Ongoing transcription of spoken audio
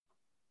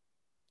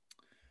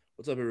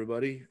What's up,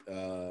 everybody?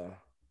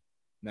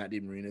 Matt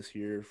DeMarinis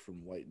here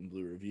from White and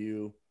Blue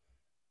Review.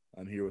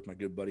 I'm here with my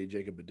good buddy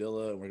Jacob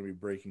Padilla, and we're going to be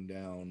breaking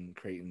down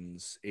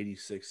Creighton's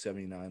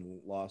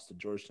 86-79 loss to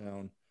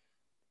Georgetown.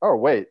 Oh,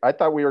 wait. I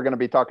thought we were going to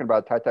be talking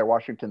about Ty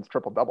Washington's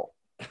triple-double.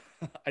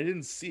 I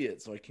didn't see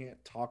it, so I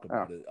can't talk Oh,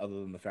 about it other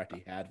than the fact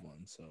he had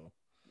one. So,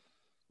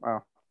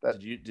 well,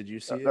 that, did you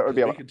see that it? would Because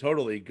be we could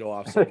totally go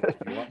off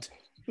subject if you want to.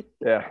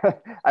 yeah.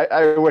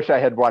 I wish I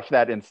had watched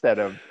that instead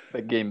of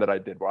the game that I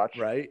did watch.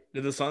 Right?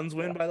 Did the Suns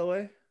win, Yeah. by the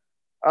way?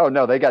 Oh,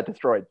 no, they got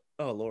destroyed.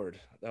 Oh, Lord.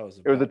 That was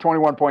a It was a bad.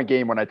 21-point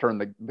game when I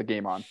turned the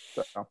game on.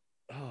 So,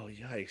 Oh,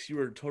 yikes. You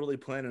were totally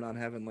planning on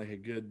having like a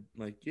good,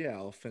 yeah,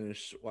 I'll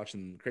finish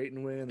watching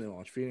Creighton win, then I'll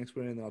watch Phoenix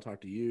win, then I'll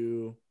talk to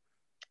you.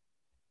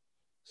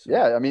 So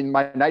yeah, I mean,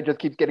 my night just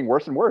keeps getting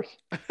worse and worse.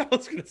 I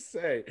was gonna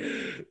say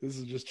this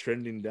is just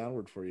trending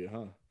downward for you,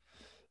 huh?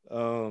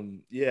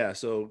 Yeah,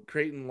 so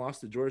Creighton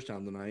lost to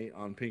Georgetown tonight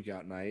on Pink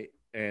Out Night,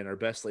 and our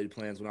best laid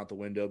plans went out the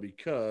window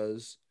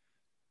because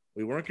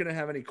we weren't gonna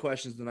have any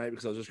questions tonight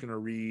because I was just gonna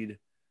read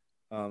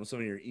some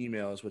of your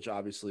emails, which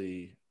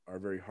obviously are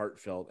very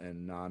heartfelt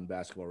and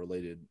non-basketball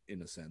related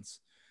in a sense.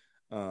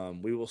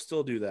 We will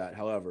still do that.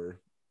 However,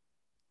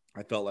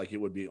 I felt like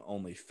it would be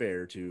only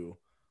fair to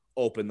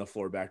open the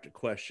floor back to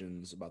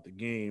questions about the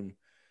game.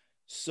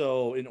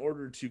 So, in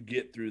order to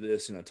get through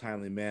this in a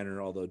timely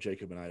manner, although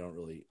Jacob and I don't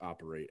really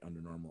operate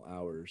under normal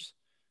hours,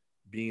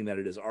 being that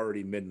it is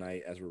already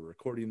midnight as we're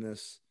recording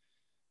this,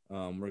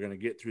 we're going to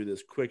get through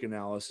this quick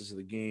analysis of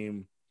the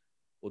game.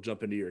 We'll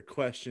jump into your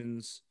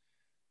questions,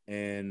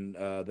 and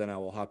then I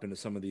will hop into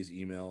some of these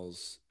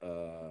emails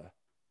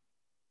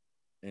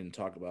and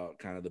talk about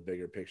kind of the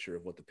bigger picture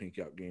of what the Pink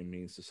Out game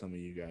means to some of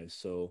you guys.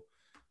 So,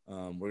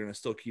 we're going to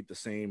still keep the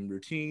same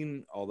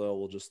routine, although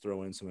we'll just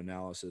throw in some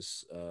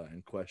analysis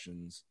and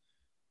questions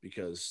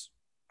because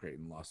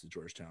Creighton lost to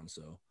Georgetown.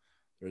 So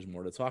there's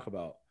more to talk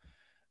about.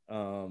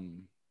 I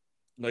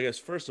guess,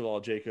 first of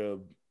all,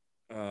 Jacob,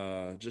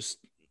 just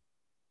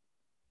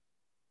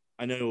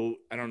I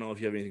don't know if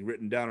you have anything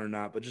written down or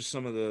not, but just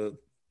some of the,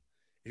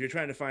 if you're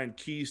trying to find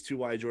keys to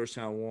why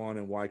Georgetown won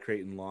and why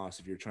Creighton lost,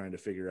 if you're trying to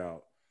figure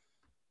out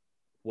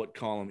what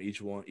column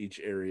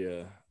each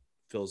area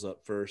fills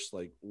up first,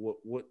 like what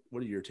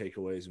are your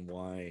takeaways and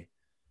why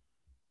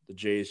the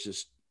Jays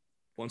just,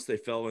 once they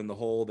fell in the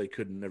hole, they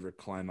couldn't never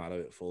climb out of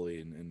it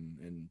fully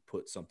and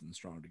put something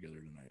strong together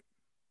tonight?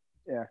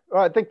 Yeah.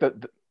 Well, I think that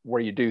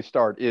where you do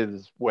start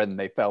is when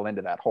they fell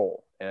into that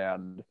hole.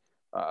 And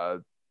I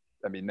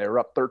mean, they were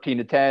up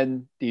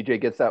 13-10. DJ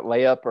gets that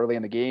layup early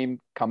in the game,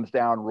 comes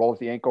down, rolls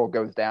the ankle,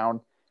 goes down.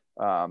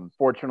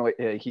 Fortunately,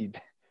 he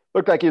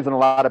looked like he was in a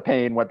lot of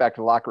pain, went back to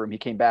the locker room. He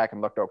came back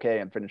and looked okay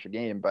and finished the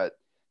game. But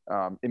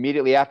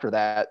immediately after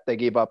that, they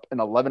gave up an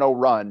 11-0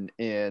 run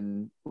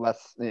in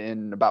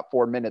about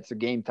 4 minutes of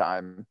game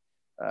time.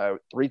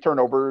 3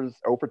 turnovers,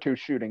 0 for 2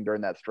 shooting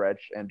during that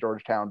stretch, and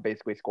Georgetown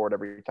basically scored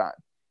every time.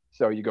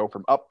 So you go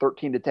from up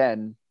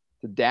 13-10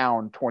 to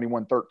down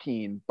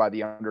 21-13 by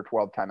the under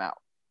 12 timeout.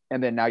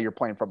 And then now you're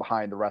playing from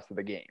behind the rest of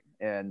the game.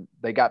 And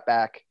they got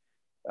back.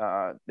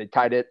 They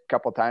tied it a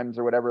couple of times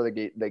or whatever.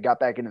 They got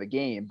back into the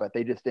game, but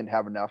they just didn't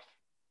have enough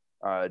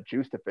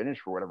juice to finish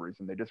for whatever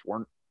reason. They just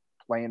weren't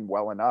playing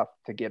well enough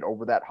to get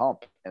over that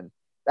hump. And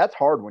that's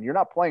hard when you're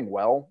not playing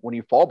well, when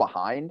you fall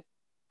behind,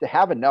 to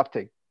have enough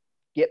to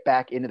get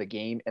back into the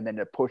game and then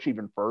to push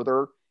even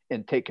further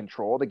and take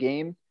control of the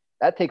game.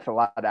 That takes a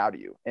lot out of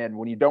you. And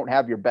when you don't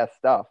have your best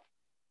stuff,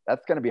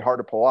 that's going to be hard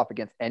to pull off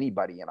against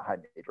anybody in a high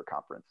major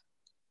conference.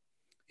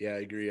 Yeah,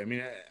 I agree. I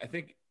mean, I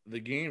think the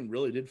game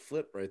really did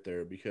flip right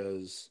there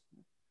because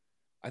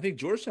I think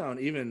Georgetown,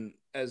 even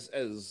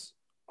as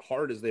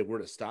hard as they were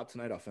to stop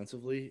tonight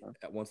offensively,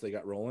 once they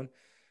got rolling,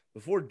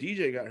 before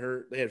DJ got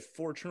hurt, they had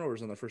 4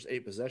 turnovers on their first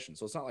 8 possessions.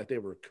 So it's not like they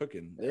were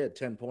cooking. They had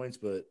 10 points,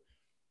 but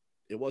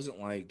it wasn't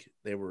like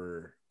they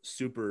were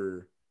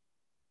super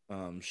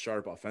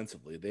sharp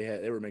offensively.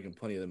 They were making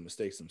plenty of the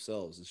mistakes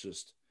themselves. It's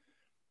just,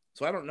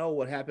 so I don't know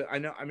what happened. I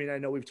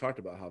know we've talked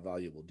about how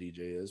valuable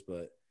DJ is,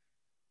 but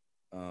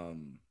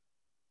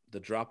the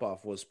drop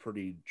off was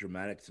pretty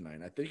dramatic tonight.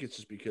 And I think it's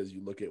just because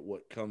you look at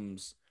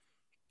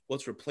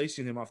what's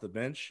replacing him off the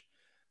bench.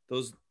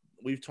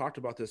 We've talked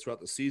about this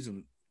throughout the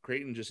season.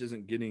 Creighton just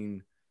isn't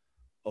getting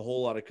a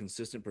whole lot of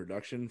consistent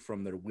production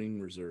from their wing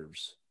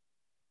reserves.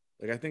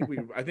 Like I think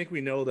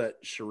we know that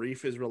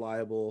Sharif is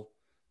reliable.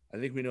 I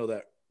think we know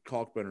that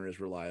Kalkbrenner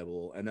is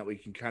reliable, and that we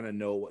can kind of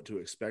know what to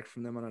expect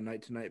from them on a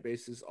night to night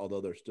basis,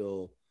 although they're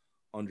still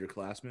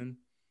underclassmen.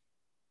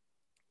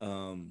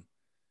 The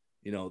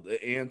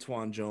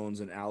Antoine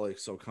Jones and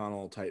Alex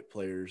O'Connell type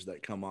players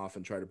that come off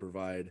and try to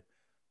provide,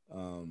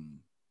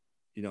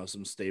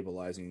 some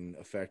stabilizing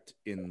effect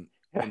in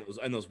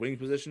those wing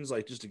positions,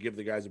 like just to give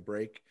the guys a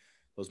break,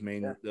 those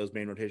main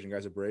rotation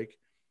guys a break.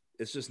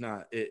 It's just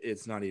not.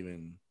 It's not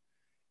even.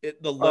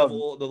 The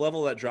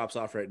level that drops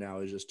off right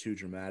now is just too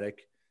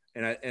dramatic,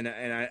 and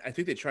I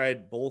think they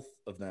tried both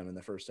of them in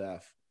the first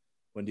half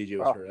when DJ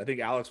was hurt. I think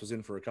Alex was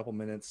in for a couple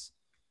minutes.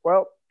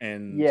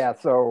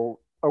 So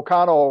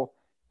O'Connell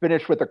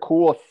finished with a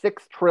cool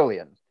 6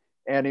 trillion.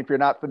 And if you're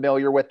not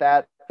familiar with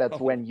that, that's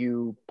Oh, when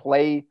you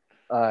play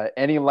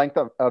any length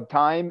of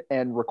time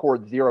and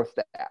record zero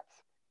stats.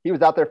 He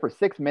was out there for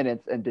 6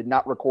 minutes and did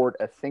not record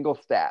a single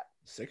stat.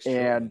 6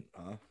 trillion. And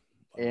Wow.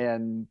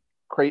 and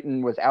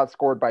Creighton was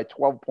outscored by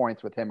 12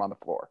 points with him on the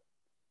floor.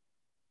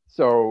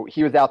 So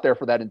he was out there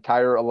for that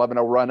entire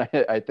 11-0 run,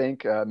 I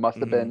think. Must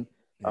have Hmm. been.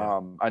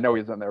 Yeah. I know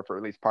he was in there for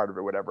at least part of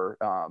it, whatever.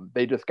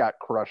 They just got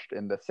crushed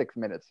in the 6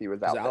 minutes he was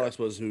Because out there.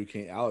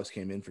 Alex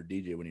came in for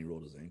DJ when he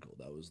rolled his ankle.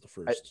 That was the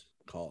I, first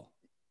call.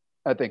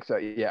 I think so.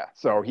 Yeah.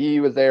 So Yeah. he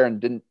was there and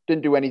didn't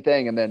do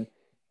anything. And then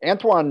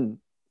Antoine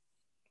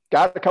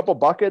got a couple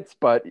buckets,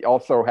 but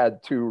also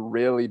had two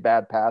really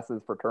bad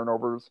passes for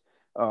turnovers,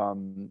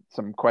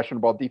 some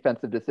questionable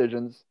defensive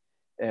decisions,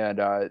 and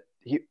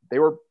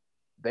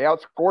they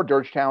outscored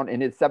Georgetown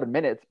in his 7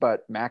 minutes,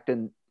 but Mac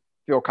didn't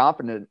feel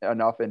confident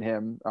enough in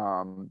him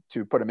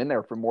to put him in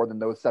there for more than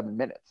those 7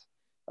 minutes.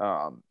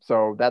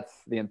 So that's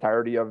the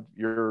entirety of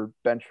your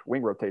bench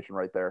wing rotation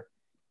right there.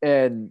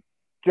 And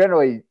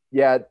generally,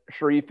 yeah,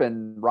 Sharif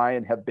and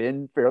Ryan have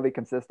been fairly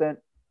consistent.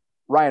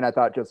 Ryan, I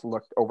thought, just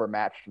looked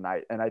overmatched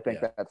tonight, and I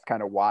think Yeah. that's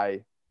kind of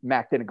why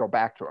Mac didn't go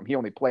back to him. He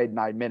only played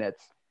 9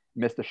 minutes,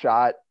 missed a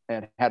shot,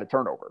 and had a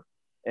turnover,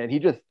 and he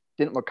just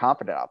didn't look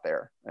confident out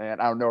there. And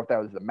I don't know if that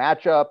was the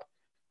matchup.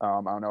 I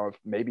don't know if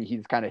maybe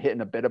he's kind of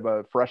hitting a bit of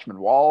a freshman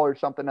wall or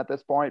something at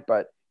this point,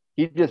 but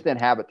he just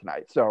didn't have it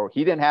tonight. So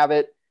he didn't have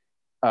it.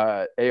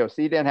 AOC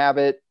didn't have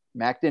it.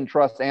 Mac didn't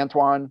trust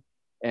Antoine,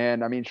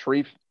 and I mean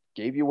Sharif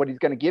gave you what he's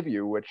going to give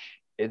you, which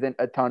isn't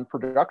a ton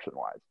production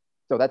wise.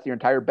 So that's your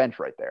entire bench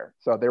right there.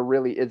 So there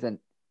really isn't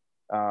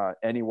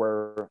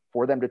anywhere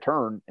for them to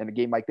turn in a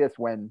game like this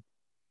when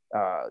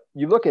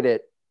you look at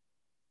it.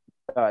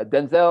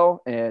 Denzel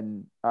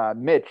and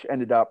Mitch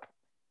ended up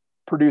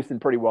producing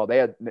pretty well.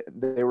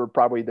 They were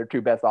probably their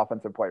two best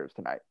offensive players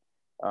tonight.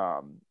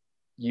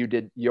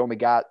 You only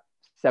got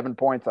 7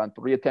 points on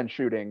 3 of 10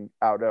 shooting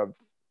out of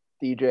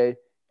DJ,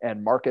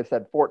 and Marcus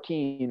had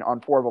 14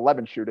 on 4 of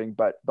 11 shooting,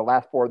 but the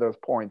last 4 of those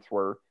points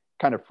were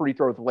kind of free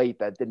throws late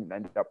that didn't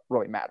end up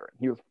really mattering.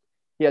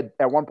 He had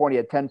at one point he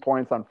had 10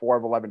 points on 4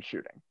 of 11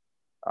 shooting.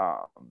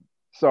 Um,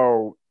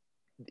 so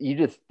you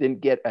just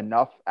didn't get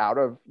enough out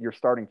of your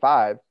starting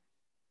five,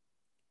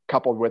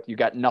 coupled with you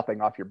got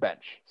nothing off your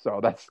bench. So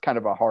that's kind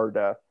of a hard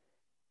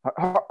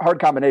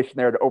combination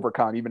there to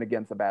overcome, even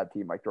against a bad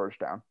team like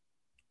Georgetown.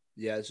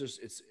 Yeah.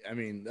 I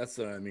mean, that's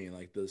what I mean.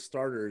 Like the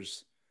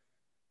starters,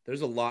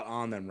 there's a lot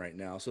on them right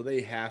now. So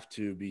they have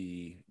to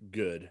be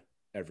good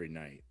every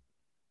night.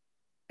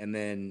 And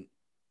then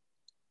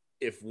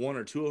if one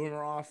or two of them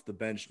are off, the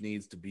bench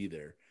needs to be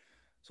there.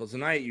 So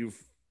tonight you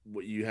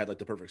had like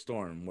the perfect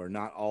storm where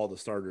not all the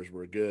starters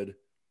were good.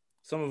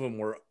 Some of them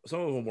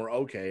were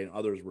okay and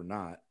others were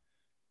not.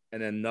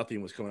 And then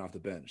nothing was coming off the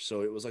bench.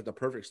 So it was like the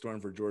perfect storm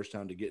for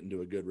Georgetown to get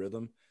into a good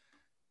rhythm.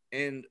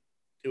 And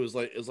it was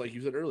like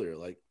you said earlier,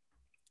 like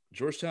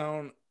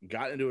Georgetown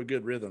got into a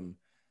good rhythm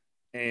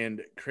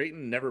and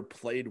Creighton never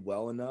played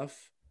well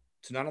enough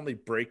to not only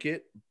break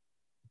it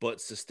but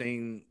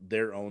sustain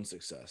their own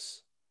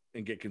success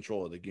and get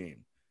control of the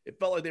game. It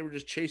felt like they were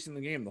just chasing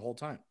the game the whole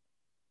time.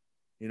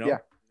 You know, Yeah,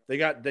 they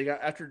got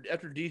after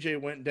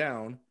DJ went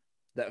down,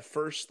 that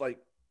first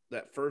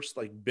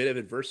bit of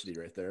adversity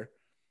right there.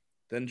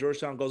 Then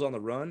Georgetown goes on the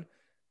run,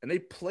 and they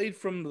played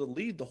from the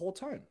lead the whole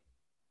time.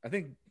 I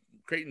think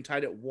Creighton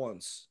tied it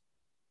once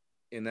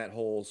in that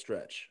whole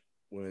stretch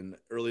when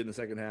early in the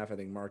second half, I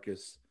think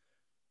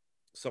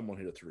someone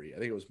hit a three. I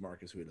think it was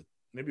Marcus who hit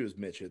maybe it was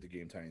Mitch who hit the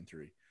game tying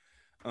three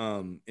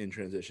in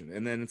transition.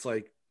 And then it's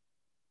like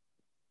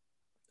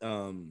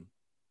um,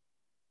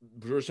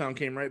 Georgetown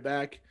came right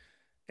back,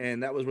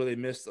 and that was where they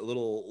missed a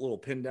little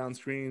pin down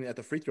screen at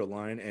the free throw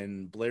line,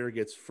 and Blair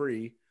gets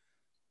free.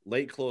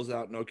 Late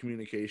closeout, no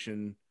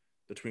communication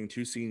between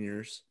two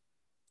seniors,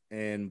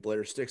 and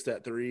Blair sticks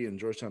that three, and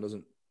Georgetown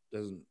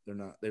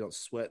they don't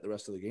sweat the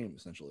rest of the game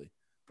essentially.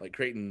 Like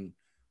Creighton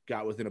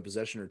got within a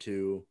possession or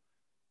two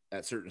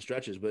at certain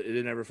stretches, but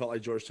it never felt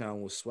like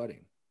Georgetown was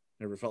sweating.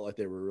 Never felt like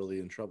they were really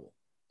in trouble.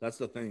 That's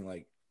the thing.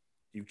 Like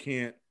you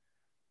can't,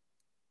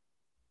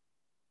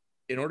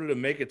 in order to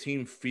make a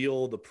team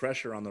feel the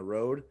pressure on the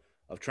road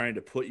of trying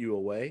to put you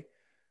away,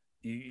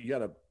 you got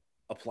to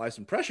apply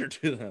some pressure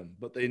to them,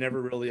 but they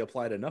never really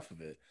applied enough of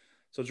it.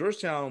 So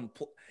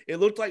it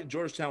looked like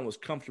Georgetown was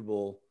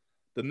comfortable.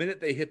 The minute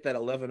they hit that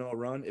 11-0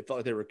 run, it felt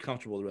like they were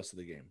comfortable the rest of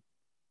the game.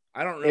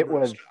 I don't it remember.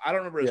 was. I don't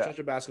remember a Yeah, stretch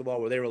of basketball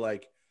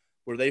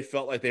where they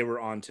felt like they were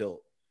on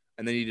tilt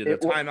and they needed a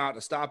it was. timeout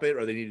to stop it,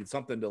 or they needed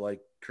something to like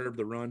curb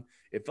the run.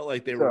 It felt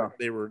like So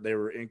they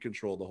were in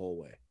control the whole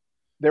way.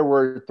 there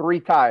were 3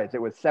 ties.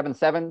 It was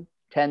 7-7,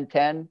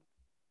 10-10,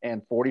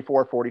 and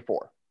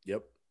 44-44.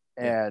 Yep.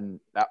 Yeah. And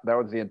that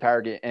was the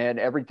entire game. And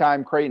every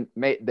time Creighton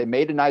made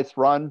a nice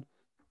run.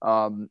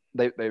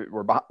 They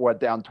were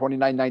down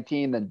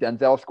 29-19. Then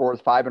Denzel scores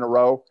 5 in a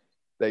row.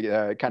 They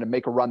kind of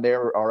make a run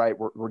there. All right,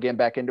 we're getting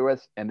back into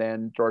us. And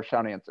then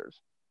Georgetown answers.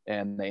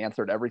 And they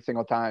answered every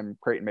single time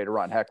Creighton made a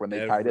run. Heck, when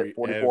they tied it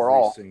 44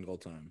 every all, single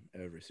time,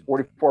 every single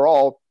time. 44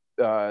 all,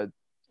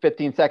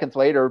 15 seconds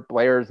later,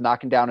 Blair's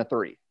knocking down a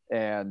three,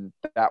 and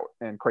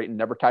Creighton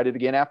never tied it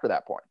again after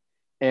that point.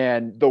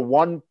 And the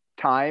one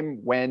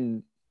time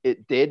when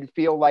it did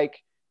feel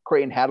like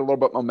Creighton had a little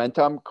bit of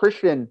momentum,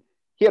 Christian,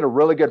 he had a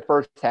really good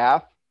first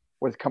half,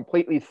 was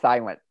completely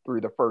silent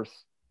through the first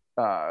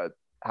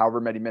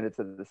however many minutes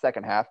of the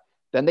second half.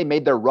 Then they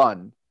made their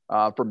run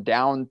from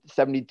down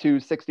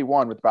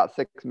 72-61 with about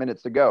 6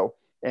 minutes to go.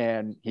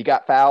 And he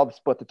got fouled,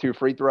 split the 2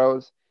 free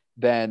throws.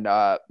 Then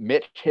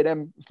Mitch hit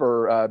him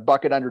for a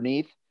bucket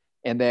underneath.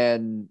 And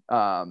then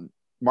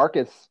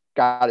Marcus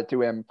got it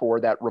to him for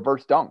that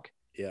reverse dunk.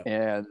 Yeah.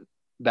 And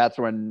that's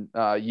when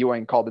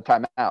Ewing called the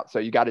timeout. So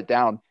you got it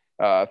down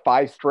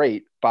 5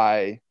 straight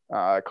by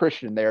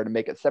Christian there to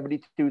make it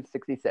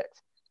 72-66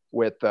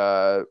 with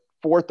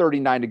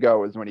 4:39 to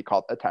go is when he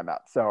called the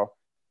timeout. So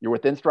you're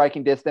within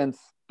striking distance,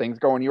 things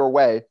going your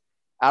way.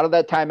 Out of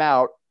that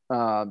timeout,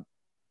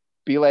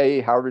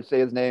 Bluejay, however you say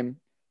his name,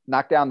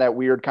 knocked down that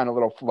weird kind of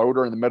little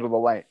floater in the middle of the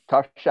lane.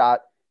 Tough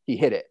shot. He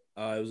hit it.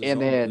 It was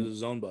a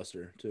zone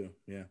buster too.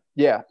 Yeah.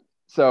 Yeah.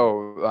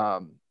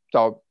 So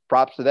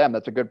props to them.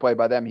 That's a good play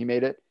by them. He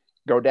made it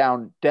go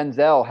down.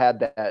 Denzel had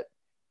that.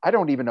 I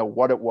don't even know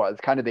what it was.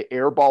 Kind of the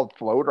airball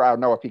floater. I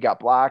don't know if he got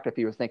blocked, if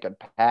he was thinking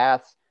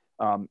pass,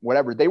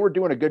 whatever. They were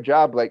doing a good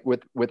job, like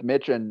with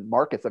Mitch and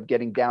Marcus, of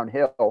getting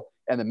downhill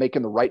and then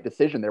making the right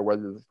decision there,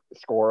 whether to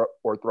score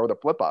or throw the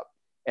flip up.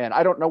 And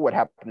I don't know what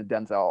happened to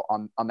Denzel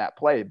on that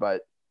play,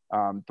 but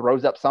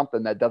throws up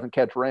something that doesn't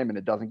catch rim and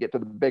it doesn't get to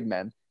the big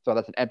men. So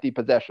that's an empty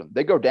possession.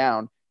 They go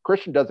down.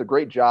 Christian does a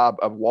great job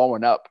of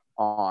walling up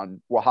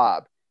on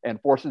Wahab and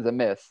forces a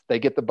miss. They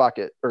get the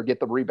bucket or get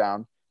the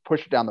rebound,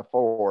 push it down the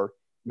floor.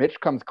 Mitch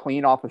comes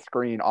clean off the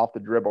screen, off the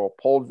dribble,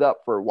 pulls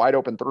up for a wide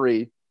open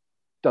three,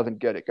 doesn't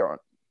get it to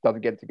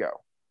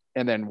go.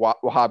 And then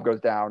Wahab goes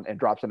down and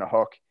drops in a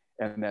hook,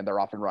 and then they're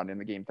off and running.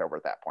 The game's over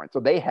at that point. So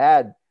they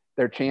had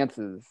their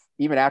chances,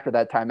 even after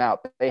that timeout.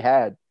 They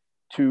had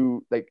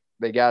they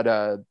got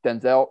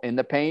Denzel in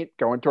the paint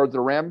going towards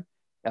the rim,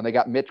 and they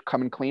got Mitch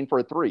coming clean for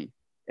a three,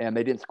 and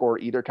they didn't score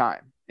either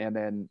time. And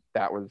then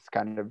that was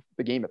kind of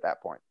the game at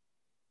that point.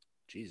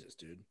 Jesus,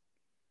 dude.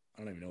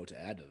 I don't even know what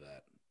to add to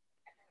that.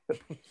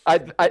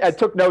 I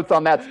took notes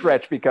on that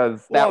stretch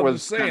because that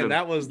was saying you're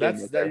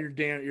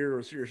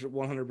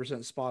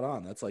 100% spot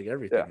on. That's like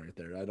everything right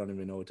there. I don't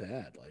even know what to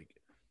add. Like,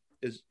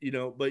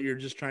 but you're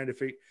just trying to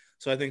figure.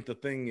 So I think the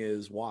thing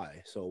is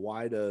why. So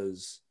why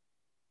does?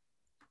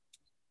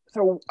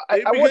 So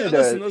I wanted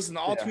to listen.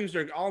 All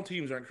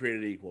teams aren't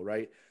created equal,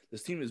 right?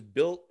 This team is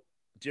built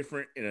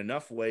different in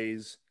enough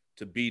ways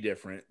to be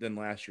different than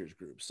last year's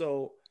group.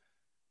 So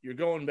you're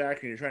going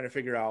back and you're trying to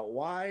figure out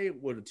why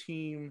would a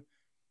team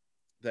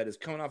that is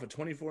coming off a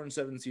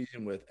 24-7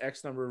 season with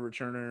X number of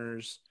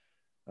returners,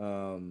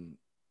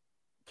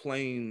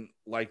 playing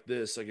like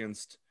this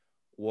against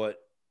what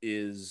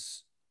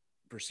is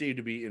perceived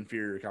to be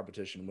inferior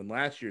competition, when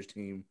last year's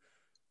team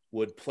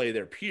would play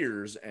their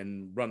peers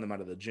and run them out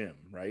of the gym,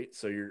 right?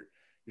 So you're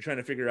trying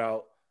to figure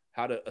out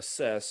how to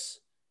assess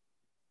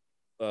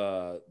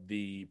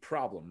the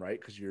problem, right?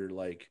 Because you're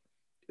like,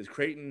 is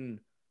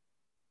Creighton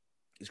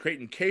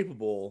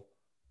capable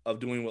of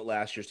doing what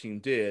last year's team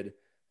did?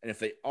 And if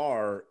they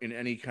are to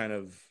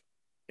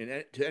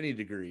any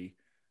degree,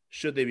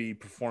 should they be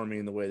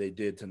performing the way they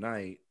did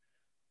tonight,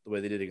 the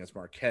way they did against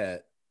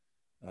Marquette,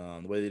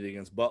 the way they did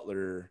against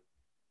Butler,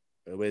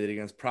 the way they did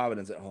against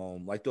Providence at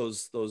home, like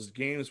those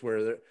games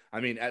where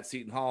at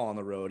Seton Hall on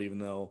the road, even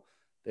though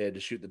they had to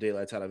shoot the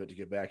daylights out of it to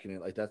get back in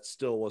it, like that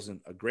still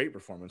wasn't a great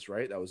performance,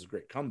 right? That was a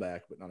great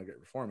comeback, but not a great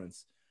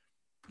performance.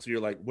 So you're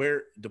like,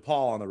 where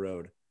DePaul on the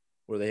road,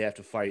 where they have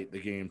to fight the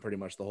game pretty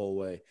much the whole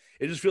way.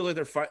 It just feels like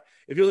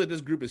it feels like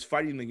this group is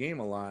fighting the game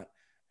a lot,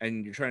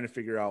 and you're trying to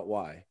figure out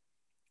why.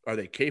 Are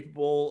they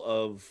capable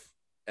of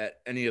at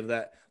any of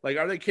that? Like,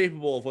 are they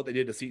capable of what they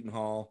did to Seton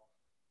Hall?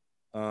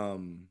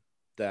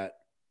 The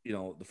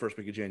first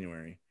week of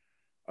January.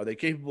 Are they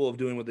capable of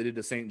doing what they did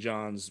to St.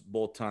 John's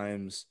both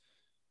times?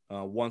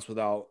 Once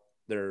without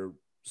their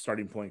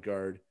starting point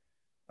guard,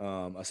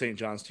 a St.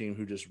 John's team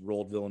who just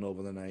rolled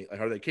Villanova the night. Like,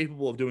 are they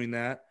capable of doing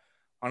that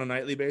on a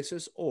nightly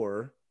basis,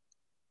 or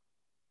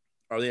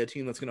are they a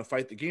team that's going to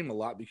fight the game a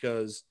lot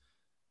because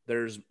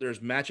there's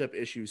matchup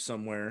issues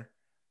somewhere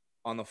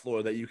on the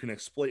floor that you can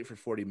exploit for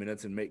 40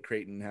 minutes and make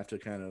Creighton have to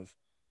kind of,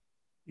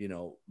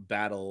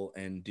 battle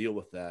and deal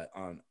with that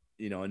and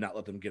not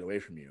let them get away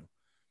from you.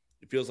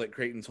 It feels like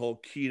Creighton's whole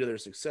key to their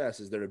success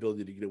is their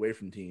ability to get away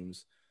from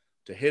teams,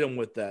 to hit them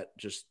with that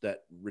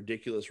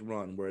ridiculous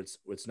run where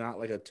it's not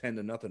like a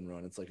 10-0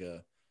 run. It's like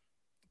a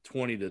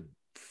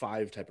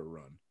 20-5 type of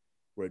run,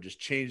 where it just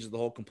changes the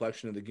whole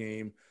complexion of the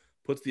game,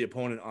 puts the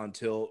opponent on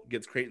tilt,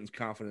 gets Creighton's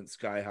confidence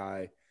sky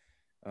high.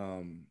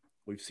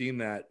 We've seen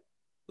that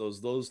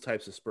those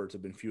types of spurts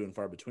have been few and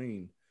far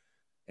between,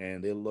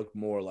 and they look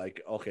more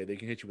like, okay, they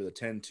can hit you with a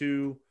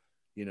 10-2,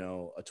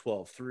 a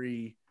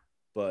 12-3,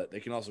 but they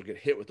can also get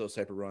hit with those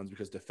type of runs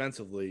because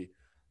defensively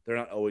they're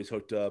not always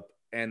hooked up,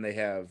 and they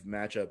have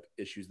matchup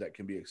issues that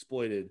can be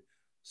exploited.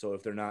 So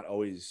if they're not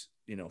always,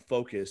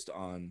 focused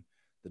on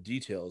the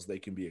details, they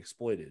can be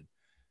exploited.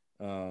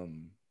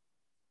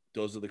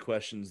 Those are the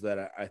questions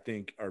that I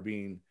think are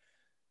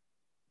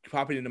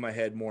popping into my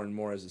head more and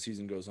more as the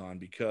season goes on,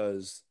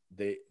 because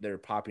they're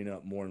popping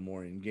up more and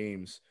more in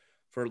games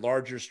for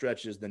larger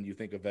stretches than you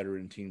think a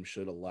veteran team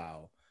should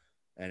allow.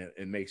 And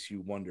it makes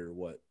you wonder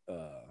what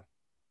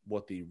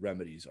the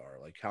remedies are.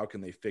 Like, how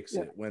can they fix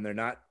it when they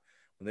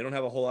don't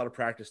have a whole lot of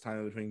practice time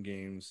in between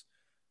games,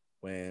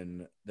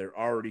 when they're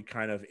already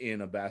kind of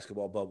in a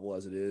basketball bubble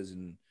as it is,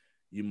 and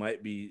you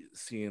might be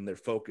seeing their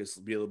focus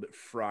be a little bit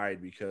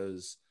fried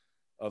because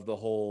of the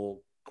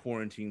whole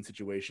quarantine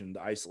situation, the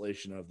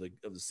isolation of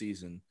the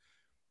season.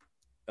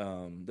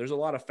 There's a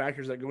lot of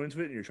factors that go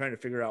into it, and you're trying to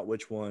figure out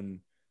which one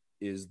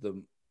is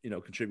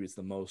contributes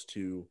the most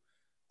to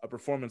a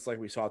performance like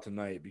we saw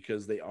tonight,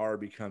 because they are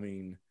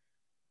becoming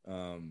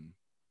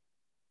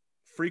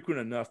frequent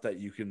enough that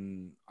you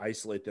can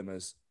isolate them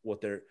as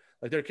what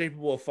they're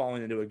capable of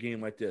falling into a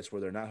game like this,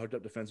 where they're not hooked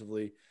up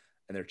defensively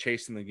and they're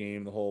chasing the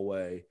game the whole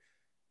way.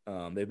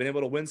 They've been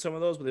able to win some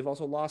of those, but they've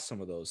also lost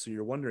some of those. So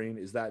you're wondering,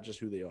 is that just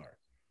who they are?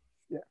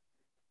 Yeah.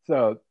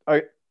 So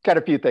I got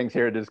a few things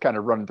here just kind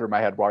of running through my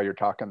head while you're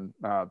talking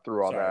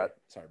through all that.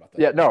 Sorry about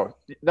that. Yeah,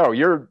 no,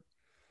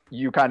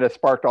 you kind of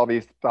sparked all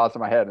these thoughts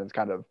in my head, and it's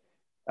kind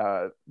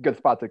of good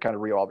spot to kind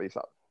of reel all these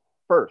up.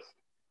 First,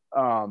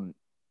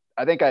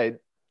 I think I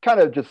kind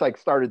of just like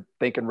started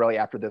thinking really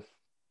after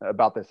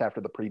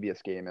the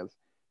previous game is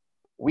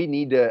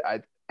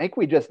I think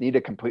we just need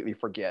to completely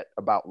forget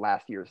about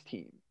last year's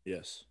team.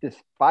 Yes.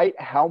 Despite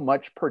how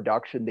much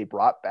production they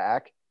brought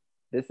back,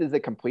 this is a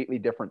completely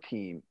different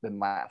team than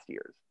last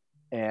year's.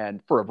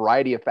 And for a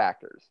variety of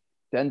factors,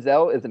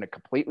 Denzel is in a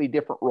completely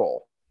different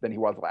role than he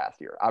was last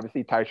year.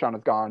 Obviously, Tyshawn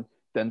is gone.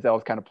 Denzel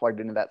is kind of plugged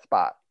into that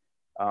spot.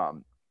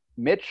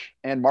 Mitch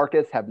and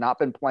Marcus have not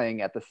been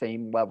playing at the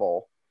same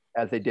level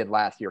as they did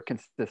last year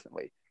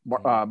consistently.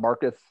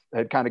 Marcus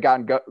had kind of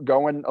gotten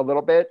going a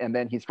little bit, and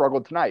then he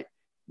struggled tonight.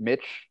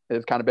 Mitch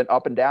has kind of been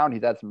up and down.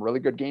 He's had some really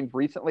good games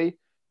recently,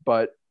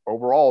 but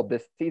overall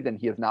this season,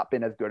 he has not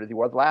been as good as he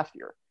was last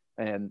year.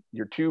 And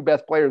your two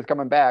best players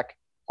coming back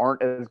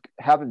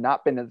have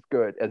not been as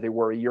good as they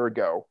were a year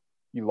ago.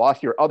 You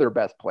lost your other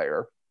best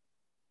player.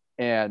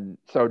 And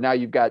so now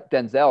you've got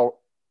Denzel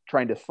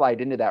trying to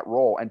slide into that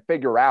role and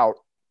figure out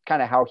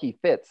kind of how he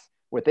fits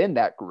within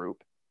that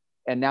group.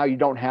 And now you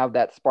don't have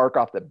that spark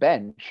off the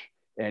bench,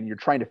 and you're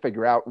trying to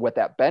figure out what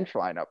that bench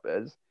lineup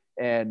is.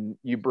 And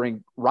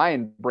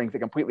Ryan brings a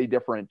completely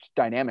different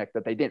dynamic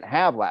that they didn't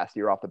have last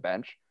year off the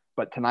bench,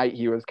 but tonight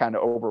he was kind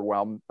of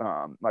overwhelmed,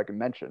 like I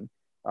mentioned.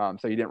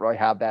 So you didn't really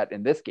have that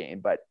in this game,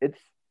 but it's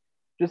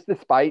just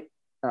despite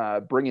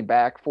bringing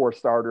back 4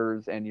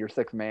 starters and your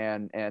 6th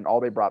man and all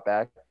they brought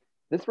back,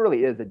 this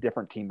really is a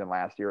different team than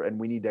last year. And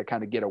we need to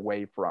kind of get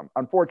away from,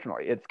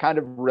 unfortunately, it's kind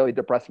of really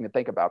depressing to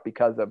think about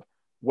because of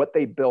what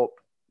they built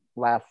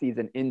last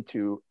season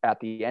into at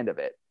the end of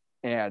it.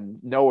 And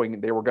knowing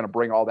they were going to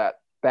bring all that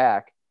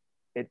back,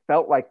 it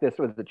felt like this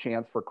was the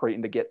chance for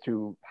Creighton to get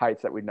to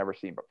heights that we'd never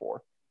seen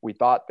before. We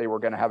thought they were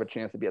going to have a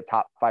chance to be a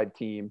top 5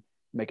 team,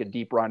 make a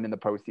deep run in the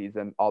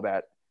postseason, all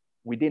that.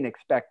 We didn't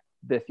expect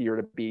this year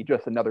to be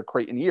just another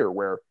Creighton year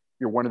where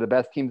you're one of the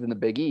best teams in the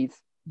Big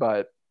East,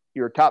 but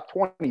you're a top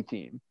 20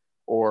 team,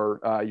 or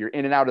you're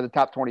in and out of the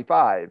top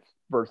 25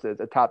 versus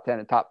a top 10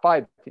 and top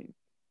 5 team.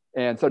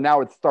 And so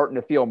now it's starting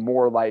to feel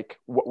more like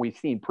what we've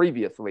seen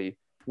previously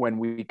when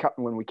we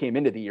came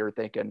into the year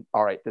thinking,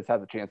 all right, this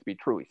has a chance to be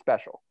truly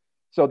special.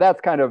 So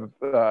that's kind of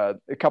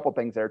a couple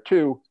things there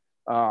too.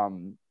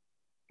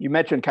 You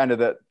mentioned kind of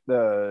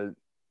the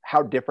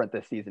how different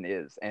this season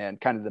is, and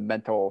kind of the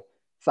mental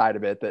side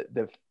of it,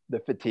 the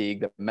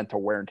fatigue, the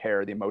mental wear and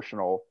tear, the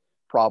emotional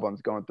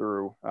problems going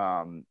through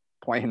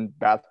playing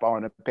basketball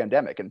in a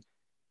pandemic. And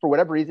for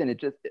whatever reason,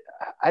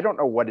 I don't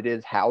know what it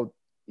is, how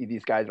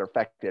these guys are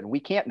affected. We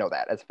can't know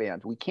that as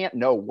fans. We can't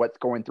know what's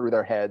going through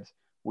their heads.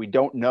 We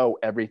don't know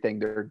everything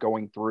they're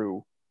going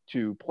through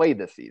to play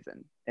this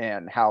season,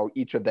 and how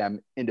each of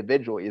them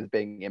individually is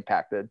being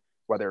impacted,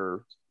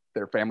 whether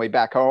their family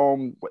back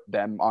home,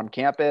 them on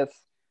campus.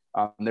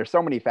 There's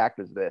so many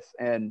factors to this.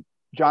 And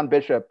John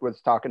Bishop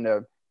was talking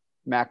to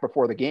Mac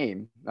before the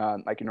game,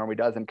 like he normally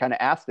does, and kind of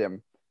asked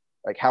him,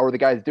 like, how are the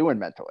guys doing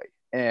mentally?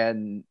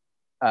 And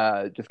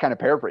just kind of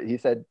paraphrase, he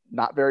said,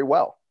 not very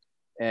well.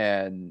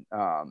 And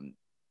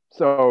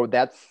so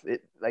that's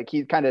it. Like,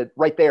 he's kind of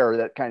right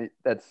there.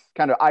 That's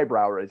kind of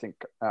eyebrow raising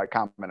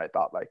comment. I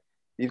thought, like,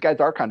 these guys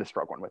are kind of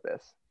struggling with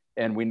this,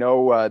 and we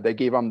know they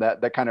gave them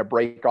that kind of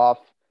break off,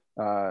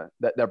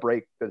 that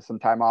break, some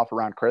time off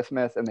around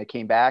Christmas, and they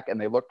came back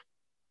and they looked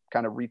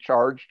kind of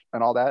recharged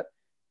and all that.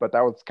 But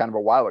that was kind of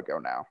a while ago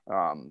now.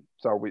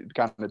 So we've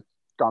kind of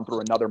gone through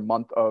another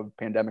month of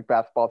pandemic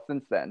basketball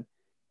since then,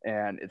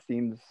 and it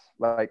seems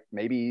like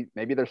maybe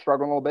they're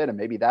struggling a little bit, and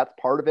maybe that's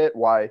part of it.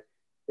 Why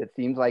it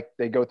seems like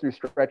they go through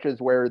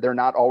stretches where they're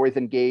not always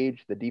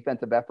engaged. The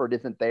defensive effort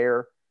isn't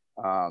there.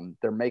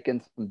 They're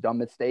making some dumb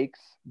mistakes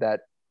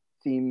that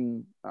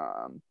seem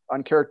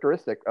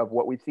uncharacteristic of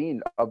what we've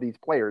seen of these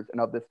players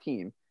and of this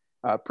team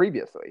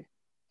previously.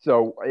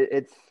 So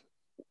it's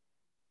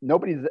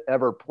nobody's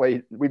ever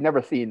played. We've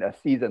never seen a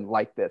season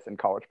like this in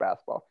college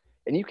basketball,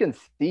 and you can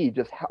see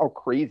just how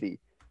crazy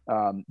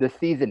this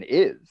season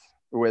is.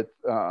 With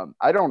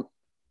I don't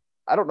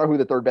know who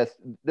the third best.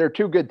 There are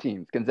two good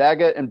teams,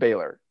 Gonzaga and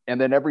Baylor, and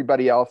then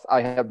everybody else.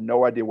 I have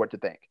no idea what to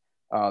think.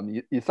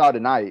 You saw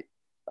tonight.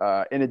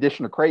 In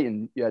addition to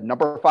Creighton, you had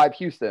number 5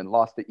 Houston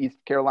lost to East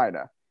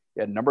Carolina.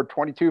 You had number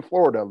 22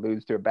 Florida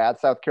lose to a bad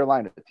South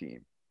Carolina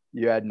team.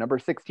 You had number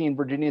 16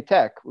 Virginia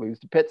Tech lose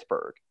to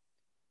Pittsburgh.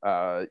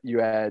 You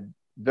had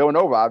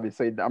Villanova,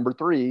 obviously number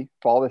 3,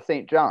 fall to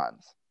St.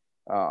 John's.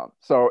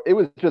 So it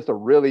was just a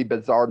really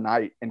bizarre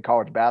night in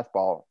college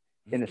basketball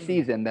in a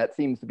season that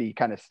seems to be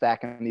kind of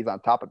stacking these on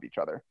top of each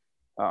other.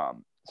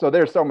 So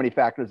there's so many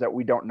factors that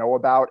we don't know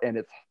about, and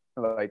it's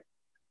like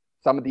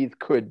some of these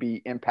could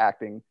be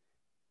impacting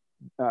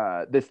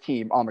this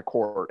team on the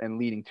court and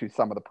leading to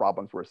some of the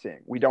problems we're seeing.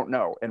 We don't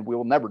know, and we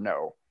will never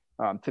know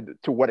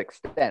to what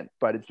extent,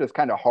 but it's just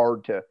kind of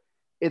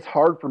it's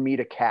hard for me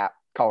to cap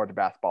college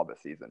basketball this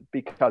season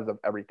because of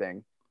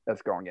everything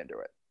that's going into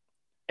it.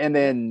 And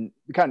then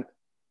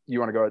you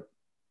want to go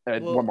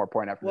one more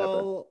point after that?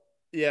 Well,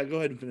 yeah, go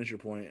ahead and finish your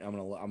point. I'm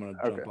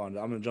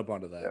gonna jump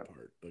onto that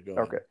part. But go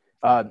ahead.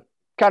 Okay.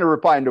 Kind of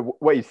replying to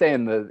what you say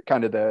in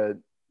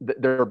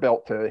they're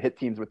built to hit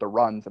teams with the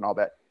runs and all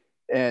that.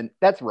 And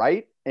that's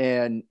right.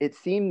 And it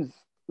seems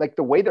like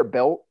the way they're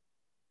built,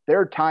 there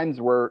are times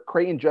where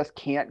Creighton just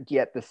can't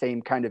get the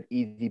same kind of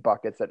easy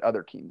buckets that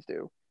other teams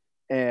do.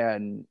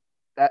 And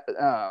that,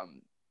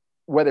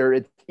 whether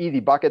it's easy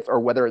buckets or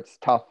whether it's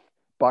tough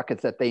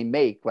buckets that they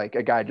make, like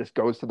a guy just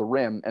goes to the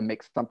rim and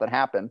makes something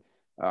happen,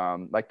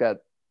 like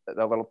that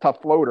little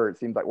tough floater. It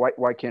seems like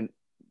why couldn't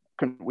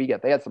we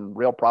get? They had some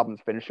real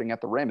problems finishing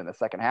at the rim in the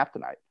second half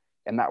tonight,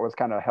 and that was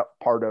kind of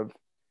part of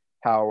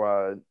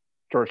how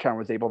Georgetown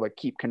was able to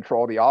keep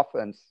control of the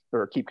offense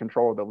or keep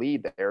control of the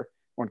lead there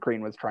when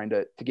Creighton was trying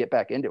to get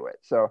back into it.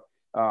 So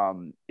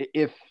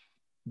if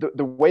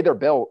the way they're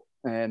built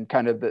and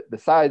kind of the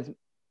size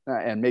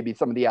and maybe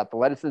some of the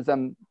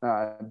athleticism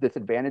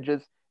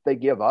disadvantages they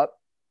give up,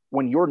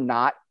 when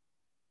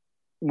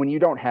you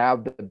don't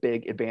have the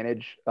big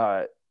advantage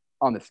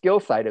on the skill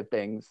side of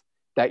things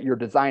that you're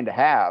designed to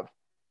have,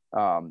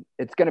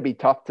 it's going to be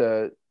tough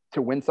to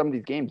win some of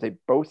these games.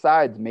 Both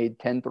sides made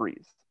 10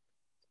 threes.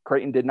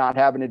 Creighton did not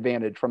have an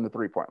advantage from the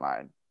 3-point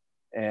line.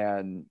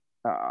 And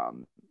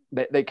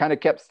they kind of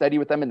kept steady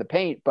with them in the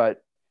paint,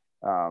 but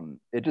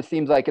it just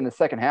seems like in the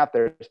second half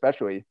there,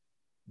 especially,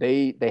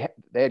 they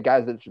had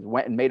guys that just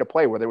went and made a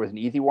play, whether it was an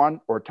easy one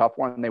or a tough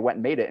one, and they went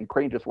and made it, and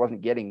Creighton just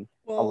wasn't getting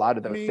a lot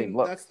of those same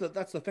looks.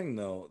 That's the thing,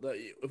 though.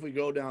 If we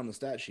go down the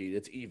stat sheet,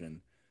 it's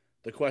even.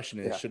 The question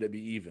is, should it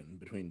be even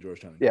between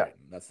Georgetown and Creighton?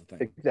 That's the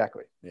thing.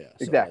 Exactly. Yeah.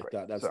 So exactly.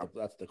 Like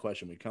that's the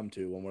question we come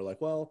to when we're like,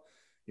 well,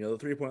 the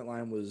 3-point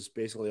line was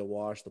basically a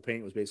wash. The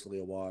paint was basically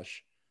a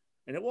wash,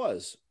 and it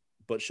was.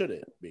 But should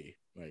it be?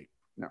 Like,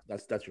 no.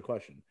 That's your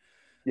question.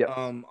 Yeah.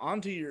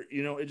 Onto your,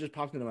 it just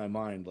popped into my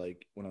mind,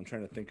 like when I'm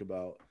trying to think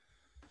about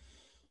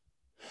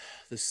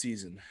this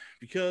season,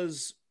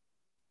 because,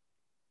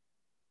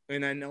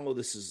 and I know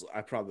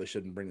I probably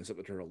shouldn't bring this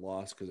up to a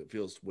loss because it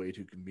feels way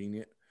too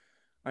convenient.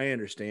 I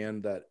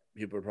understand that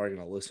people are probably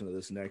going to listen to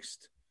this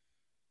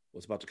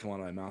what's about to come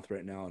out of my mouth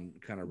right now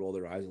and kind of roll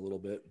their eyes a little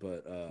bit,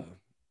 but,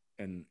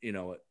 and you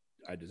know what,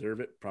 I deserve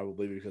it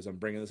probably because I'm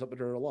bringing this up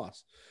to a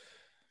loss.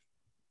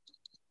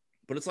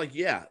 But it's like,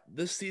 yeah,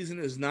 this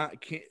season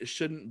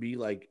shouldn't be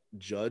like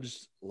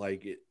judged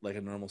like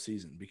a normal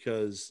season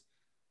because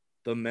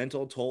the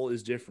mental toll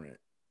is different.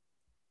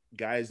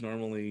 Guys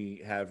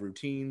normally have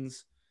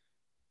routines,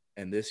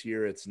 and this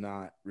year it's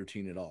not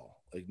routine at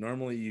all. Like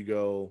normally you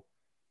go,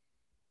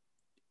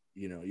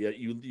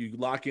 you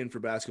lock in for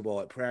basketball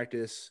at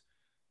practice,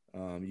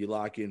 you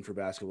lock in for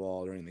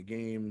basketball during the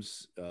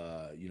games,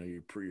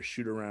 your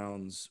shoot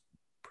arounds,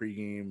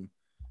 pregame,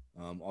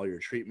 all your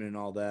treatment and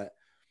all that.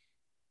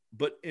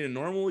 But in a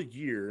normal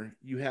year,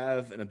 you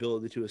have an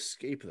ability to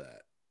escape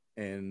that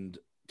and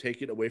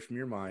take it away from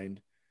your mind,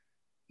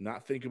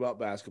 not think about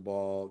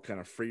basketball, kind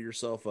of free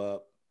yourself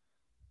up,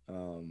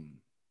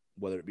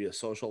 whether it be a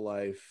social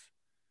life,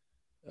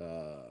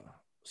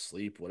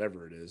 sleep,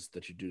 whatever it is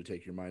that you do to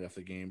take your mind off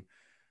the game.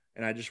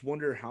 And I just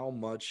wonder how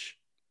much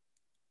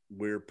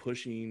we're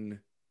pushing,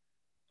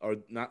 or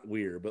not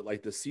but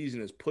like the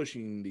season is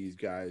pushing these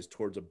guys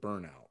towards a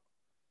burnout.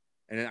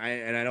 And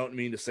I don't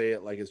mean to say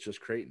it like it's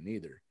just Creighton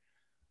either.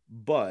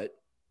 But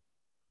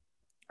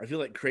I feel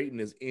like Creighton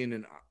is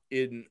in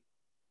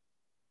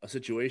a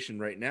situation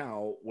right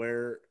now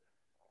where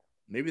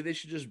maybe they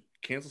should just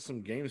cancel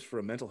some games for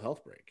a mental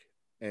health break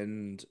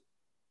and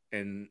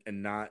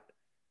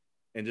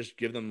just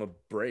give them a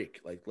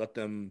break. Like let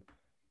them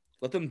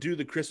do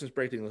the Christmas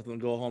break thing. Let them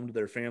go home to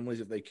their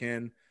families if they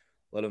can.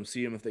 Let them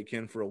see them if they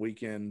can for a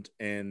weekend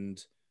and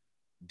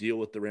deal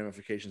with the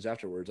ramifications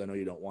afterwards. I know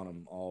you don't want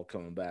them all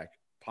coming back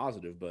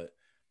positive, but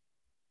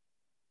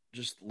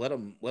just let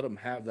them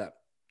have that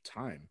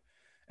time.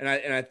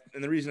 And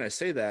the reason I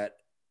say that,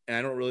 and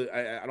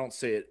I don't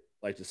say it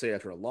like to say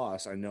after a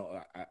loss. I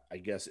know, I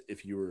guess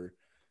if you were,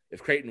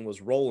 If Creighton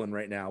was rolling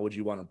right now, would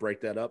you want to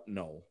break that up?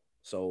 No.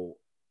 So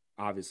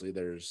obviously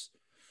there's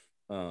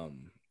a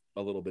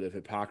little bit of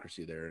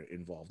hypocrisy there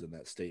involved in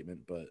that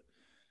statement, but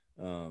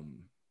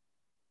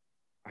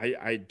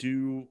I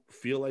do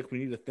feel like we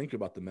need to think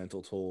about the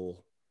mental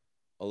toll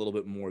a little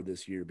bit more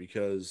this year,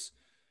 because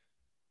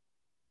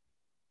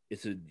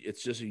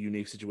it's just a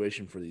unique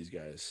situation for these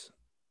guys.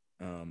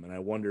 And I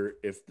wonder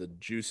if the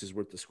juice is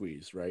worth the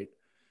squeeze, right?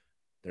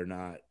 They're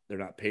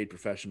not paid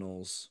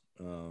professionals.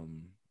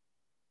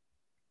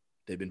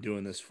 They've been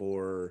doing this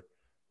for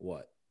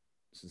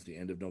since the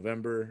end of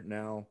November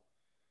now,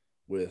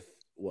 with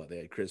they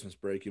had Christmas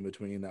break in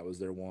between. That was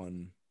their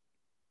one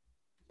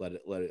let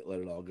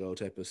it all go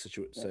type of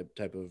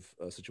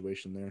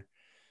situation there.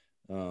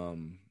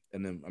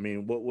 And then, I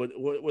mean, what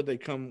would they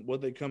come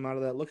out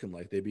of that looking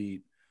like? They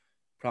beat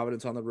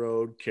Providence on the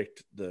road,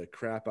 kicked the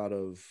crap out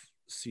of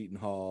Seton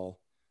Hall.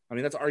 I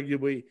mean, that's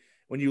arguably,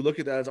 when you look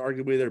at that, it's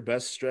arguably their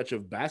best stretch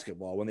of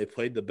basketball. When they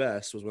played the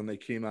best was when they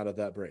came out of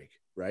that break,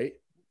 right?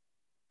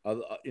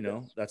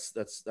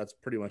 That's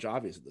pretty much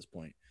obvious at this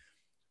point.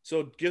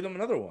 So give them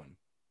another one.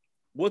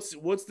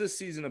 What's this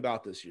season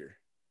about this year?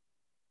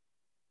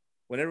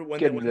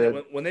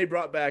 When they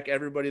brought back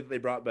everybody that they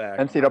brought back,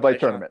 NCAA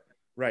tournament,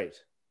 right?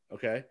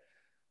 Okay.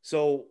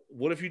 So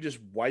what if you just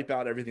wipe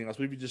out everything else?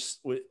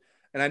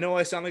 And I know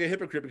I sound like a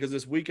hypocrite, because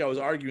this week I was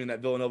arguing that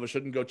Villanova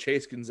shouldn't go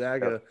chase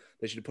Gonzaga. Yep.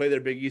 They should play their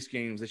Big East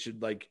games. They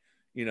should,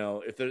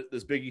 if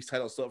this Big East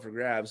title is still up for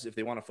grabs, if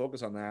they want to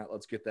focus on that,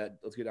 let's get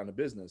down to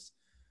business.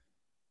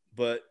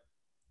 But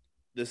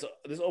this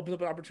opens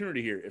up an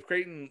opportunity here. If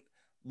Creighton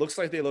looks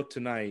like they look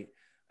tonight,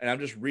 and I'm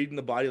just reading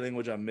the body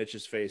language on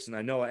Mitch's face, and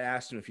I know I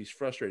asked him if he's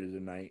frustrated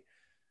tonight,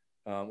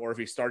 or if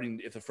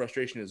if the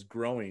frustration is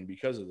growing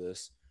because of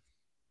this.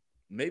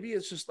 Maybe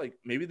it's just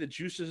maybe the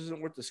juice just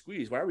isn't worth the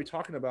squeeze. Why are we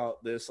talking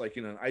about this like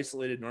in an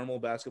isolated normal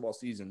basketball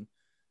season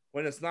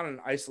when it's not an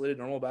isolated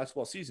normal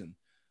basketball season?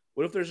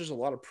 What if there's just a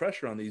lot of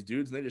pressure on these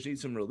dudes and they just need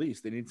some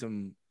release? They need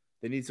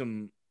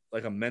some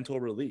like a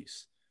mental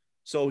release.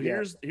 So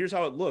here's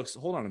how it looks.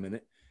 Hold on a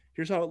minute.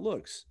 Here's how it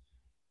looks.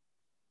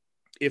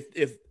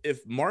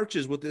 If March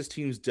is what this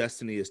team's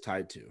destiny is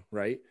tied to,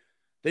 right?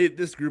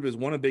 This group has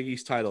won a Big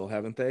East title,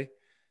 haven't they?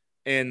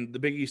 And the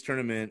Big East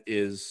tournament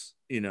is,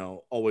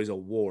 always a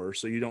war.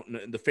 So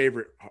the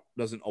favorite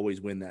doesn't always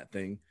win that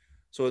thing.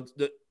 So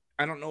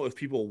I don't know if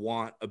people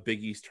want a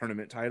Big East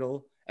tournament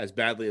title as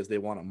badly as they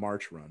want a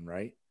March run,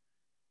 right?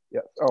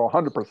 Yes. Oh,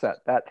 100%.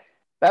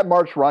 That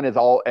March run is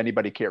all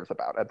anybody cares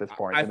about at this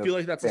point. I feel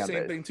like that's the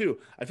same thing too.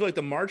 I feel like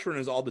the March run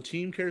is all the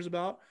team cares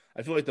about.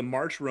 I feel like the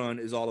March run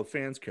is all the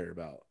fans care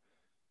about.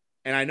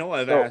 And I know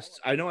I've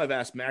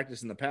asked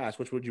Magnus in the past,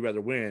 which would you rather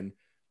win,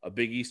 a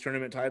Big East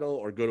tournament title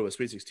or go to a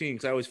Sweet 16?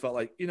 Because I always felt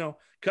like,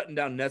 cutting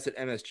down nets at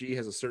MSG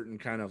has a certain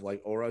kind of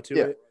aura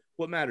to it.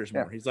 What matters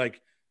more? He's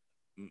like,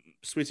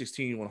 Sweet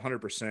 16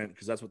 100%,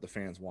 because that's what the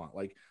fans want.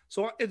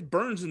 So it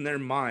burns in their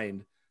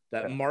mind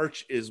that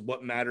March is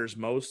what matters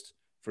most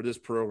for this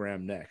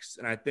program next.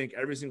 And I think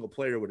every single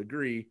player would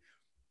agree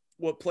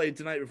what played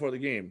tonight before the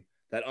game,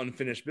 that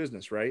unfinished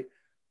business, right?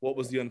 What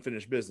was the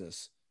unfinished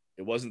business?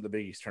 It wasn't the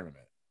Big East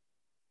tournament.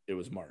 It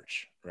was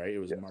March, right? It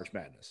was March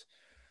Madness.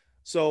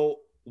 So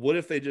what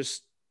if they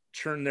just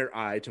turn their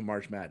eye to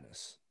March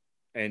Madness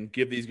and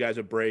give these guys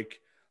a break,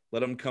 let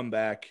them come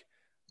back?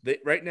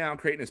 Right now,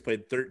 Creighton has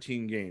played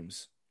 13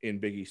 games in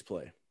Big East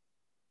play.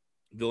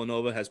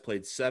 Villanova has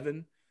played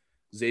 7.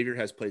 Xavier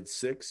has played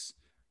 6.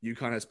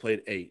 UConn has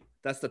played 8.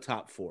 That's the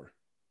top 4.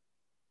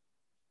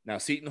 Now,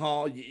 Seton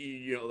Hall,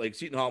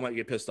 Seton Hall might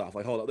get pissed off.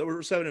 Hold up, they were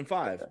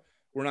 7-5.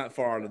 We're not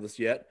far out of this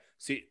yet.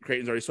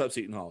 Creighton's already swept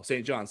Seton Hall.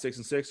 St. John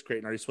 6-6.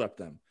 Creighton already swept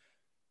them.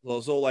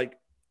 So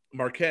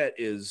Marquette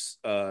is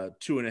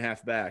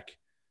 2.5 back,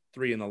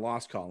 3 in the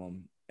loss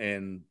column,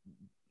 and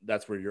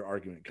that's where your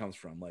argument comes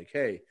from.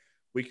 Hey,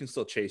 we can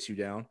still chase you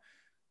down.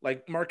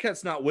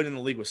 Marquette's not winning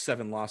the league with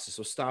 7 losses,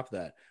 so stop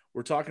that.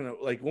 We're talking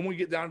when we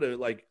get down to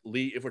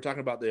league, if we're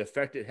talking about the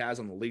effect it has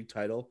on the league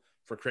title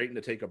for Creighton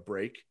to take a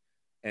break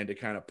and to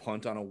kind of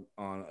punt on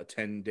a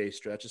 10-day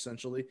stretch,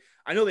 essentially.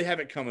 I know they have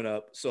it coming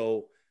up,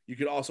 so you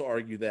could also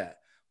argue that.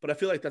 But I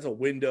feel like that's a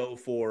window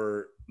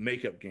for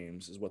makeup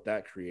games is what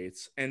that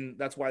creates. And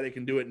that's why they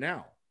can do it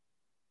now.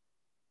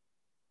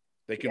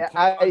 They can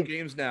punt on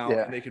games now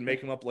and they can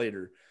make them up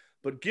later.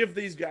 But give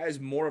these guys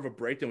more of a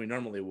break than we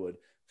normally would.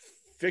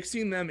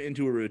 Fixing them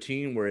into a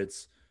routine where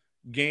it's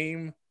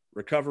game,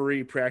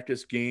 recovery,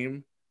 practice,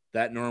 game,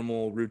 that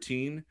normal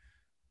routine,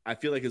 I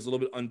feel like is a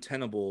little bit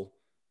untenable,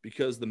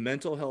 because the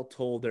mental health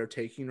toll they're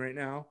taking right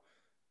now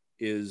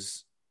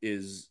is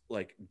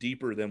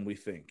deeper than we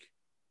think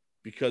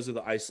because of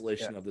the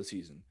isolation of the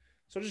season.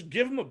 So just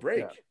give them a break.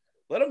 Yeah.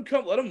 Let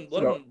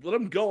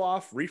them go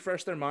off,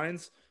 refresh their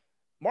minds.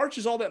 March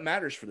is all that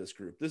matters for this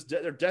group.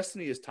 Their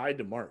destiny is tied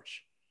to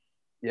March.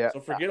 Yeah.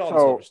 So forget all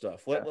this other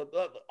stuff. Let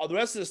the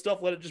rest of the stuff,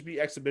 let it just be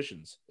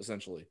exhibitions,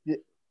 essentially.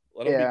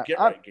 Let them be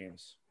get-right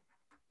games.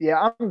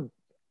 Yeah,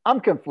 I'm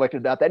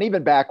conflicted about that. And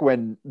even back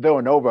when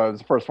Villanova was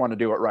the first one to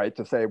do it right,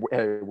 to say,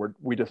 hey,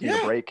 we just need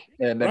a break.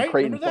 And then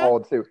Creighton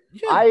followed suit.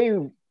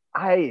 Yeah.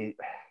 I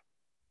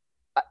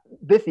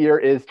this year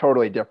is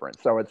totally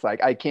different. So it's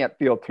like I can't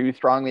feel too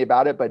strongly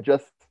about it, but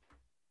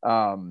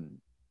um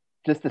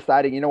just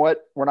deciding, you know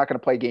what, we're not going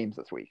to play games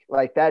this week.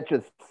 Like that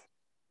just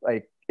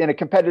like in a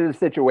competitive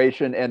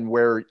situation and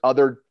where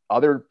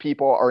other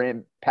people are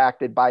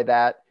impacted by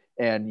that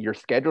and you're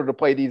scheduled to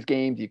play these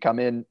games, you come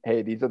in,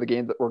 hey, these are the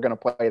games that we're going to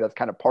play. That's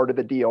kind of part of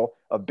the deal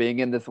of being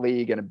in this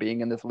league and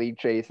being in this league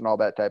chase and all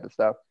that type of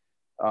stuff.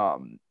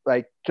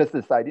 Like just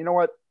decide, you know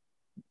what,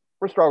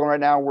 we're struggling right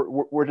now.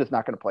 We're just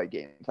not going to play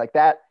games like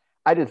that.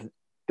 I just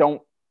don't.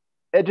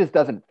 It just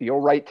doesn't feel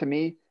right to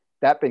me.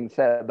 That being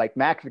said, like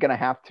Max is going to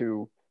have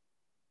to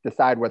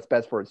decide what's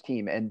best for his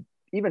team, and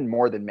even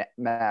more than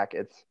Mac,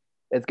 it's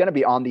going to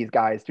be on these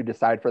guys to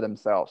decide for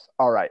themselves.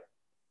 All right,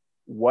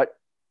 what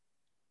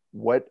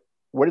what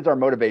what is our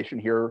motivation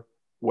here?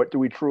 What do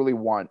we truly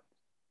want?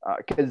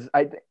 Because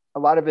a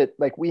lot of it,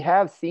 like we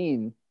have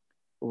seen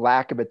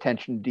lack of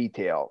attention to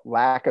detail,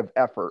 lack of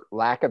effort,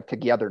 lack of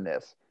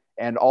togetherness,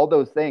 and all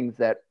those things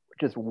that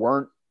just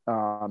weren't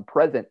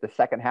present the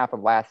second half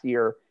of last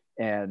year,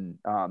 and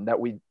that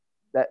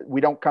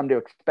we don't come to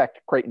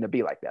expect Creighton to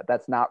be like that.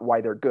 That's not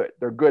why they're good.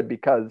 They're good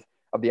because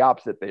of the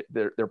opposite.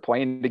 They're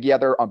playing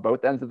together on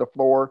both ends of the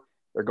floor.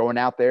 They're going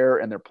out there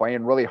and they're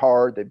playing really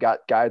hard. They've got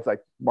guys like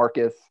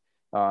Marcus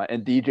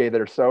and DJ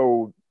that are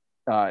so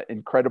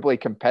incredibly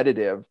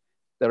competitive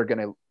that are going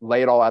to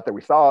lay it all out there.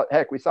 We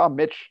saw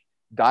Mitch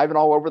diving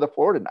all over the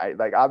floor tonight.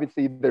 Like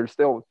obviously there's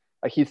still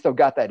like he's still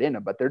got that in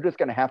him, but they're just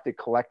going to have to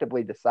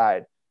collectively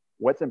decide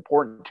what's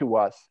important to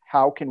us.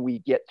 How can we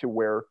get to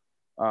where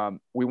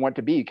we want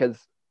to be? Because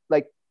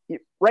like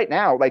right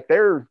now, like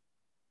they're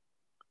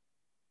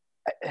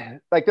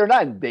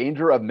not in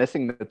danger of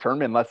missing the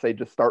tournament unless they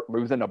just start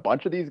losing a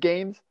bunch of these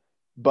games,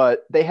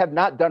 but they have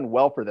not done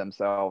well for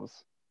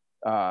themselves.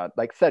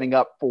 Like setting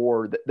up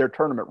for their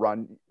tournament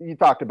run. You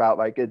talked about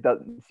like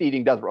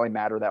seeding doesn't really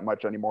matter that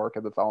much anymore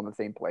because it's all in the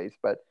same place,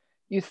 but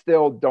you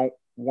still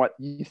want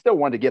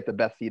to get the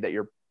best seed that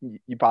you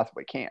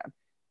possibly can.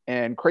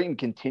 And Creighton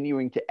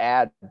continuing to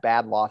add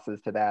bad losses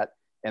to that,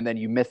 and then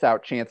you miss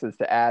out chances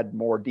to add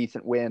more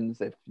decent wins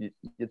if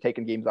you're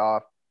taking games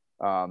off.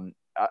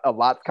 A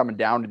lot's coming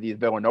down to these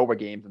Villanova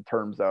games in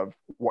terms of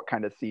what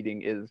kind of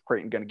seeding is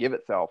Creighton going to give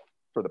itself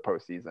for the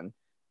postseason,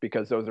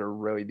 because those are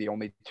really the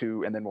only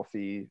two. And then we'll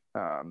see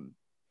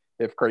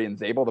if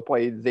Creighton's able to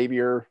play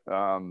Xavier.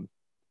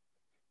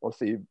 We'll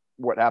see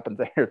what happens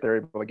there if they're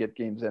able to get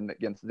games in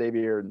against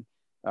Xavier and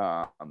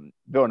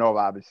Villanova.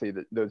 Obviously,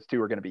 those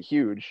two are going to be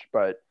huge.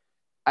 But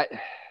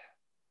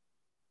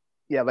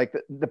like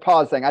the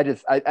pause thing,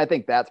 I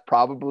think that's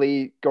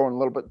probably going a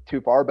little bit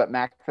too far. But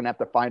Mac's going to have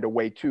to find a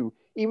way to,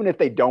 even if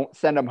they don't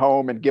send them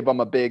home and give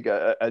them a big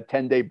a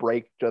 10-day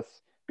break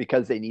just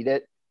because they need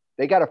it,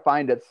 they got to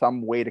find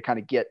some way to kind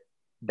of get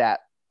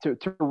that to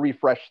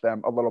refresh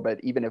them a little bit,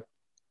 even if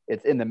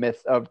it's in the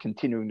midst of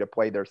continuing to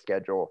play their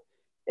schedule.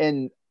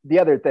 And the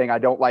other thing, I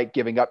don't like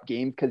giving up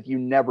games because you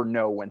never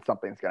know when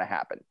something's going to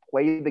happen.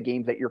 Play the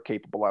games that you're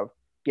capable of.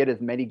 Get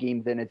as many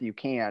games in as you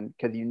can,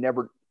 because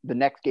the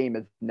next game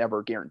is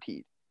never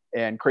guaranteed.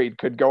 And Creighton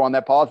could go on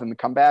that pause and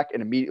come back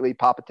and immediately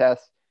pop a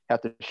test,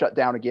 have to shut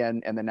down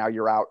again, and then now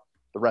you're out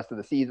the rest of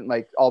the season,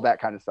 like all that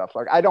kind of stuff.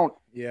 Like I don't.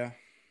 Yeah.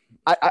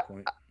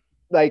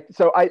 Like,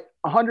 so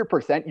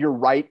 100% you're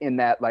right in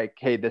that, like,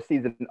 hey, this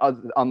season is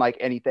unlike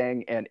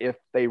anything. And if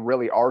they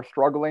really are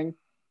struggling,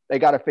 they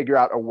got to figure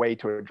out a way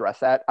to address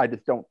that. I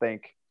just don't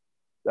think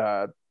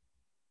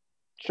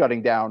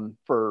shutting down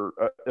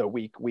for a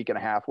week and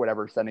a half,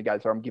 whatever, sending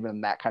guys home, giving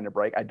them that kind of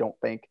break, I don't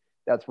think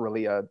that's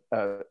really a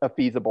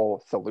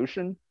feasible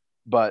solution.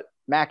 But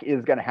Mac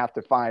is going to have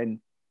to find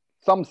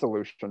some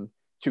solution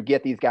to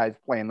get these guys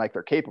playing like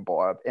they're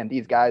capable of. And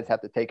these guys have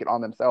to take it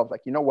on themselves.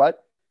 Like, you know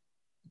what?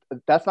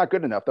 That's not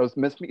good enough. Those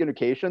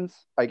miscommunications,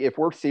 like if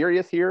we're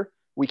serious here,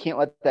 we can't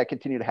let that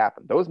continue to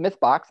happen. Those missed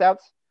box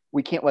outs,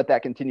 we can't let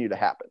that continue to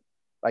happen.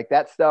 Like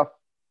that stuff,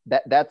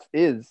 that's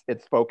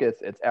its focus,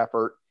 its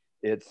effort,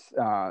 it's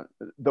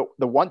the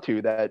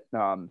want-to that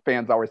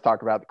fans always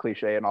talk about, the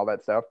cliche and all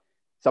that stuff.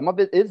 Some of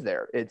it is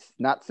there. It's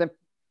not simple.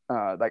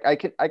 Like I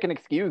can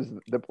excuse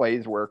the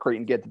plays where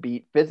Creighton gets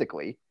beat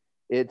physically.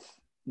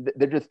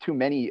 They're just too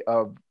many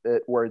of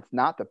it where it's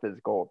not the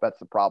physical. That's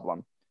the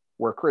problem.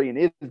 Where Creighton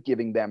is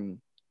giving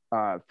them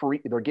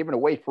they're giving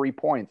away free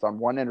points on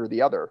one end or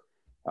the other,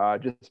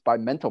 just by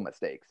mental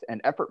mistakes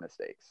and effort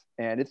mistakes.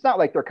 And it's not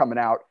like they're coming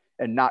out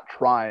and not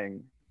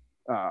trying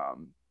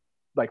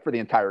like for the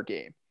entire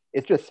game.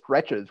 It's just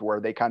stretches where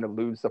they kind of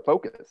lose the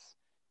focus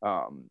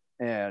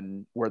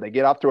and where they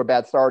get off to a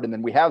bad start. And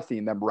then we have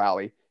seen them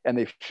rally, and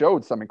they've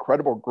showed some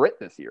incredible grit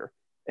this year.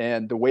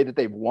 And the way that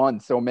they've won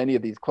so many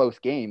of these close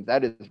games,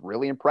 that is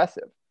really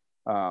impressive.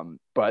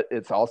 But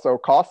it's also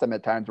cost them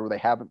at times where they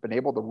haven't been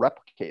able to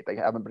replicate. They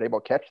haven't been able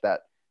to catch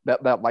that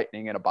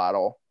lightning in a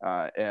bottle.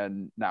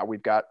 And now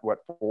we've got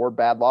 4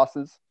 bad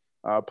losses,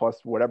 plus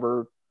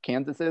whatever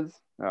Kansas is.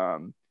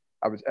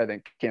 I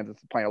think Kansas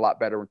is playing a lot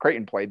better when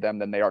Creighton played them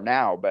than they are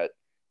now, but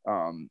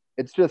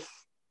it's just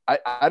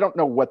I don't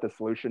know what the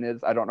solution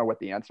is. I don't know what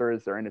the answer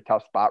is. They're in a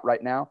tough spot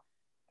right now.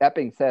 That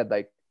being said,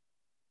 like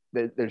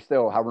there's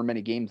still however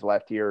many games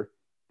left here.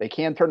 They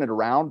can turn it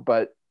around,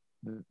 but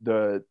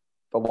the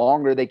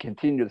longer they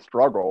continue to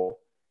struggle,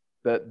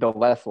 the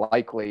less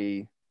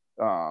likely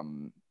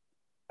kind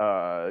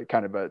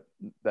of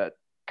that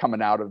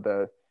coming out of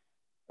the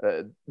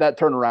that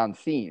turnaround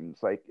seems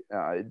like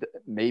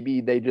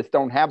maybe they just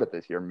don't have it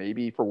this year.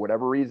 Maybe for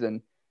whatever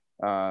reason,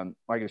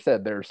 like I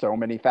said, there are so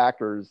many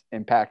factors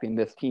impacting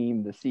this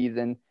team, the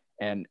season,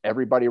 and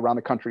everybody around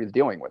the country is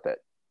dealing with it.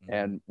 Mm-hmm.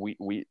 And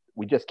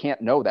we just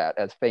can't know that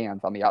as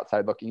fans on the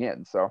outside looking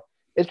in. So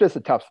it's just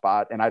a tough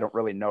spot, and I don't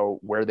really know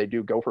where they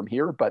do go from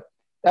here. But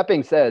that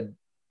being said,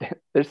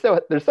 there's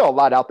still a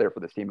lot out there for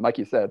this team. And like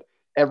you said,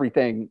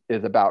 everything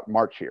is about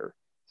March here.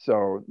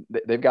 So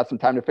they've got some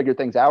time to figure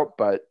things out,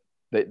 but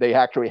they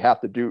actually have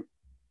to do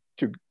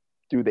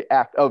the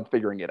act of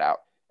figuring it out.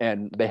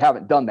 And they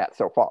haven't done that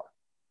so far.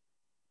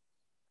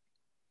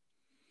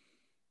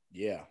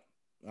 Yeah.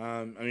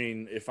 I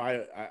mean, if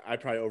I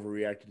probably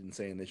overreacted in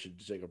saying they should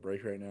take a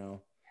break right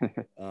now.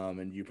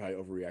 And you probably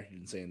overreacted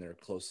in saying they're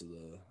close to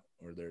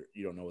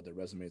you don't know what their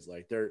resume is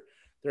like. They're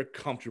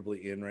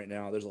comfortably in right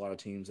now. There's a lot of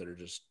teams that are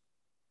just,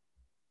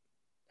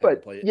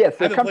 but yes,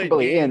 they're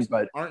comfortably in,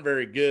 but aren't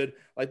very good.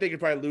 Like they could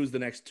probably lose the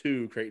next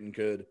two. Creighton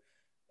could,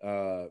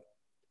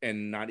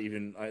 and not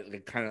even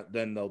kind of.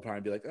 Then they'll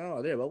probably be like, oh,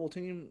 are they a bubble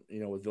team?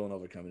 With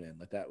Villanova coming in,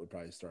 like that would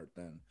probably start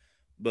then.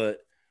 But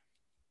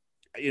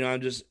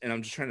I'm just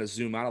trying to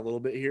zoom out a little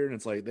bit here, and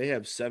it's like they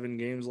have 7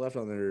 games left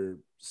on their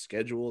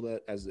schedule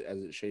that as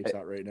it shapes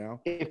out right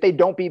now. If they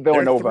don't beat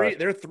Villanova,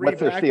 they're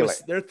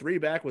three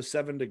back with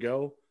 7 to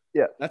go.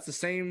 Yeah, that's the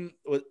same.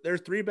 They're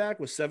 3 back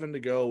with 7 to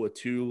go with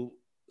 2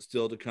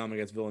 still to come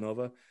against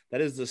Villanova. That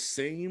is the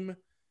same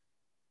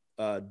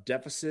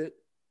deficit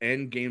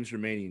and games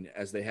remaining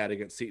as they had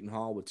against Seton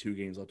Hall with 2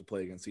 games left to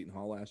play against Seton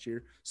Hall last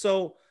year.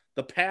 So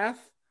the path,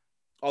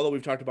 although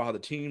we've talked about how the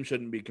team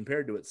shouldn't be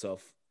compared to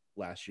itself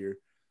last year,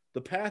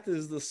 the path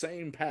is the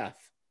same path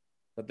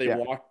that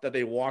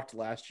they walked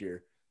last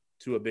year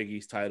to a Big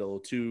East title,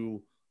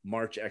 to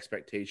March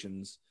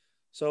expectations.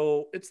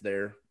 So it's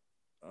there.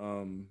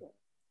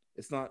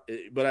 It's not,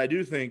 but I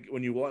do think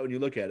when you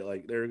look at it,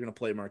 like they're going to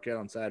play Marquette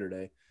on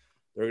Saturday,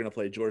 they're going to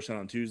play Georgetown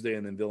on Tuesday,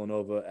 and then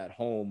Villanova at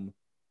home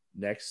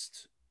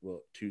next.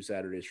 Well, 2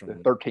 Saturdays from the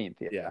 13th.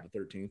 Yeah, the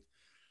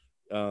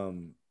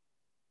 13th.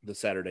 The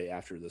Saturday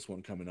after this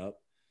one coming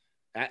up,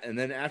 and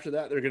then after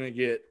that they're going to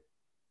get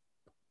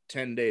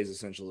 10 days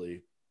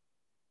essentially.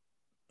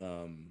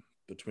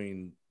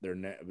 Between their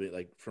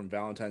like from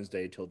Valentine's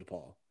Day till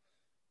DePaul.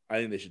 I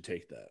think they should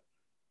take that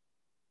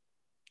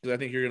because I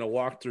think you're going to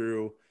walk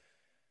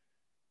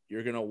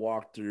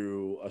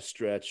through a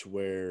stretch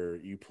where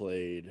you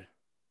played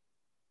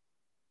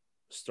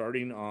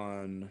starting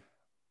on.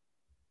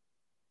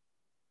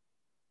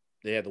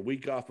 They had the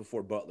week off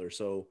before Butler,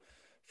 so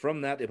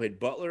from that they played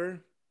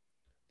Butler,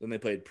 then they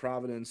played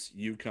Providence,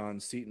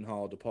 UConn, Seton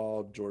Hall,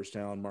 DePaul,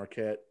 Georgetown,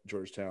 Marquette,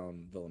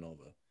 Georgetown,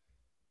 Villanova.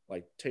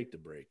 Like, take the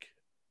break.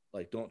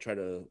 Like, don't try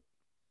to.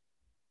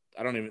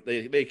 I don't even.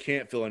 They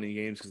can't fill any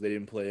games because they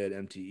didn't play at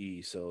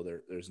MTE, so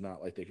there's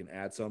not like they can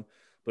add some.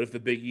 But if the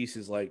Big East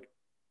is like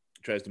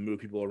tries to move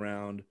people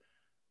around,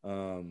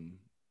 if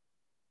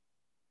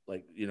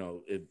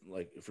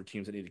for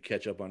teams that need to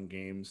catch up on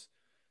games,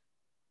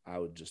 I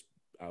would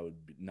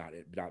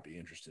not be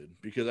interested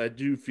because I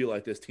do feel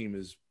like this team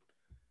is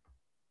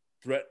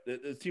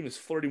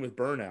flirting with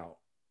burnout,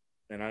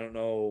 and I don't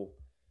know.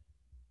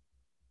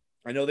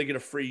 I know they get a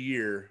free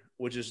year,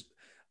 which is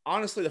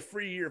honestly the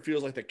free year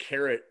feels like the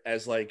carrot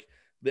as like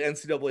the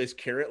NCAA's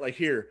carrot. Like,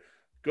 here,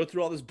 go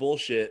through all this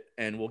bullshit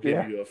and we'll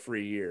give you a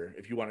free year.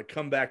 If you want to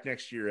come back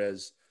next year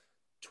as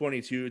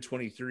 22,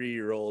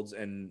 23-year-olds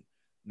and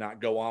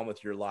not go on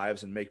with your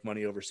lives and make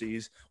money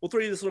overseas, we'll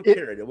throw you this little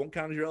carrot. It won't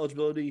count as your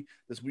eligibility.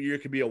 This year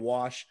could be a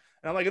wash.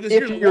 And I'm like,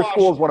 if your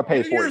schools want to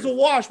pay for it. Here's a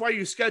wash. Why are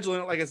you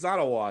scheduling it like it's not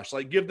a wash?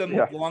 Like, give them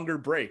longer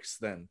breaks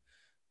then.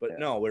 But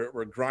no,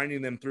 we're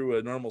grinding them through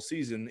a normal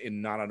season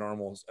in not a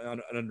normal,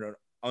 under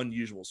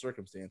unusual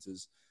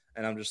circumstances.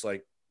 And I'm just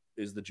like,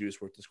 is the juice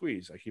worth the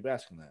squeeze? I keep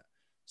asking that.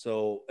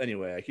 So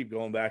anyway, I keep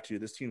going back to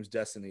this team's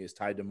destiny is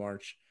tied to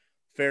March.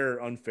 Fair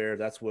or unfair,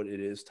 that's what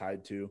it is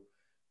tied to.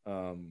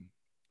 And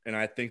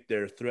I think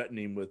they're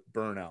threatening with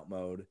burnout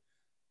mode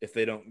if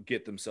they don't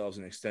get themselves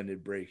an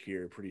extended break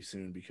here pretty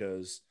soon,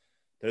 because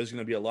there's going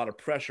to be a lot of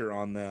pressure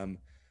on them.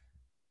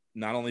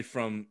 Not only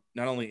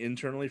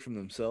internally from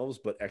themselves,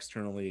 but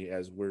externally,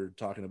 as we're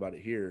talking about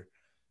it here,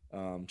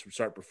 to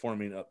start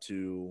performing up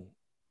to,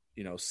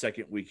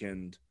 second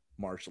weekend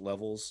March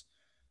levels.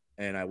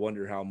 And I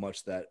wonder how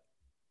much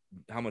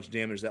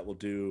damage that will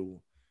do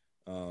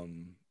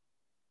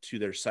to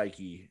their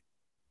psyche,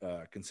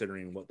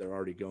 considering what they're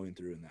already going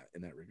through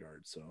in that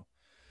regard. So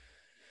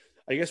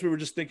I guess we were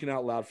just thinking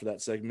out loud for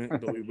that segment,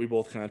 but we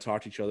both kind of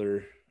talked to each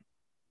other.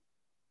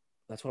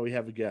 That's why we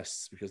have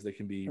guests, because they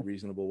can be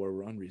reasonable where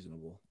we're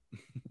unreasonable.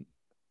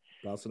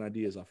 Bouncing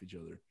ideas off each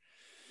other.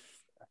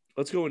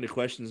 Let's go into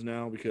questions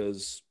now,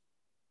 because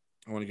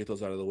I want to get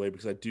those out of the way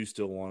because I do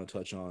still want to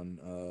touch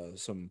on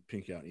some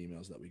pink out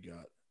emails that we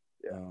got.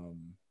 Yeah.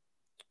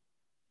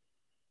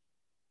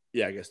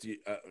 Yeah, I guess.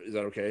 Is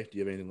that okay? Do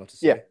you have anything left to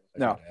say?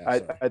 Yeah.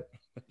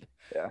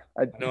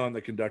 I know I'm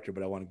the conductor,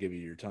 but I want to give you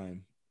your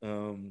time.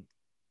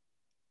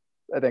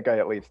 I think I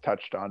at least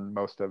touched on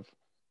most of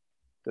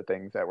the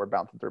things that were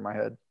bouncing through my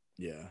head.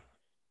 Yeah.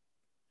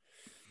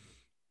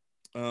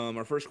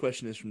 Our first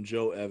question is from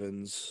Joe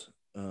Evans.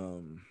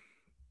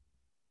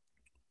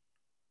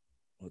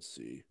 Let's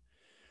see.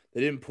 They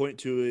didn't point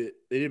to it.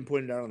 They didn't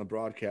point it out on the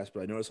broadcast,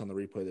 but I noticed on the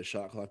replay the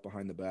shot clock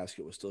behind the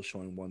basket was still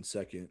showing 1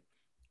 second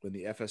when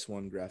the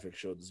FS1 graphic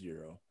showed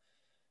 0.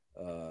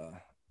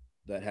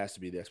 That has to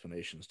be the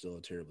explanation. Still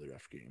a terribly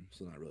rough game.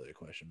 So not really a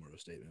question, more of a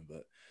statement.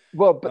 But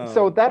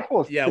so that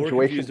whole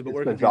situation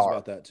we're confused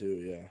about that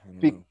too. Yeah, I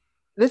don't know.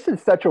 This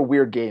is such a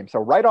weird game. So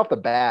right off the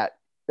bat,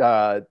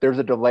 there's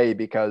a delay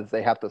because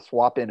they have to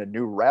swap in a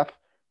new ref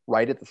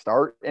right at the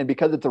start, and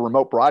because it's a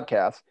remote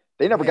broadcast,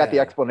 they never got the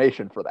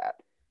explanation for that.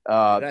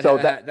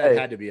 That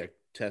had to be a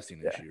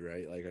testing issue,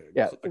 right? Like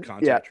a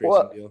contact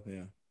tracing deal.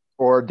 Yeah.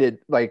 Or did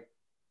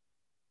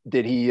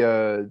he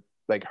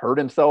hurt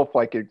himself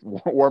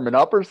warming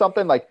up or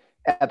something? Like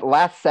at the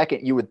last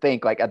second, you would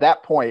think at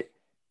that point,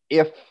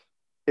 if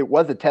it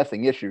was a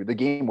testing issue, the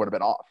game would have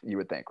been off. You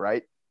would think,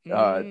 right?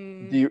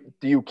 Do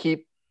you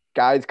keep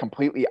guys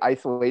completely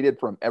isolated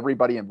from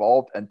everybody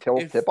involved until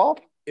tip off?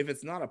 If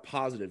it's not a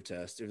positive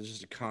test, if it's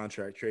just a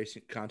contact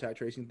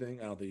tracing thing,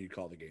 I don't think you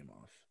call the game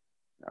off.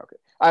 Okay,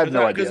 I have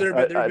no idea. Because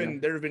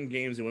there have been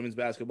games in women's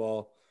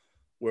basketball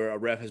where a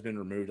ref has been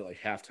removed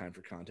at halftime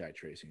for contact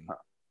tracing.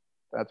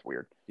 That's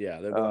weird. Yeah,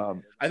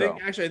 I think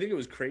it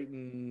was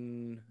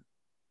Creighton,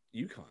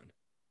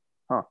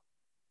 UConn,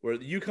 where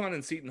UConn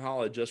and Seton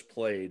Hall had just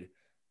played,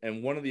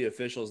 and one of the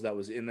officials that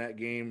was in that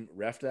game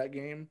refed that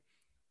game,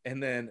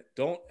 and then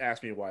don't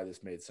ask me why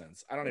this made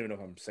sense. I don't even know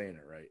if I'm saying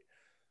it right,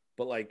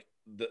 but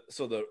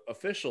the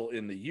official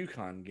in the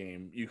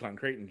UConn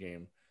Creighton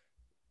game,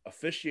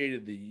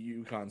 officiated the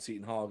UConn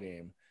Seton Hall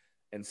game,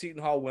 and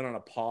Seton Hall went on a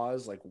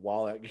pause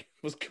while that game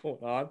was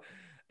going on,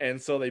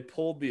 and so they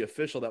pulled the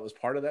official that was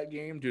part of that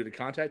game due to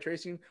contact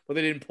tracing, but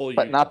they didn't pull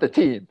but not the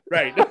team,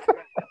 right?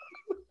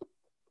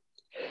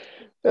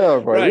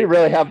 Oh boy, we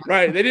really have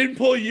right. They didn't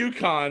pull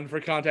UConn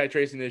for contact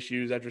tracing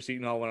issues after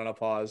Seton Hall went on a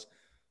pause,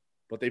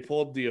 but they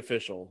pulled the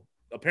official.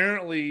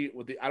 Apparently,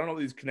 I don't know what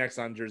these connects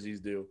on jerseys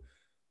do.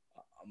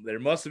 There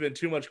must have been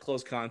too much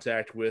close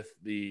contact with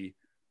the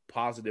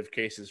positive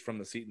cases from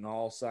the Seton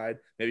Hall side.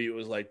 Maybe it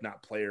was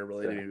not player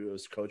related, maybe it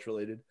was coach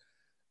related,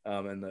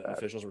 and the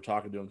officials were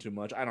talking to him too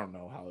much. I don't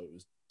know how it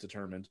was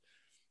determined.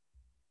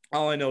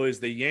 All I know is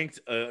they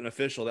yanked an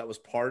official that was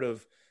part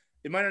of.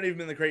 It might not even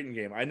been the Creighton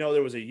game. I know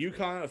there was a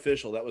UConn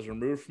official that was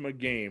removed from a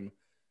game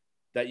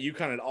that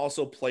UConn had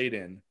also played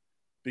in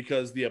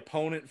because the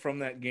opponent from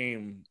that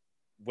game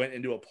went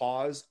into a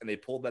pause and they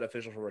pulled that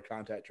official for a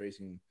contact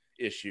tracing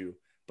issue,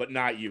 but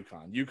not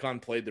UConn.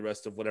 UConn played the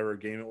rest of whatever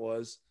game it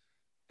was,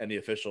 and the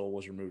official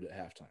was removed at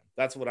halftime.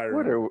 That's what I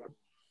remember.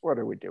 What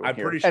are we doing? I'm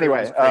here? pretty sure it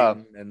was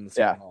Creighton and the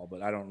Seton Hall,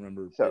 but I don't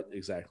remember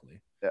exactly.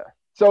 Yeah.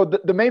 So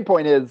the main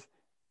point is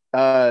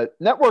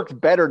networks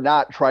better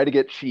not try to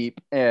get cheap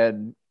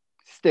and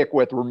stick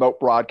with remote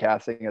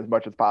broadcasting as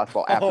much as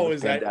possible after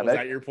this pandemic. Was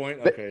that your point?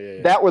 Okay,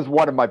 yeah. That was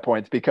one of my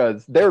points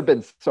because there have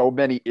been so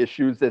many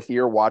issues this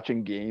year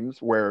watching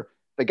games where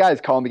the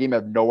guys calling the game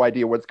have no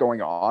idea what's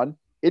going on.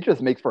 It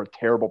just makes for a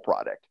terrible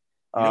product.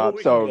 You know what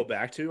we can go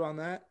back to on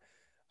that?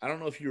 I don't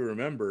know if you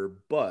remember,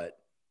 but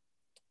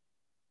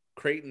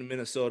Creighton,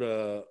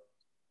 Minnesota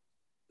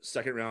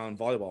second round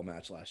volleyball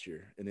match last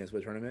year in the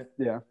NCAA tournament.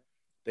 Yeah.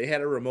 They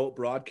had a remote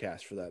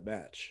broadcast for that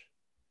match.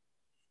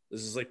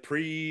 This is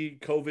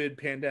pre-COVID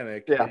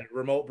pandemic,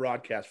 remote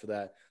broadcast for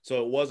that.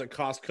 So it was a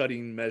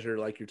cost-cutting measure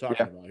like you're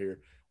talking about here,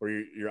 where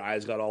your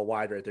eyes got all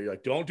wide right there. You're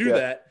like, don't do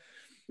that.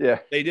 Yeah.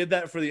 They did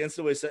that for the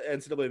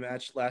NCAA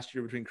match last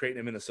year between Creighton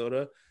and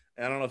Minnesota.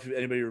 And I don't know if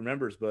anybody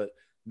remembers, but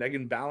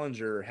Megan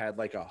Ballinger had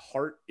a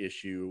heart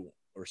issue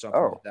or something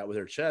like that with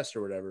her chest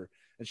or whatever.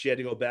 And she had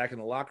to go back in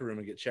the locker room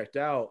and get checked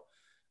out.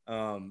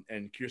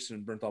 And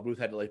Kirsten Bernthal Booth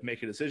had to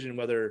make a decision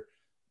whether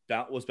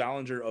was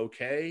Ballinger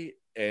okay,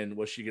 and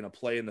was she going to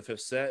play in the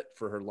fifth set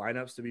for her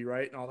lineups to be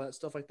right and all that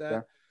stuff like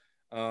that,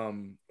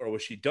 or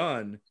was she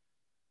done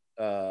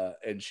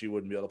and she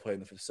wouldn't be able to play in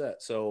the fifth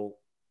set. So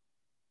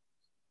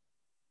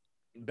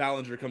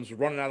Ballinger comes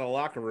running out of the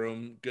locker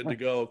room, good to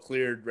go,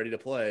 cleared, ready to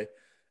play,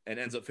 and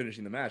ends up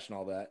finishing the match and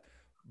all that.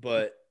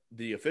 But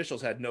the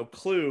officials had no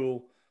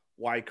clue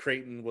why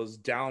Creighton was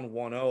down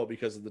 1-0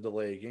 because of the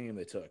delay game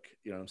they took.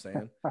 You know what I'm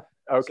saying?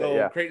 Okay.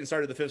 So Creighton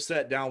started the fifth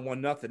set down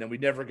 1-0, and we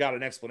never got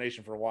an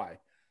explanation for why.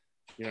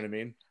 You know what I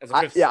mean?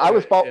 I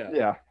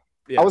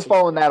was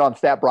following that on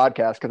Stat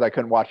Broadcast because I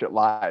couldn't watch it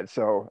live.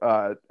 So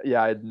I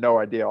had no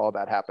idea all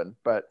that happened.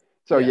 But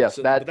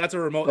that's a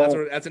remote.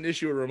 That's an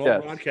issue a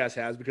remote broadcast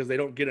has because they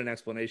don't get an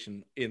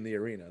explanation in the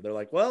arena. They're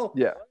like, well,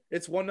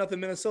 it's 1-0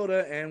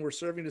 Minnesota, and we're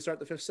serving to start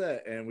the fifth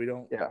set, and we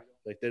don't.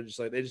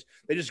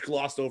 They just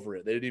glossed over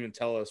it. They didn't even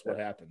tell us what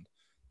happened.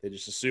 They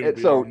just assumed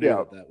we all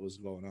knew that was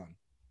going on.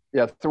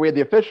 Yeah, so we had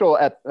the official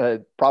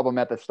problem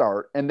at the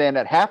start, and then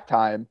at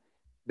halftime,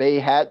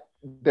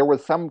 there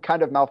was some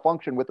kind of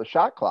malfunction with the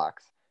shot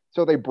clocks,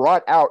 so they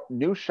brought out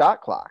new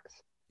shot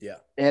clocks. Yeah,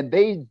 and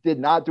they did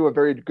not do a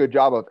very good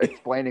job of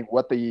explaining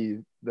what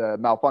the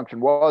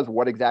malfunction was,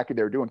 what exactly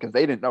they were doing, because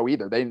they didn't know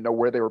either. They didn't know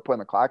where they were putting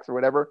the clocks or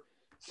whatever.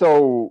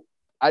 So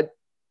when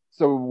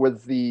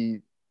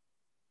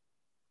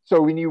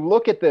you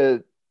look at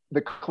the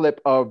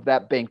clip of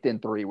that banked in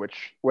three,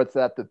 which what's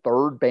that, the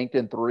third banked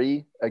in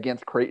three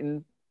against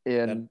Creighton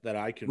in that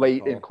I can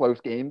late recall. in close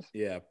games.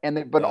 Yeah,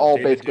 but all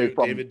basically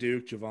from David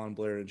Duke, Javon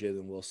Blair, and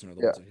Jalen Wilson are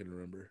the ones I can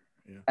remember.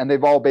 Yeah, and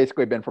they've all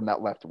basically been from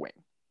that left wing.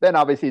 Then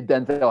obviously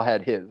Denzel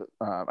had his.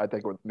 I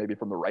think it was maybe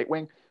from the right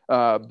wing.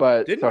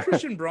 But didn't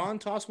Christian Braun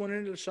toss one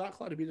into the shot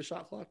clock to beat the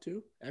shot clock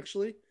too?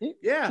 Actually,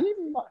 yeah.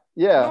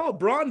 No,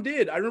 Braun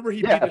did. I remember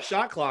he beat the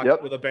shot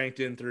clock with a banked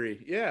in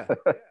three. Yeah.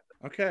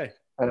 Okay.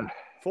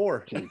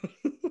 4.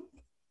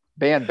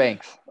 Ban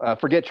Banks.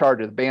 Forget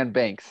charges. Ban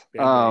Banks.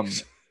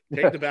 Banks.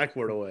 Take the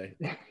backboard away.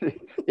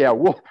 Yeah,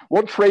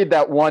 we'll trade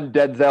that one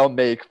Denzel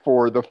make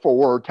for the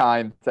 4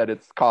 times that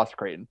it's cost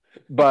Creighton.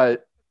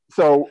 But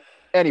so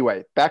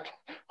anyway,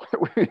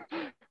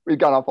 we've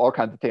gone off all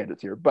kinds of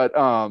tangents here. But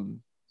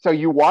so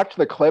you watch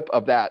the clip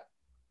of that,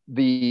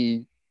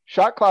 the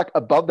shot clock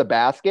above the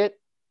basket,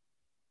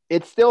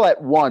 it's still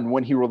at 1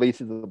 when he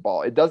releases the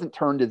ball. It doesn't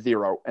turn to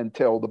 0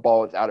 until the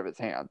ball is out of his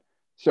hand.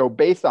 So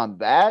based on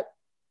that,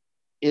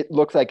 it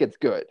looks like it's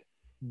good.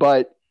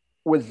 But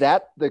was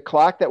that the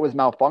clock that was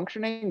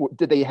malfunctioning?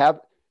 Did they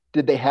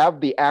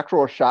have the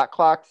actual shot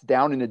clocks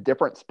down in a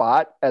different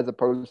spot as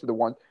opposed to the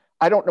one?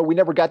 I don't know. We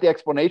never got the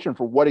explanation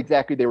for what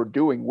exactly they were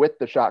doing with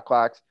the shot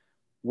clocks,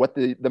 what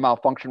the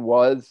malfunction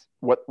was,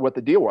 what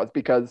the deal was,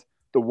 because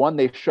the one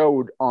they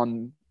showed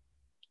on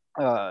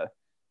the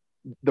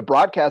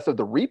broadcast of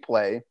the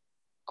replay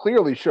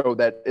clearly showed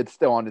that it's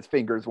still on his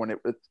fingers when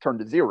it's turned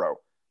to 0.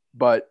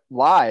 But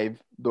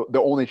live,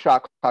 the only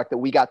shot clock that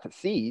we got to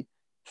see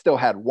still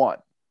had 1.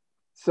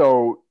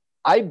 So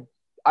I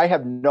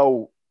have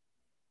no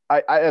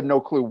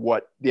clue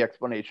what the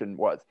explanation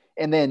was.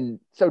 And then,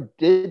 so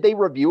did they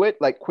review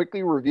it, like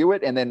quickly review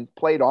it and then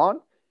play it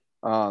on?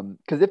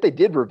 Because if they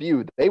did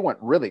review, they went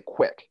really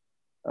quick.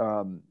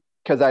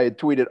 Because I had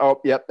tweeted, oh,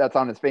 yep, that's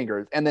on his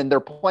fingers. And then they're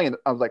playing.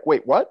 I was like,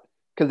 wait, what?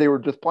 Because they were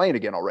just playing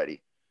again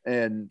already.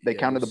 And they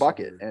counted the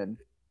bucket. And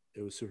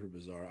it was super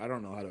bizarre. I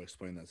don't know how to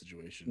explain that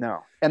situation.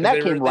 No. And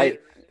that came right.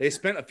 They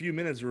spent a few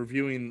minutes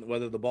reviewing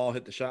whether the ball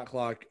hit the shot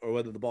clock or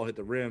whether the ball hit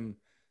the rim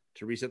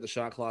to reset the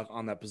shot clock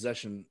on that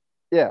possession.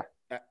 Yeah.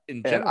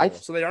 In general.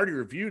 So they already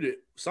reviewed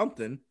it,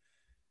 something.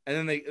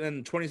 And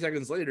then 20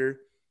 seconds later,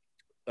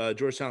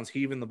 Georgetown's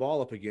heaving the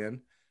ball up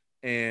again.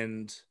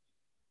 And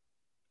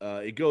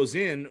it goes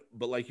in.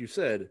 But like you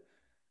said,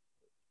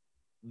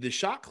 the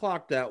shot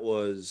clock that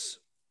was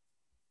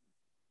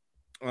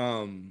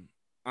on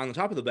the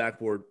top of the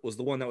backboard was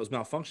the one that was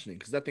malfunctioning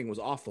because that thing was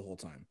off the whole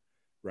time,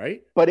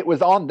 right? But it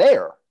was on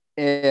there,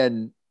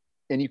 and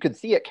you could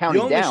see it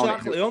counting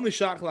down. The only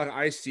shot clock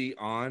I see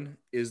on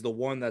is the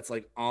one that's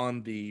like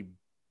on the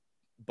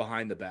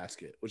behind the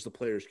basket, which the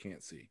players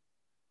can't see.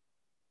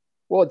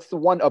 Well, it's the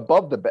one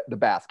above the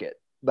basket.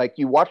 Like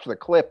you watch the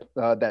clip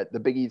that the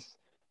Big East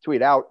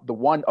tweet out, the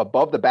one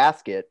above the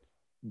basket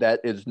that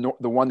is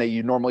the one that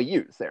you normally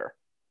use there.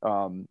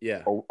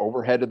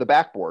 Overhead of the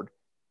backboard.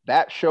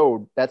 That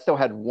still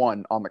had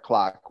 1 on the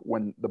clock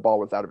when the ball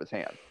was out of his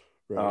hand.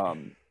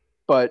 Right.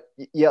 But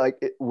yeah,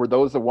 were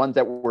those the ones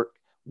that were?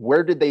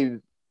 Where did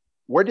they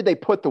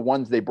put the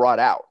ones they brought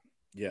out?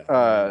 Yeah,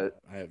 I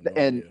have no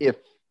and idea. If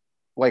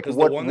like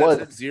what the one was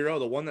that said 0,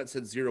 the one that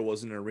said 0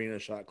 was an arena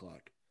shot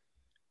clock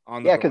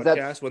on the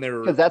broadcast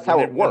because that's how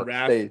it works.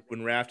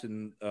 When Raft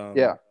and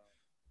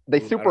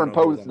they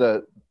superimposed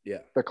the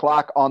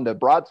clock on the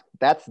broad.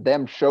 That's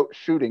them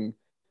shooting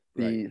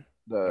the. Right.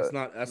 That's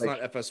not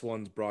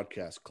FS1's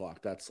broadcast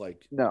clock. That's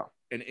like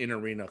an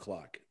in-arena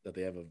clock that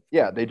they have.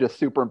 They just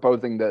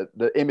superimposing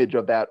the image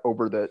of that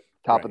over the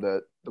top of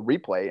the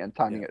replay and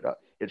timing it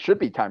up. It should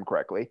be timed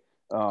correctly.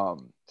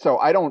 So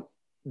I don't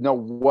know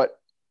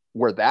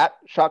where that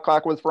shot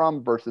clock was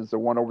from versus the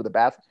one over the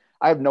basket.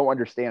 I have no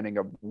understanding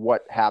of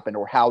what happened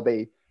or how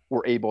they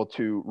were able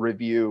to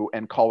review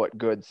and call it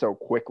good so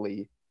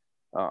quickly.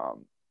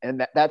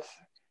 And that's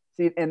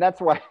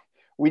why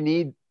we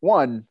need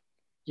one.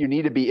 You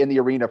need to be in the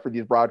arena for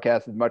these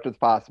broadcasts as much as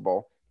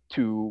possible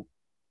to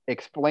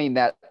explain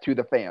that to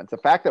the fans. The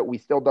fact that we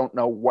still don't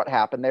know what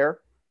happened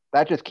there,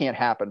 that just can't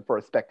happen for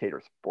a spectator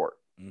sport.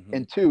 Mm-hmm.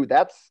 And 2,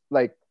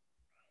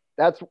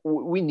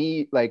 we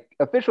need,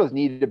 officials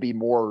need to be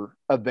more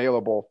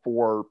available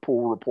for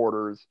pool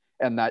reporters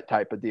and that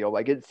type of deal.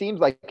 Like, it seems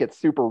like it's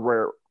super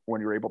rare when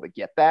you're able to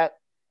get that.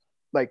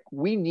 Like,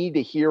 we need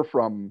to hear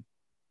from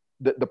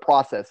the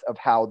process of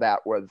how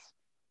that was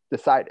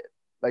decided.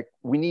 Like,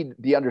 we need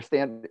the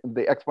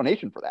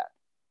explanation for that,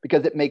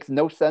 because it makes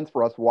no sense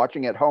for us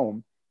watching at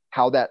home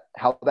how that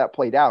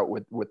played out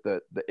with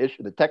the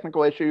issue, the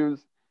technical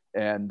issues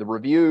and the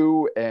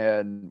review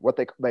and what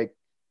they like.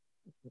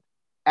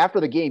 after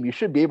the game, you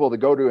should be able to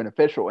go to an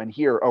official and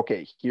hear,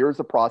 okay, here's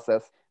the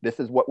process. This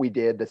is what we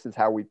did. This is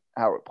how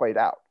it played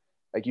out.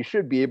 Like, you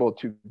should be able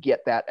to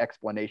get that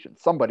explanation.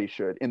 Somebody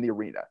should in the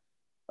arena,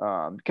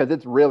 because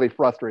it's really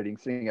frustrating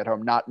sitting at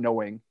home not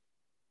knowing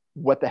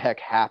what the heck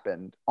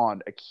happened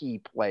on a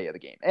key play of the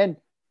game. And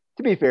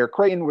to be fair,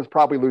 Creighton was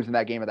probably losing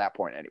that game at that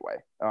point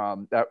anyway.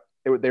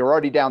 They were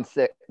already down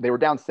 6. They were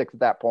down 6 at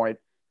that point,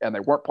 and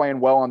they weren't playing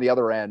well on the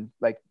other end.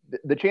 Like,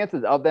 the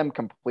chances of them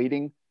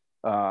completing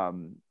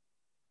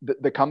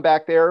the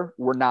comeback there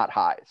were not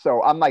high.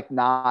 So I'm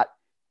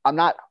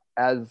not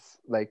as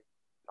like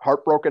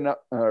heartbroken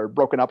or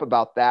broken up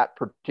about that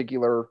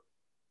particular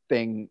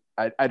thing.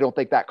 I don't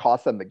think that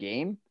cost them the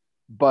game,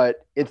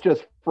 but it's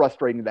just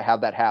frustrating to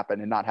have that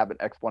happen and not have an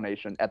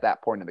explanation at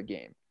that point in the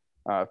game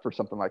for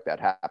something like that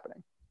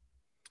happening.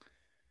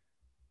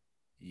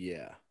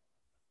 Yeah.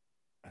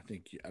 I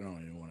think I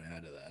don't even want to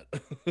add to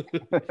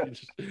that.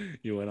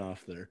 you went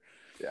off there.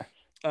 Yeah.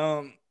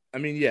 I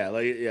mean,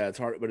 it's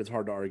hard, but it's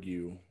hard to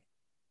argue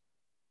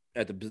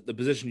at the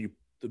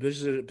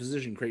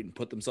position Creighton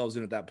put themselves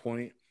in at that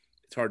point.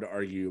 It's hard to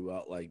argue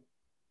about, like,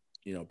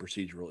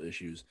 procedural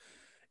issues.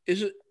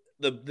 Is it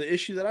the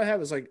issue that I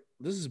have is, like,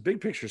 this is big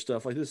picture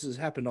stuff. Like, this has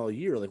happened all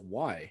year. Like,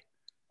 why?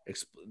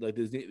 Like,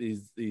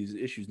 these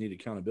issues need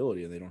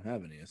accountability, and they don't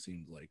have any. It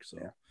seems like so.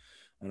 Yeah.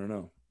 I don't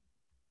know.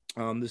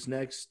 This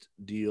next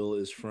deal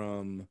is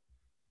from.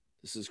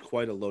 This is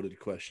quite a loaded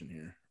question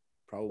here.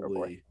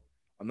 Probably,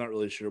 I'm not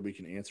really sure we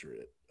can answer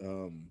it.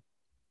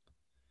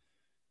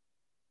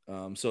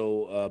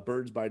 So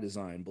Birds by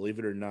Design. Believe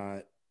it or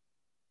not,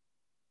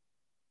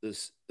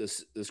 this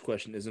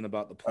question isn't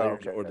about the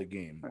players or the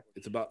game.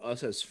 It's about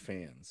us as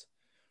fans.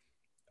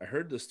 I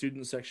heard the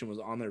student section was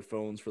on their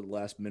phones for the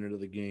last minute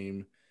of the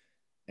game,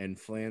 and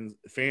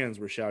fans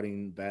were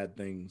shouting bad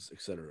things,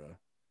 etc.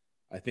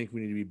 I think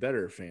we need to be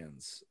better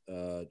fans.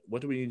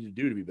 What do we need to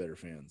do to be better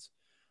fans?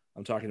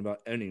 I'm talking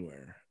about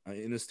anywhere,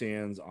 in the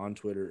stands, on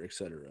Twitter,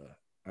 etc.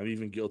 I'm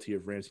even guilty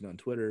of ranting on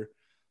Twitter.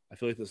 I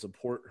feel like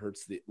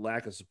the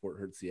lack of support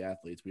hurts the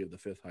athletes. We have the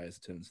 5th highest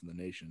attendance in the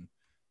nation,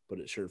 but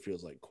it sure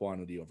feels like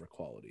quantity over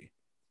quality.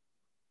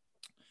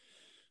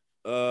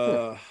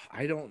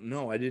 I don't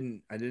know. I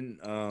didn't.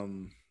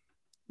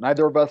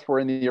 Neither of us were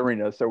in the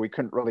arena, so we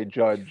couldn't really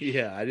judge.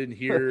 Yeah, I didn't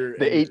hear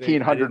the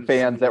 1,800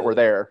 fans that were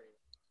there.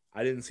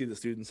 I didn't see the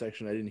student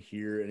section. I didn't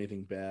hear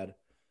anything bad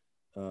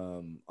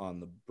on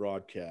the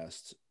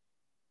broadcast.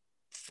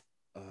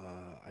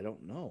 I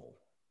don't know.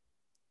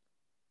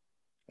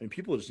 I mean,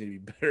 people just need to be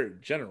better in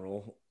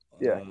general.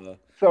 Yeah.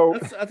 So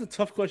that's a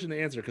tough question to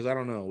answer because I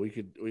don't know. We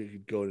could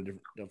go in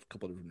a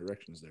couple of different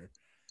directions there.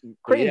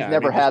 Creighton's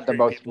never had the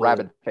most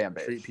rabid fan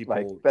base. Treat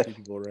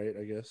people right,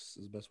 I guess,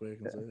 is the best way I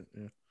can say it.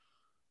 Yeah.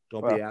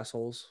 Don't be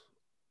assholes.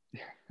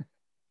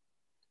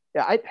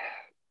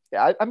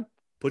 I'm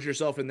put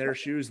yourself in their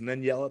shoes and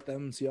then yell at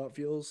them and see how it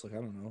feels. Like, I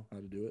don't know how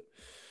to do it.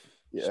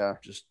 Yeah,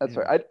 that's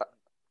right.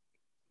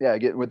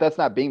 With that's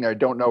not being there, I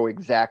don't know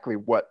exactly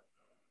what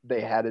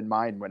they had in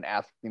mind when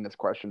asking this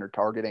question or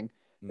targeting.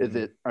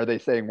 Mm-hmm. Are they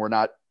saying we're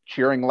not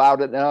cheering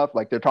loud enough?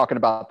 Like, they're talking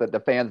about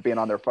the fans being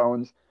on their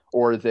phones,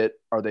 or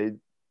are the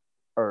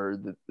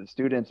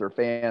students or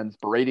fans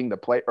berating the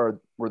play,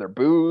 or were there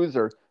boos,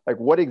 or like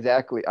what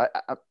exactly?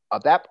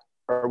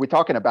 Are we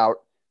talking about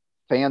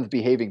fans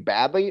behaving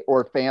badly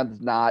or fans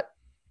not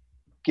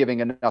giving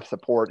enough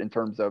support in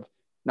terms of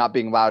not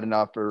being loud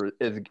enough or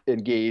is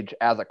engaged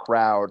as a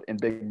crowd in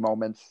big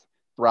moments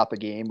throughout the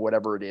game,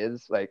 whatever it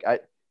is?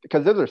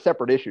 Because those are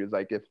separate issues.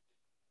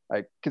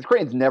 Because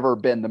Creighton's never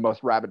been the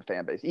most rabid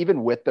fan base,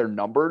 even with their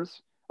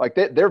numbers. Like,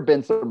 there have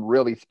been some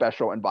really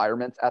special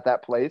environments at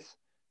that place,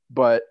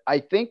 but I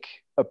think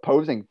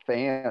opposing,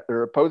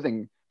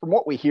 from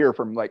what we hear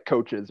from like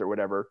coaches or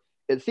whatever,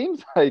 it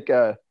seems like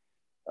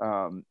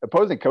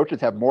opposing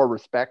coaches have more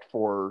respect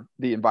for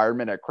the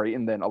environment at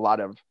Creighton than a lot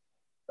of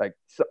like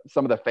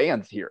some of the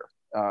fans here.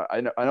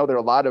 I know there are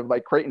a lot of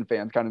like Creighton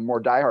fans, kind of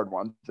more diehard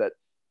ones, that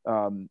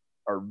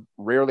are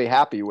rarely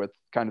happy with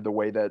kind of the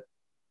way that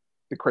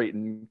the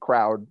Creighton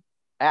crowd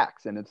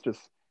acts. And it's just,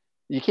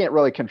 you can't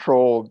really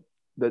control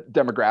the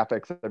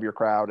demographics of your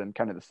crowd and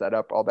kind of the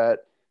setup, all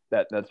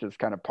that's just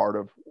kind of part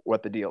of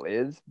what the deal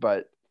is.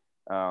 But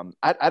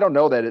I don't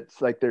know that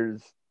it's like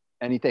there's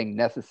anything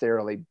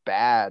necessarily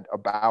bad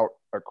about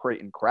a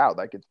Creighton crowd.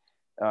 Like,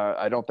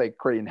 I don't think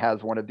Creighton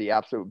has one of the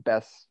absolute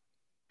best,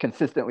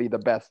 consistently the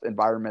best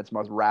environments,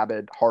 most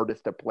rabid,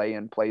 hardest to play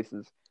in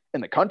places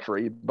in the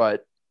country,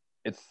 but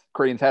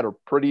Creighton's had a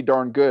pretty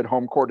darn good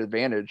home court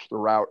advantage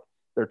throughout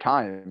their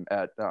time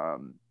at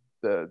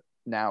the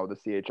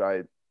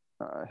CHI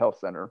Health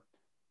Center,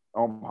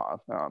 Omaha.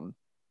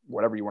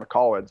 Whatever you want to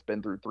call it, it's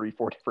been through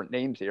 3-4 different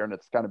names here, and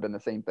it's kind of been the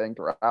same thing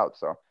throughout.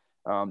 So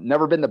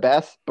never been the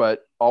best,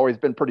 but always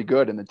been pretty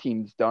good, and the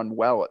team's done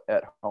well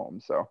at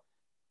home. So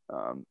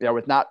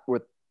with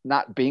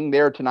not being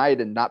there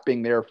tonight and not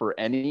being there for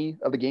any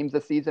of the games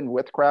this season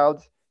with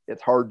crowds,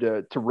 it's hard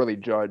to really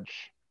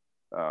judge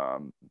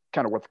kind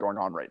of what's going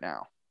on right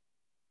now.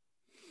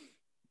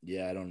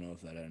 Yeah, I don't know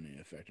if that had any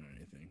effect on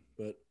anything,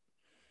 but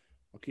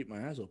I'll keep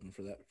my eyes open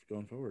for that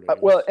going forward.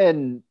 Well,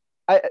 and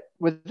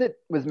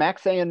was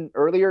Max saying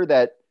earlier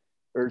that,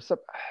 or some,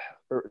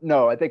 or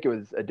no, I think it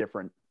was a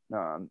different.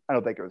 I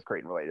don't think it was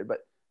Creighton related, but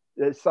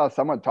I saw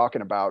someone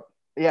talking about,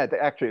 yeah,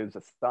 actually it was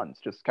the Suns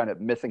just kind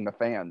of missing the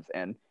fans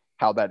and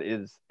how that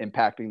is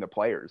impacting the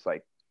players,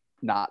 like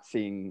not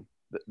seeing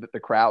the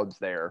crowds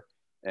there,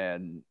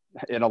 and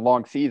in a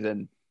long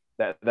season,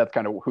 that's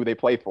kind of who they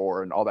play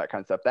for and all that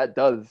kind of stuff. That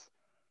does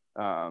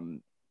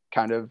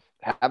kind of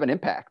have an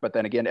impact. But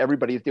then again,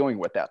 everybody's dealing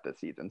with that this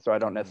season. So I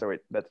don't necessarily,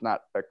 that's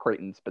not a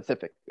Creighton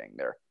specific thing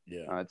there.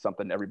 Yeah. It's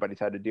something everybody's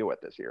had to deal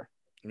with this year.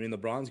 I mean,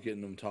 LeBron's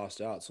getting them tossed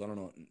out, so I don't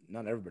know.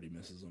 Not everybody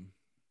misses them.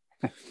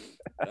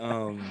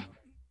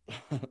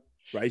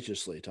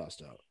 Righteously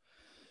tossed out.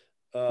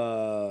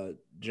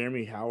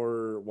 Jeremy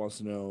Howard wants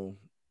to know,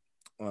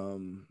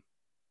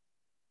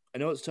 I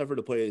know it's tougher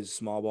to play a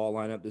small ball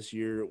lineup this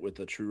year with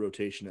a true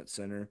rotation at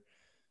center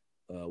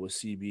with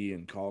CB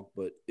and Kalk,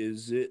 but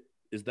is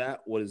that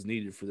what is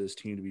needed for this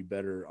team to be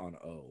better on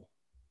O?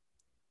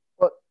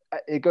 Well,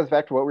 it goes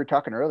back to what we were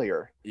talking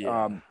earlier.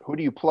 Yeah. Who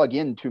do you plug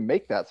in to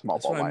make that small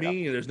That's ball what lineup? I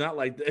mean. There's not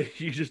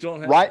like you just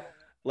don't have. Right.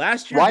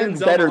 Last year,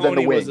 Ryan's Denzel better than the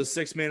Mahoney was wing. a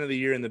sixth man of the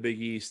year in the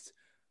Big East,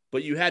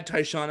 but you had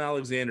Tyshawn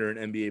Alexander,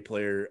 an NBA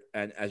player,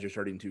 as your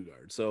starting two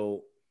guard.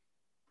 So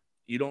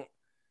you don't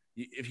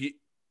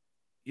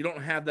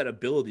have that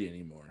ability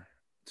anymore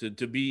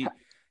to be.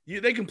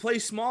 They can play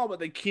small, but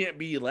they can't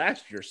be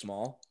last year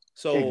small.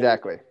 So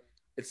exactly,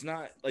 it's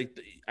not like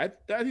I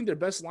think their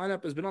best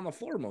lineup has been on the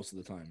floor most of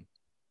the time.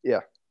 Yeah,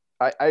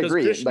 I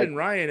agree. Christian and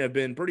Ryan have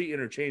been pretty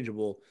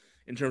interchangeable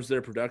in terms of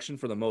their production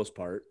for the most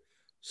part.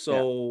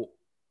 So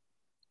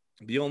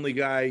the only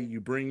guy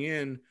you bring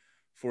in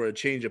for a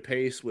change of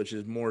pace, which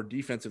is more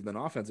defensive than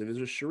offensive, is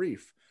just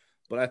Sharif.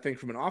 But I think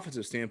from an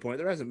offensive standpoint,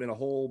 there hasn't been a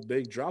whole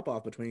big drop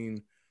off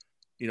between,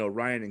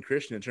 Ryan and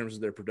Christian in terms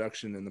of their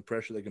production and the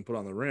pressure they can put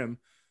on the rim.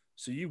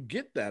 So you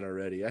get that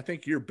already. I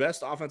think your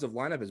best offensive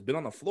lineup has been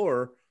on the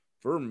floor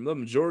for the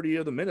majority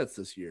of the minutes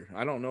this year.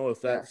 I don't know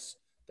if that's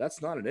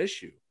not an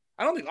issue.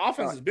 I don't think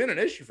offense has been an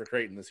issue for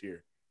Creighton this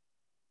year.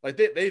 Like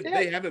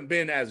they haven't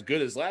been as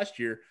good as last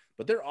year,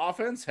 but their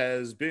offense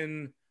has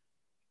been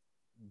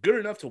good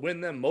enough to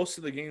win them most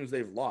of the games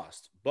they've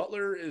lost.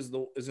 Butler is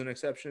an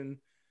exception.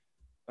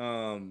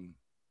 And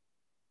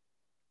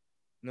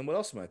then what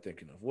else am I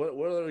thinking of?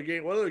 What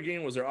other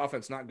game was their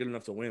offense not good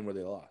enough to win where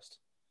they lost?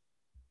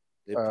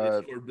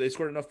 They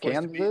scored enough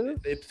points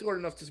they scored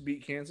enough to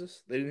beat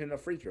Kansas. They didn't hit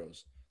enough free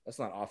throws. That's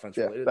not offense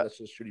related. That's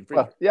just shooting free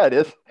throws. Yeah, it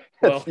is.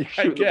 Well,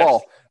 I guess. The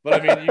ball. But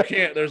I mean, you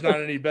can't. There's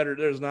not any better.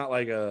 There's not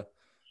like there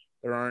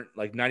aren't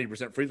like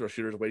 90% free throw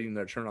shooters waiting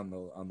their turn on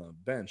the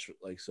bench.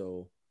 Like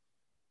so.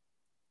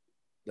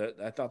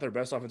 I thought their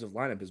best offensive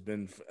lineup has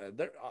been.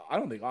 I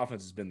don't think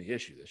offense has been the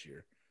issue this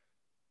year.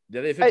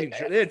 Yeah, they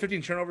had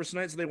 15 turnovers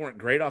tonight, so they weren't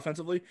great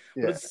offensively.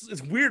 Yeah. But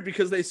it's weird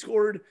because they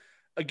scored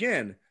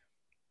again.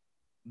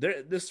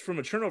 This from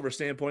a turnover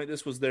standpoint,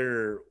 this was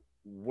their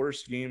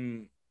worst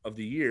game of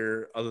the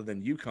year, other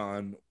than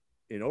UConn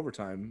in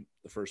overtime,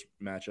 the first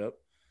matchup.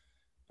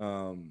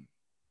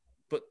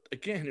 But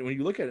again, when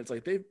you look at it, it's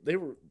like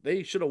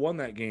they should have won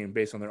that game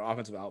based on their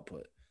offensive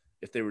output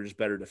if they were just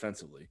better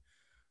defensively.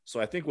 So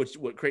I think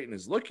what Creighton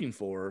is looking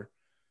for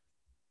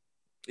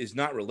is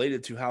not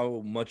related to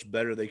how much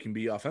better they can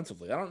be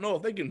offensively. I don't know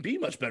if they can be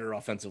much better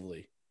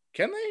offensively.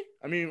 Can they?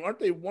 I mean, aren't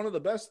they one of the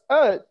best?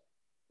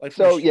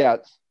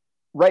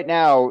 Right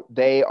now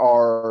they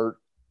are,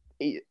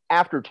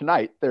 after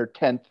tonight, they're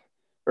 10th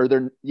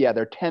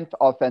they're 10th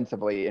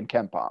offensively in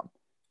KenPom.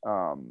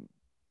 And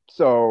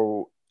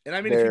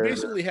I mean, if you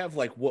basically have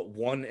like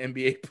one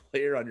NBA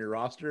player on your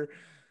roster,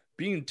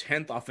 being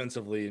 10th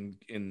offensively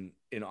in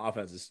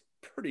offense is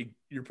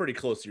you're pretty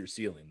close to your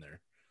ceiling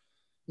there.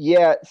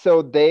 Yeah,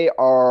 so they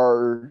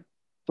are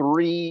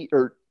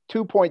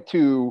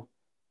 2.2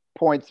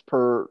 points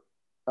per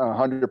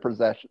 100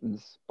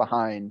 possessions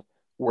behind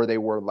where they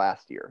were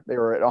last year. They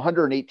were at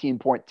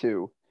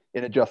 118.2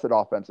 in adjusted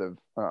offensive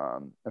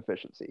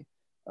efficiency.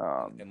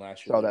 And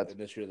last year,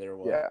 this year they were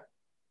what? Yeah.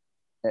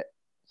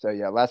 So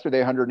last year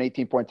they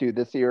 118.2.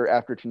 This year,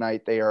 after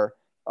tonight, they are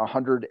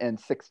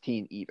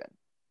 116 even.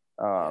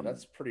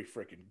 That's pretty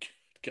freaking good,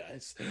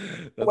 guys.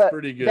 That's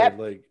pretty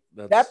good.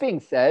 That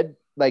being said,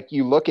 like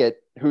you look at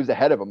who's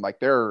ahead of them,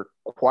 like they're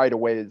quite a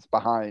ways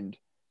behind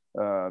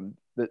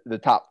the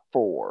top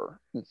four.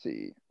 Let's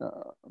see.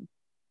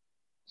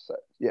 So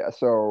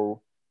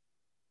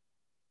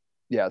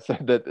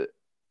the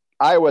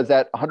Iowa's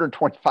at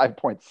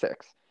 125.6.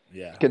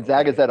 Yeah.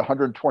 Gonzaga's at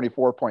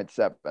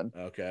 124.7.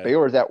 Okay.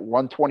 Baylor's at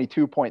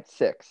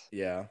 122.6.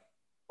 Yeah.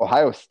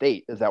 Ohio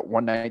State is at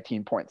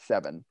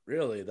 119.7.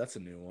 Really? That's a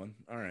new one.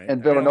 All right.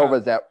 And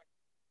Villanova's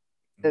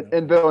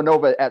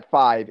Villanova at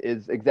 5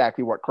 is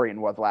exactly what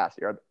Creighton was last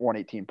year at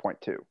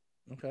 118.2.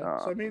 Okay.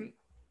 So I mean,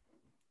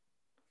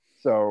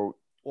 well,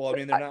 I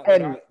mean,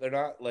 they're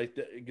not like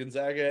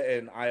Gonzaga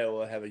and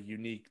Iowa have a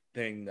unique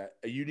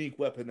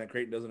weapon that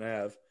Creighton doesn't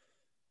have,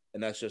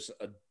 and that's just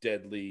a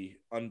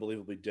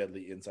unbelievably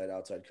deadly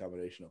inside-outside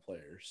combination of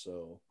players.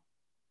 So,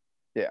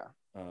 Yeah.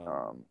 I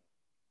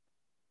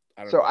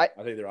don't So know. I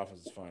think their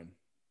offense is fine.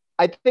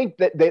 I think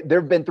that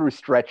they've been through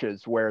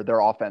stretches where their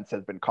offense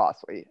has been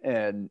costly,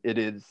 and it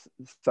is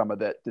some of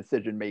that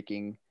decision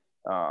making,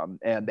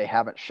 and they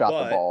haven't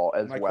shot the ball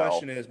as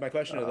well. My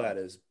question to that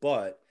is,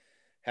 but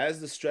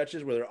has the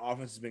stretches where their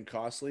offense has been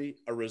costly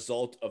a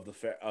result of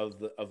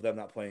of them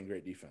not playing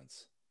great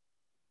defense?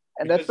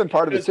 And that's been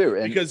part of it too.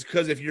 And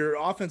because if your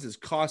offense is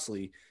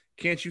costly,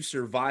 can't you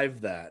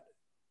survive that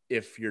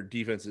if your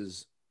defense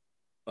is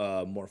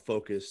more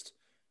focused?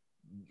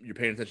 You're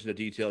paying attention to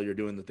detail. You're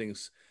doing the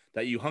things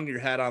that you hung your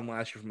hat on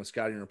last year from a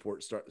scouting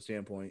report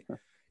standpoint.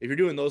 If you're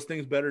doing those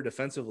things better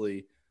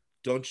defensively,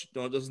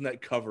 doesn't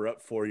that cover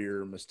up for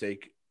your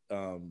mistake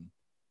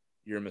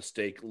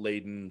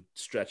laden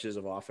stretches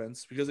of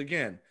offense? Because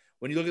again,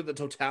 when you look at the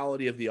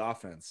totality of the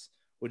offense,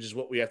 which is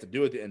what we have to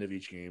do at the end of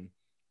each game,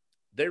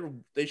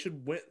 they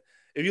should win.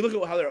 If you look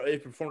at how they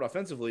performed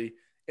offensively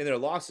in their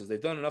losses,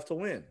 they've done enough to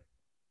win.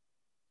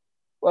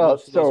 Well,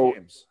 so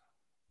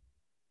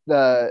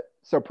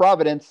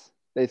Providence,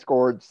 they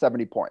scored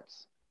 70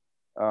 points.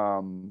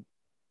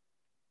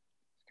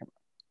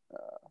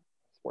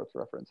 Sports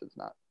Reference is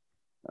not.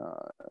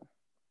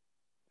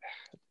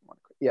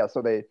 Yeah,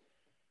 so they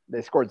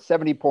scored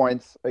 70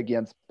 points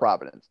against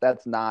Providence.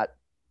 That's not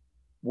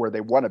where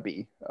they want to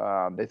be.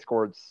 They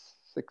scored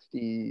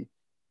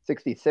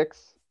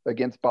 66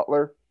 against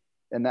Butler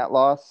in that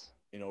loss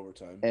in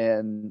overtime.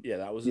 And yeah,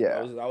 that was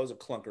a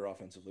clunker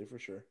offensively for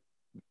sure.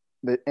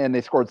 And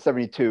they scored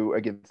 72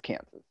 against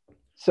Kansas.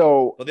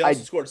 So but they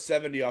also scored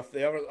 70 off.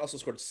 They also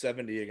scored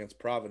 70 against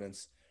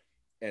Providence,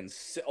 and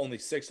only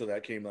 6 of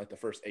that came like the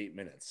first 8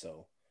 minutes.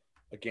 So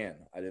again,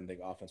 I didn't think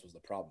offense was the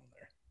problem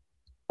there.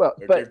 Well,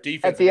 their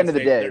defense at the end of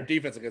the day, their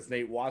defense against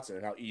Nate Watson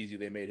and how easy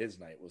they made his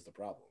night was the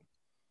problem.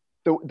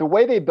 The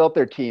way they built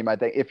their team, I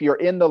think, if you're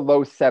in the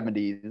low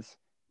 70s,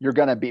 you're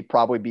going to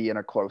probably be in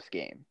a close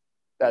game.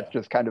 That's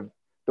just kind of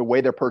the way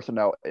their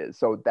personnel is.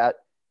 So that,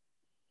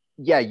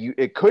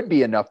 it could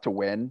be enough to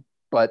win,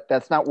 but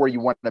that's not where you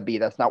want to be.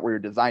 That's not where you're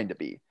designed to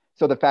be.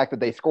 So the fact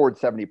that they scored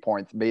 70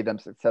 points made them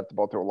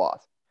susceptible to a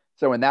loss.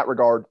 So in that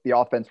regard, the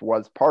offense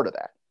was part of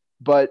that.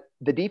 But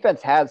the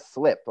defense has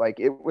slipped. Like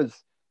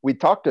we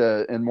talked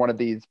in one of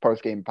these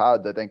post-game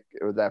pods, I think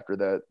it was after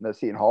the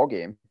Seton Hall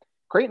game.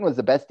 Creighton was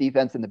the best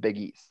defense in the Big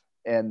East.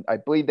 And I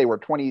believe they were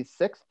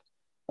 26th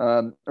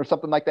or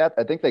something like that.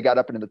 I think they got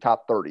up into the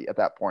top 30 at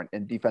that point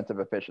in defensive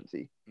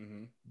efficiency.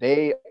 Mm-hmm.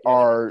 They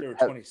were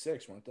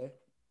 26, weren't they?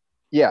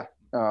 Yeah.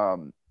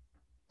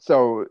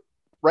 So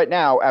right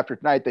now, after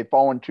tonight, they've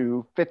fallen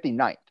to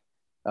 59th,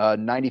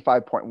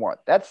 95.1.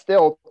 That's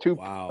still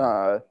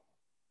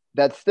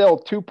that's still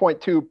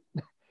 2.2.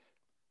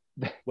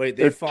 Wait,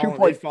 they've fallen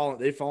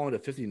to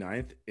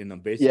 59th in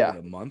basically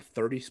a month,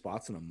 30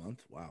 spots in a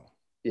month. Wow.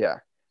 Yeah,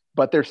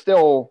 but they're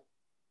still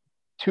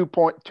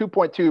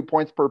 2.2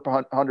 points per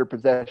 100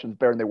 possessions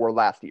better than they were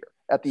last year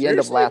at the end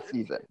of last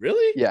season.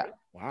 Really? Yeah.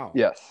 Wow.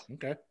 Yes.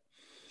 Okay.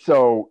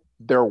 So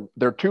they're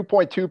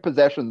 2.2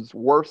 possessions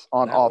worse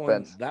on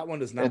offense. That one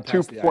does not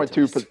pass the eye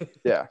test.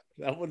 Yeah.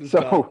 That one is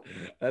not.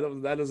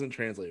 That doesn't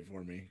translate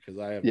for me because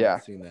I have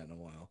not seen that in a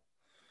while.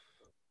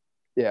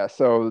 Yeah.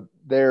 So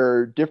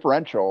their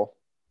differential.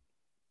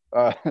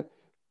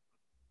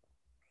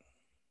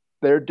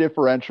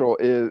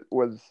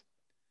 Was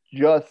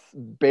just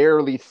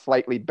barely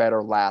slightly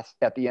better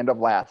at the end of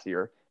last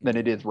year than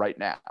it is right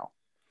now.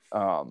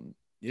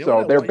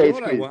 They're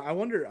basically. I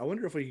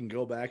wonder if we can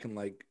go back and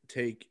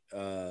take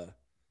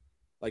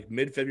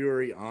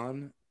mid-February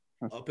on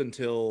up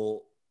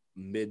until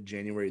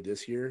mid-January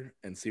this year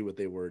and see what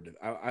they were.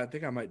 I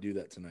think I might do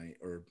that tonight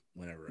or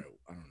whenever.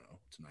 I don't know,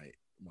 tonight,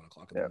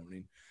 1:00 in the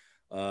morning.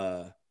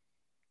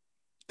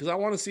 Because I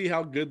want to see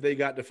how good they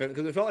got defense.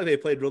 Because it felt like they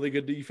played really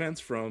good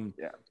defense from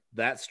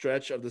that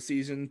stretch of the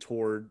season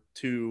to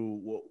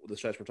the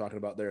stretch we're talking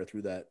about there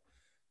through that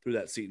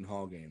Seton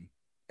Hall game.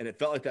 And it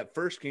felt like that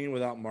first game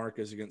without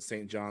Marcus against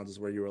St. John's is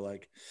where you were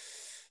like,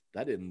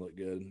 that didn't look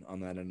good on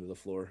that end of the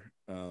floor.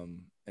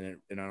 And I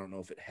don't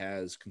know if it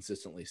has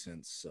consistently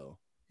since. So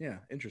yeah,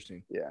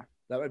 interesting. Yeah,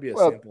 that might be a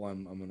sample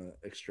I'm going to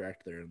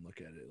extract there and look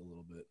at it a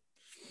little bit.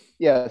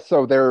 Yeah,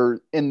 so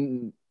they're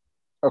in.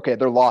 Okay,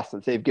 their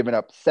losses. They've given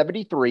up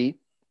 73,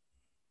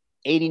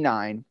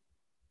 89,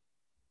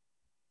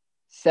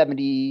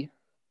 70,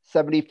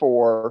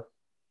 74,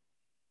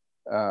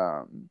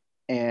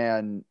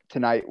 and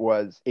tonight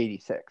was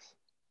 86.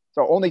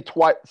 So only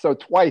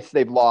twice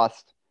they've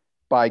lost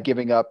by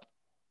giving up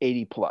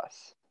 80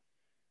 plus.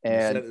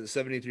 And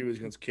 73 was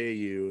against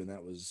KU, and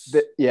that was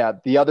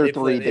the other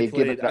three they've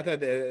given up. I thought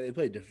they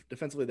played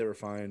defensively. They were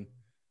fine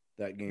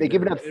that game. They've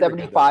given up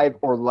 75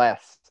 or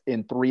less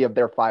in 3 of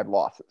their 5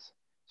 losses.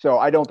 So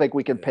I don't think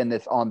we can pin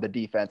this on the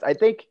defense. I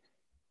think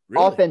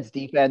offense,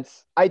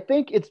 defense, I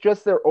think it's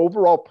just their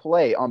overall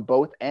play on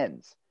both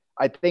ends.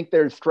 I think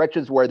there's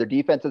stretches where their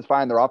defense is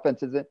fine, their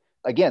offense isn't.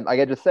 Again, like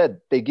I just said,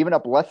 they've given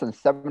up less than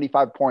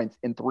 75 points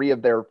in 3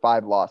 of their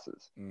 5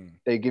 losses.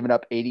 They've given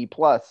up 80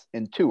 plus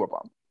in 2 of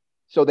them.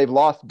 So they've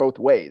lost both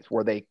ways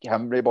where they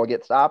haven't been able to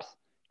get stops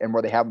and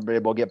where they haven't been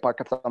able to get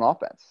buckets on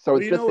offense. So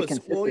it's just the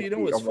consistency.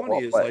 What's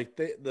funny is play. like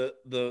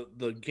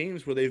the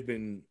games where they've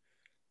been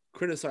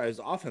criticized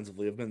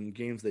offensively have been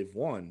games they've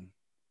won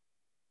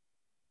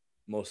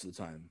most of the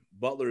time.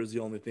 Butler is the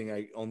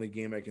only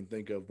game I can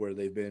think of where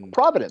they've been.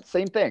 Providence,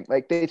 same thing.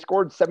 Like they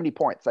scored 70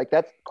 points. Like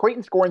that's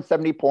Creighton scoring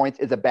 70 points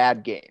is a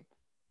bad game,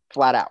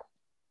 flat out.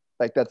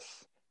 Like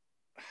that's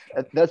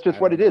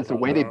just what it is. The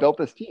way they built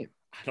this team.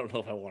 I don't know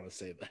if I want to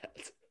say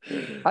that.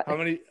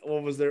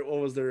 What was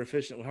their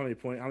efficient? How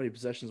many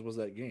possessions was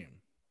that game?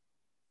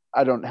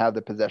 I don't have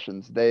the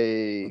possessions. Let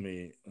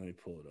me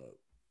pull it up.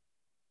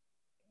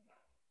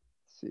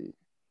 Let's see.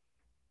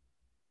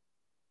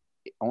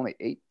 Only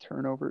 8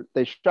 turnovers.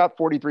 They shot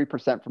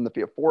 43% from the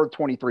field, 4 of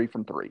 23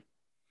 from 3.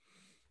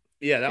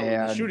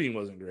 Yeah, the shooting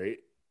wasn't great.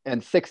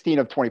 And 16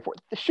 of 24.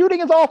 The shooting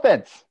is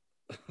offense.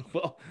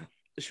 Well,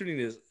 shooting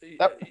is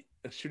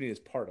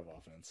part of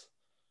offense.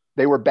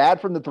 They were bad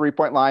from the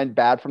 3-point line,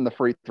 bad from the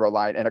free throw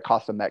line, and it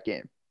cost them that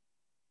game.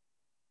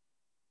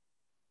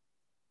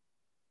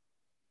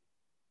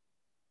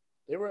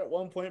 They were at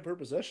 1 point per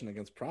possession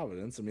against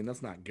Providence. I mean,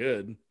 that's not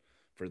good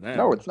for them.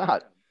 No, it's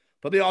not.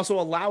 But they also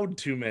allowed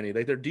too many.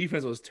 Like their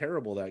defense was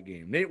terrible that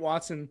game. Nate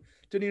Watson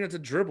didn't even have to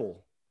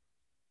dribble.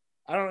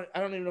 I don't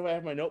even know if I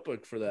have my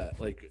notebook for that.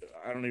 Like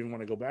I don't even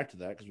want to go back to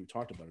that because we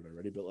talked about it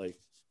already. But like,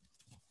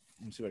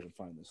 let me see if I can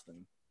find this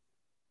thing.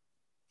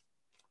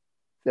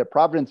 Yeah,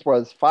 Providence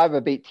was 5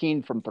 of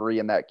 18 from 3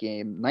 in that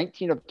game,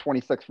 19 of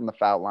 26 from the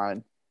foul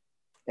line,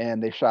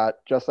 and they shot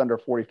just under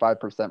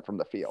 45% from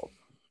the field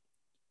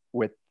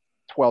with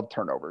 12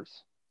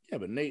 turnovers. Yeah,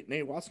 but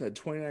Nate Watson had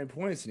 29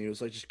 points, and he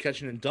was like just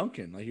catching and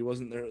dunking. Like he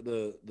wasn't there.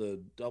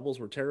 The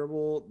doubles were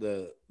terrible.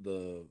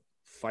 The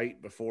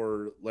fight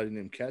before letting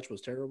him catch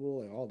was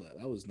terrible, and all that.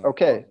 That was not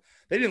okay. Fun.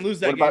 They didn't lose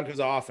that game because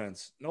of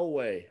offense. No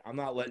way. I'm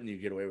not letting you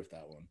get away with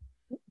that one.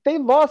 They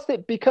lost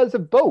it because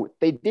of both.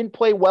 They didn't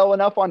play well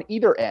enough on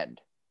either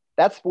end.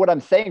 That's what I'm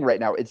saying right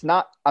now.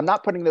 I'm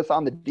not putting this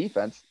on the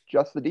defense,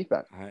 just the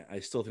defense. I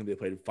still think they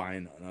played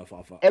fine enough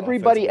off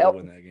everybody else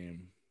to win that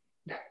game.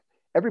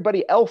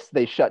 Everybody else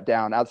they shut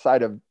down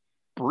outside of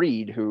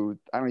Breed, who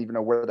I don't even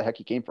know where the heck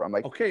he came from.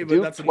 Like, okay,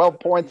 but that's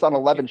 12 points on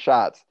 11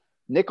 shots.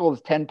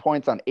 Nichols 10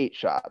 points on 8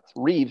 shots.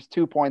 Reeves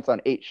 2 points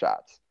on 8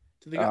 shots.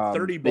 So they got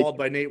 30 balled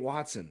by Nate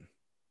Watson.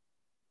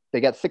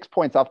 They got 6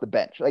 points off the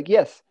bench. Like,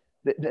 yes,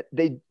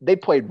 they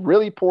played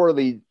really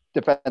poorly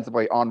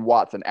defensively on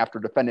Watson after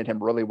defending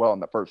him really well in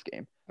the first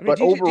game. I mean,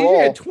 but overall,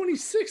 DJ had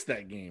 26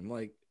 that game.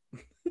 Like,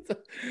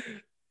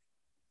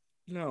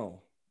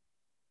 no.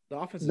 The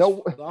offense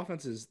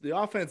has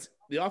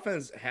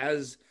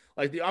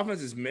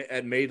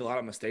made a lot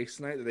of mistakes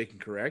tonight that they can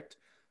correct,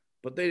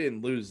 but they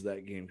didn't lose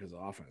that game because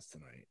of offense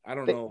tonight. I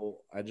don't know.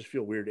 I just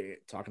feel weird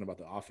talking about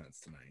the offense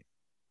tonight.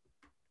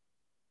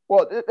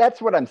 Well, that's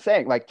what I'm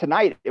saying. Like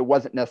tonight, it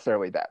wasn't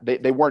necessarily that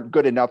they weren't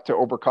good enough to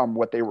overcome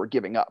what they were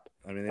giving up.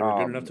 I mean, they were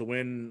good enough to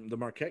win the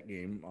Marquette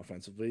game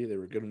offensively. They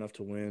were good enough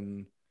to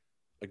win.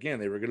 Again,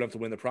 they were good enough to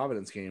win the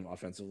Providence game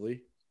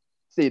offensively.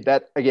 See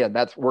that again?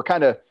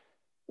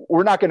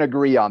 We're not going to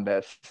agree on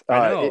this.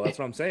 I know that's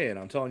what I'm saying.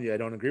 I'm telling you, I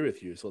don't agree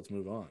with you. So let's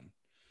move on.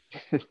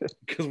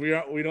 Because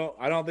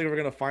I don't think we're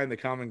going to find the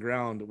common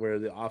ground where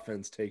the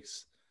offense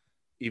takes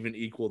even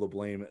equal the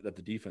blame that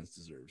the defense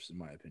deserves, in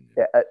my opinion.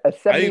 Yeah, I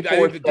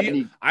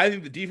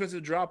think the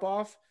defensive drop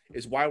off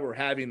is why we're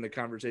having the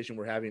conversation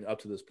we're having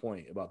up to this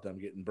point about them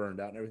getting burned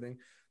out and everything.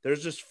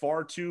 There's just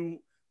far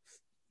too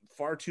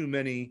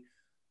many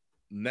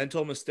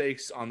mental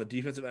mistakes on the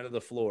defensive end of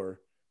the floor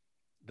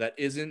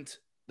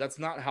that's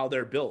not how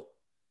they're built.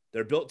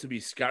 They're built to be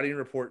scouting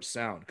report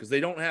sound because they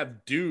don't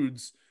have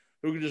dudes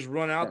who can just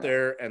run out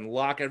there and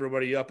lock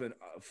everybody up in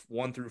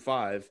 1 through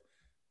 5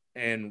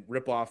 and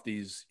rip off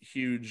these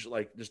huge,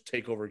 like, just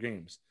take over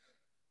games.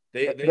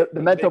 The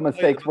mental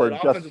mistakes were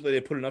just offensively. They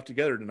put enough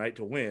together tonight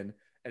to win,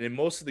 and in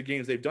most of the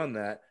games they've done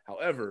that.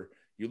 However,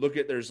 you look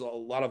at there's a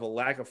lot of a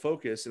lack of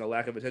focus and a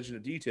lack of attention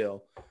to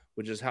detail,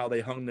 which is how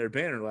they hung their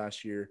banner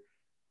last year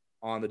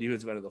on the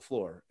defensive end of the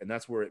floor, and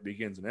that's where it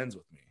begins and ends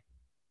with me.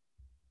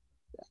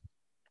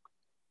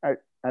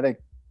 I think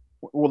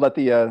we'll let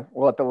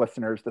the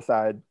listeners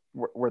decide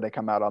where they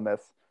come out on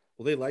this.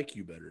 Well, they like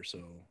you better, so.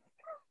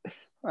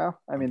 Well,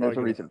 I mean, there's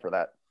a reason for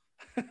that.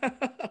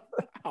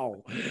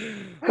 Wow.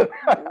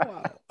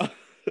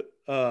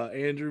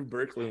 Andrew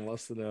Berkeley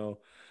wants to know.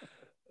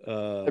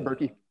 Hey,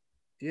 Berkey.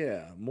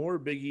 Yeah, more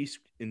Big East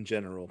in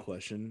general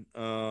question.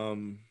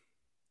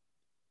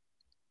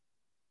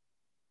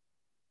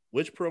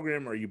 Which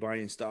program are you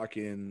buying stock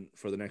in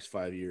for the next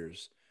 5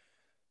 years?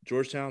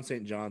 Georgetown,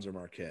 St. John's, or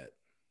Marquette?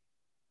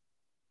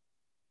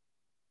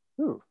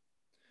 Ooh.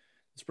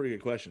 That's a pretty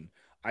good question.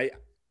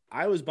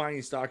 I was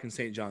buying stock in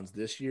St. John's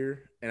this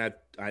year, and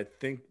I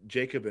think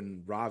Jacob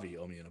and Ravi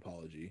owe me an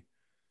apology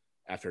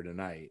after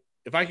tonight.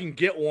 If I can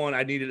get one,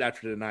 I need it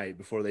after tonight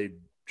before they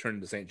turn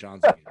into St.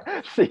 John's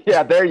again.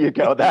 Yeah, there you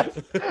go. That's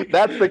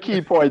the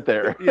key point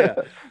there. Yeah,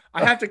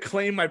 I have to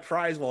claim my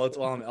prize while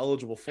I'm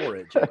eligible for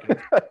it, Jacob.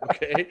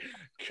 Okay,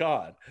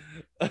 God.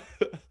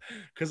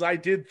 Because I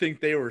did think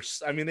they were.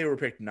 I mean, they were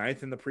picked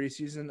 9th in the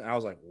preseason. I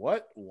was like,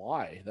 what?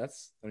 Why?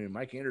 I mean,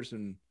 Mike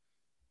Anderson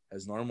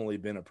has normally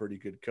been a pretty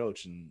good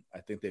coach, and I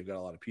think they've got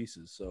a lot of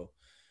pieces. So,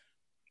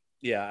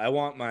 yeah, I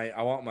want my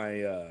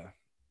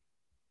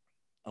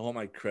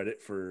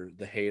credit for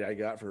the hate I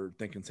got for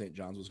thinking St.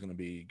 John's was going to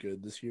be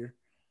good this year.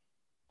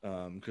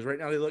 Because right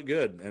now they look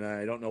good, and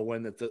I don't know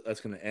when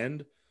that's going to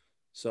end.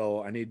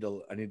 So I need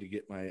to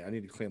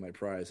claim my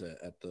prize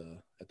at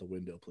the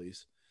window,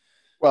 please.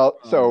 Well,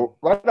 so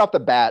right off the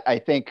bat, I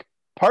think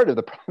part of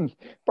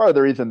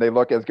the reason they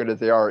look as good as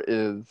they are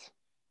is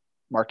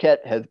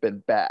Marquette has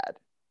been bad,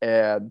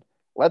 and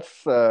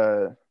let's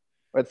kind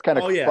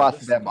of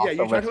cross them off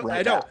the list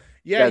right now.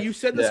 Yeah, you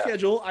said the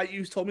schedule.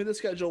 You told me the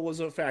schedule was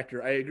a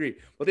factor. I agree,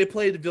 but they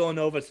played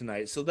Villanova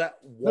tonight, so that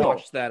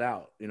washed that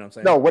out. You know what I'm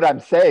saying? No, what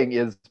I'm saying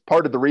is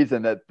part of the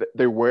reason that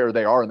they're where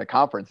they are in the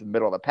conference in the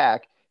middle of the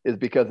pack is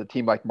because a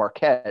team like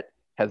Marquette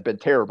has been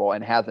terrible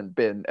and hasn't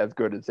been as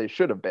good as they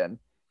should have been.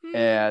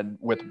 And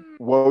with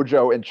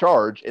Wojo in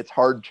charge, it's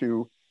hard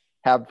to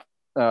have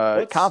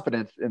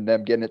confidence in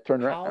them getting it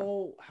turned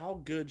around.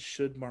 How good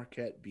should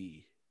Marquette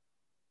be?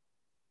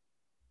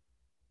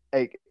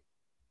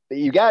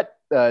 You got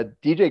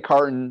DJ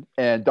Carton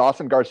and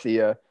Dawson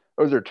Garcia.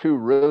 Those are two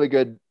really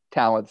good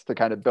talents to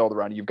kind of build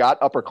around. You've got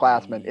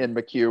upperclassmen in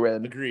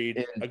McEwen.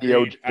 Agreed.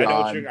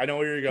 I know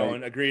where you're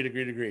going. Right.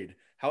 Agreed.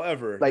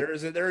 However,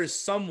 there is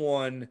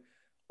someone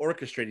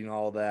orchestrating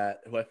all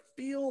that who I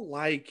feel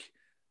like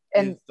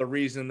is the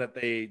reason that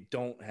they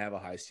don't have a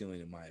high ceiling,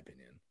 in my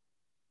opinion.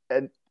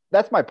 And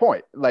that's my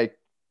point. Like,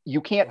 you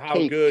can't How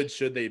good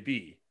should they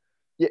be?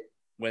 Yeah,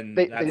 when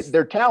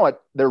their talent,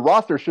 their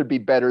roster should be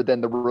better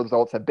than the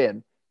results have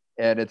been.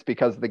 And it's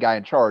because of the guy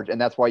in charge. And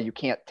that's why you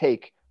can't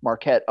take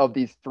Marquette of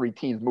these three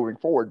teams moving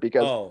forward,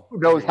 because who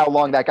knows how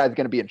long that guy's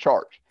going to be in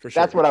charge. For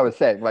sure. That's what I was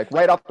saying. Like,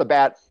 right off the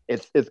bat,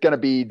 it's going to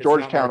be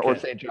Georgetown or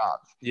St.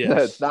 John's.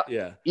 Yes. It's not,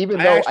 yeah. Even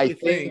though I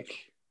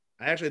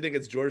actually think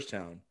it's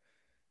Georgetown.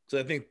 So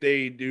I think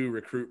they do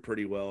recruit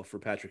pretty well for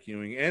Patrick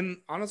Ewing. And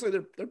honestly,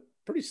 they're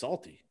pretty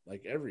salty,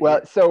 like every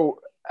year. So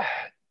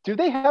do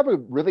they have a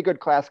really good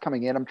class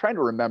coming in? I'm trying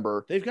to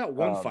remember. They've got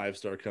one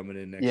 5-star coming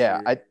in next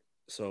year.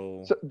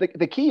 So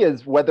the key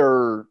is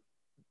whether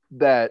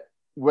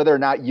or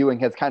not Ewing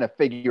has kind of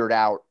figured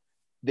out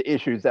the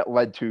issues that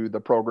led to the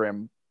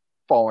program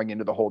falling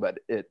into the hole that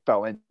it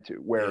fell into,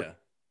 where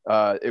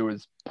it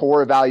was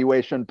poor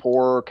evaluation,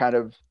 poor kind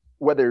of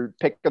whether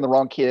picking the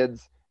wrong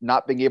kids,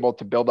 not being able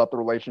to build up the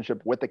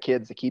relationship with the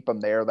kids to keep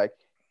them there. Like,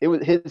 it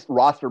was his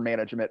roster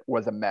management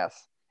was a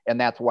mess, and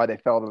that's why they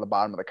fell to the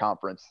bottom of the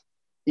conference.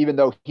 Even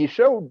though he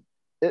showed,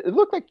 it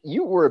looked like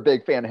you were a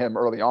big fan of him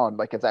early on,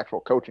 like his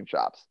actual coaching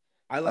chops.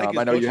 I like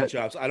his coaching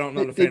chops. I don't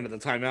know the fan of the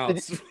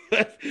timeouts.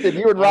 Did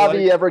you and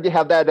Robbie ever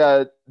have that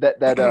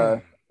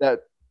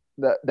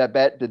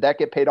bet? Did that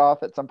get paid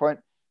off at some point?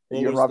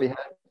 You and Robbie had?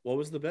 What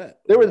was the bet?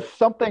 There was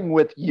something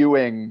with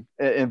Ewing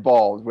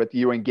involved, with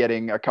Ewing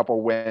getting a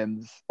couple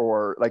wins,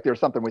 or like there's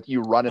something with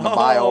you running a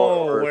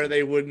mile. Where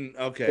they wouldn't.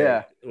 Okay.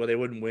 Yeah. Where they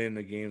wouldn't win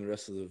a game the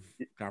rest of the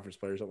conference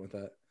play or something like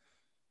that.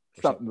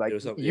 Something like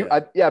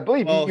I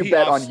believe you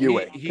bet on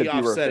Ewing. He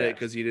offset it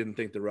because he didn't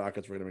think the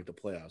Rockets were going to make the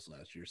playoffs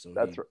last year. So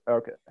that's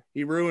okay.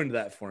 He ruined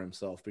that for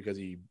himself because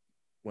he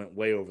went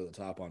way over the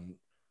top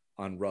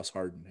on Russ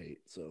Harden hate.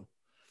 So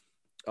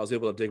I was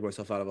able to dig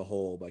myself out of a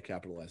hole by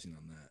capitalizing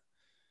on that.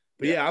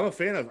 But yeah, I'm a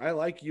fan of. I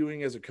like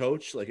Ewing as a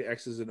coach, like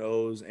X's and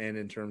O's, and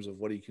in terms of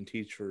what he can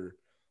teach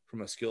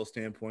from a skill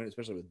standpoint,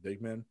 especially with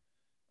big men.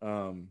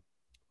 The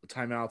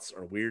timeouts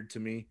are weird to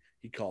me.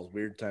 He calls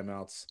weird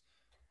timeouts.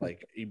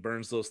 Like, he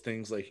burns those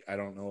things. Like, I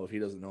don't know if he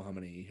doesn't know how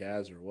many he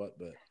has or what,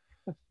 but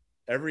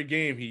every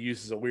game he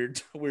uses a weird.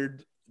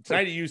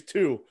 Tonight he used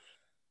 2.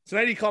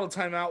 Tonight he called a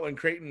timeout when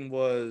Creighton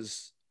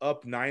was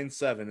up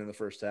 9-7 in the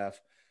first half,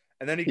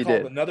 and then he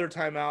called another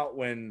timeout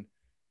when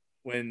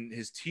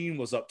his team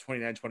was up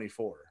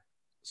 29-24.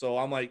 So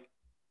I'm like,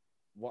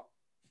 what?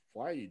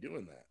 Why are you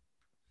doing that?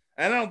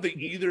 And I don't think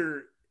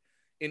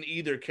in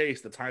either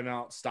case the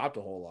timeout stopped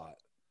a whole lot,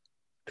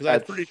 because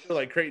I'm pretty sure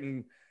like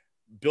Creighton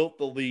built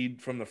the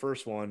lead from the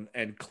first one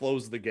and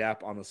closed the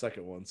gap on the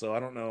second one. So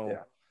I don't know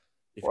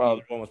if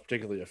either one was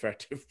particularly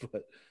effective,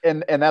 but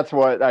and that's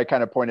what I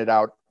kind of pointed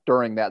out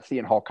during that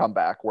Seton Hall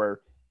comeback, where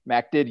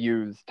Mac did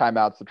use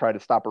timeouts to try to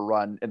stop a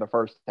run in the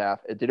first half.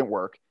 It didn't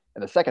work.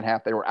 In the second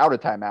half, they were out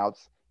of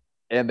timeouts,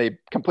 and they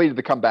completed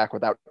the comeback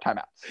without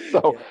timeouts.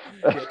 So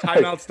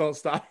timeouts don't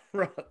stop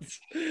runs.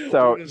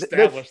 So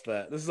establish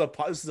that this is a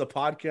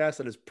podcast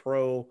that is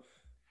pro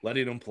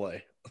letting them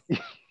play.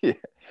 Yeah.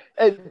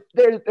 And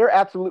there are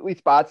absolutely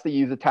spots to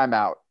use a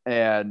timeout,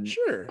 and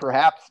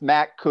perhaps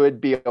Mac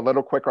could be a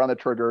little quicker on the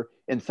trigger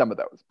in some of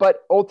those.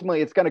 But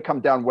ultimately, it's going to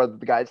come down whether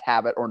the guys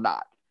have it or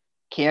not.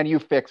 Can you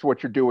fix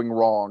what you're doing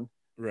wrong?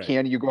 Right.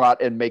 Can you go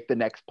out and make the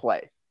next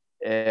play?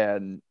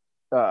 And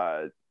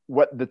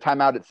what the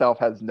timeout itself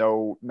has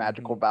no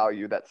magical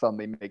value that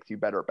suddenly makes you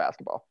better at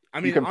basketball. I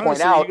mean, you can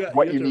point out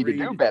what you need to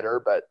do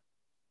better, but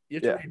you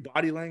have to read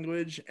body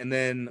language, and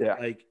then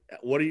like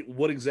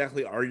what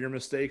exactly are your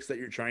mistakes that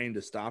you're trying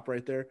to stop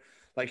right there?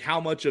 Like how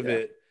much of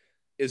it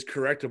is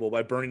correctable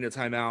by burning the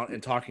timeout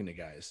and talking to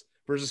guys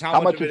versus how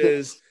much of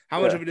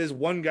it is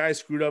one guy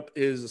screwed up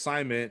his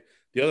assignment,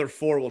 the other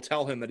 4 will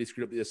tell him that he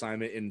screwed up the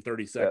assignment in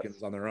 30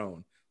 seconds on their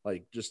own.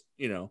 Like just,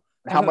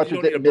 how much you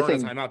is don't it need to burn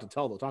missing a timeout to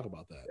talk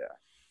about that. Yeah.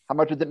 How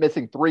much is it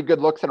missing 3 good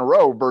looks in a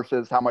row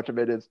versus how much of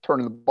it is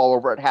turning the ball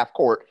over at half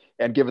court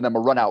and giving them a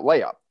run out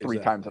layup 3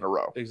 times in a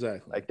row?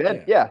 Exactly. Like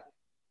that,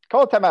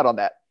 call a timeout on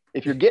that.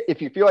 If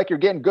you feel like you're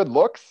getting good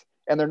looks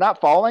and they're not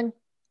falling,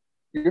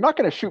 you're not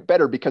going to shoot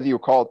better because you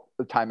call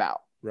the timeout.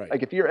 Right.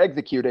 Like if you're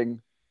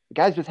executing, the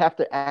guys just have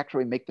to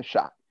actually make the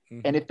shot.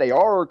 Mm-hmm. And if they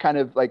are kind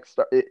of like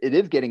it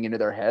is getting into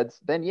their heads,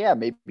 then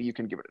maybe you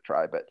can give it a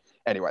try. But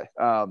anyway,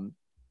 I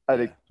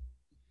think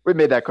we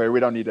made that clear. We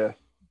don't need to.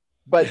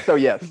 But so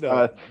yes,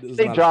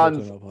 St.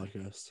 John's,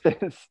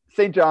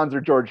 St. John's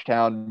or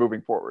Georgetown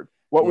moving forward.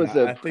 What was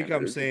the? I think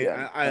I'm saying.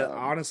 I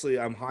honestly,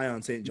 I'm high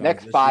on St. John's.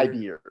 Next 5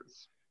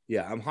 years.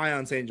 Yeah, I'm high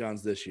on St.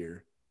 John's this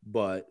year,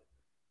 but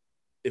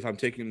if I'm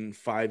taking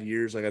 5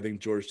 years, like I think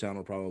Georgetown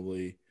will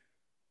probably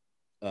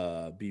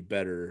be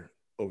better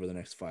over the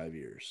next 5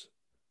 years,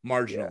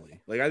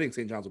 marginally. Like I think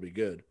St. John's will be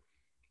good,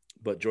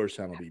 but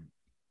Georgetown will be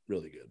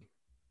really good.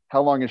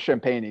 How long is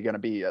Champagne going to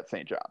be at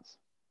St. John's?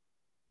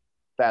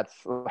 That's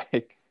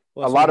like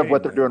a lot of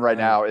what they're doing right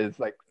now is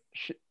like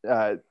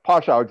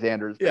Posh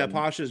Alexander's.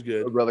 Posh is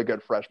good, a really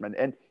good freshman,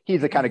 and he's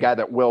the kind of guy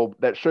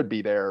that should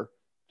be there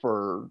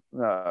for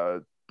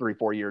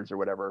 3-4 years or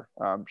whatever.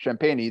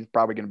 Champagne, he's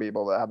probably going to be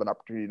able to have an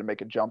opportunity to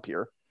make a jump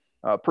here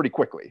pretty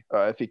quickly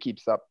if he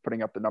keeps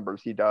putting up the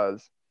numbers he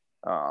does.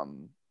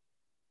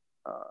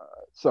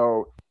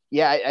 So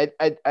I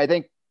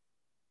think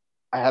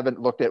I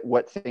haven't looked at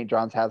what St.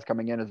 John's has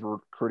coming in as a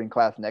recruiting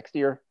class next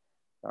year.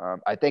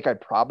 I think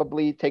I'd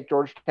probably take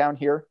Georgetown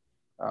here,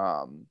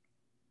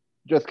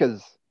 just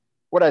because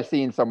what I've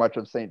seen so much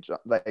of St. John,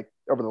 like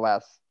over the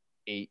last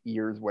 8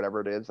 years, whatever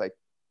it is, like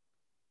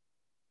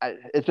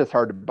it's just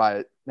hard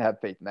to have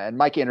faith in that. And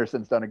Mike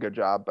Anderson's done a good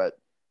job, but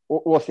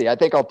we'll see. I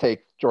think I'll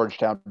take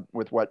Georgetown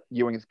with what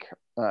Ewing's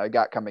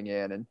got coming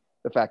in and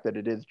the fact that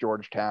it is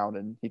Georgetown,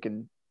 and he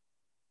can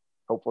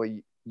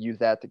hopefully use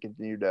that to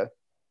continue to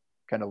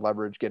kind of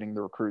leverage getting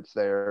the recruits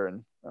there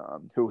and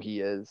who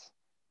he is.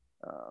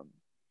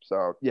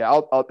 So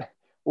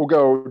we'll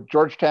go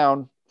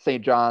Georgetown,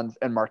 St. John's,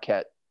 and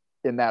Marquette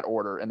in that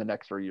order in the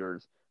next 3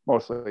 years,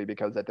 mostly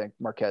because I think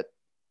Marquette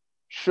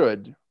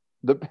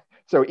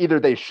so either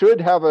they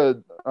should have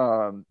a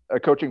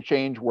coaching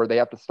change where they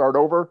have to start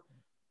over,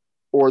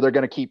 or they're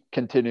going to keep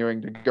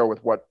continuing to go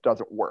with what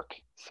doesn't work.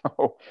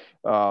 So,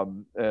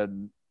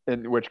 and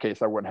in which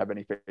case I wouldn't have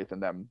any faith in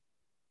them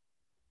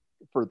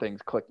for things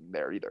clicking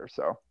there either.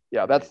 So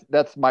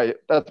that's my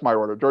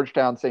order: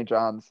 Georgetown, St.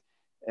 John's,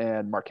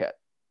 and Marquette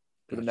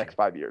for the next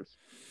 5 years.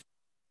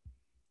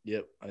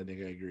 Yep, I think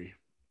I agree.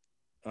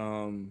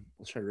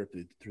 Let's try to rip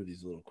through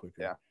these a little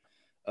quicker.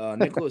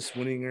 Nicholas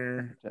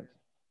Winninger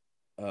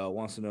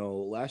wants to know,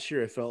 last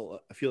year I feel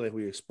like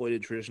we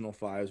exploited traditional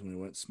fives when we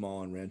went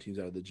small and ran teams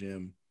out of the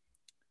gym.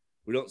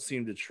 We don't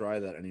seem to try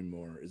that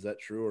anymore. Is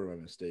that true, or am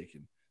I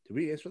mistaken? Did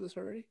we answer this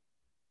already?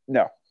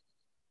 No.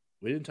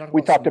 We didn't talk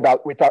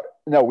about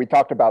we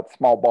talked about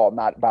small ball,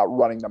 not about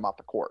running them off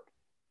the court.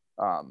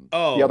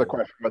 The other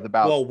question was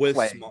about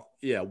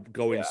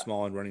going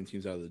small and running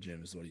teams out of the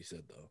gym is what he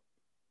said, though.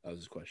 That was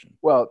his question.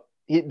 Well,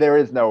 there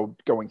is no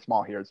going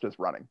small here. It's just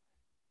running.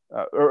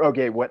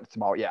 Went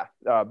small,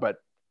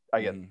 but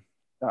I get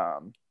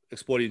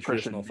exploiting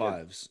traditional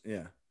fives.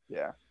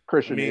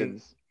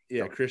 Christian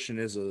Christian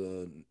is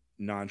a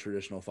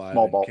non-traditional five,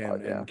 small ball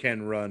and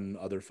can run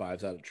other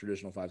fives out of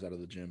traditional fives out of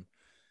the gym.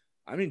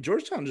 I mean,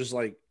 Georgetown just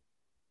like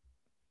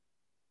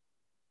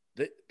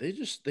they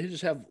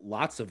just have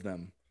lots of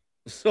them.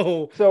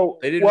 So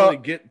they didn't really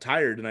get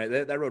tired tonight.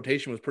 That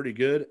rotation was pretty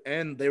good,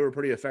 and they were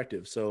pretty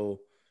effective.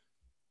 So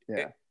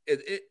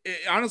it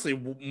honestly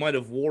might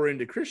have wore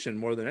into Christian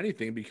more than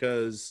anything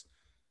because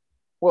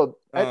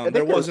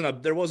there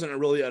wasn't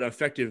really an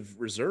effective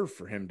reserve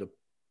for him to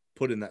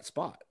put in that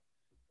spot.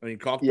 I mean,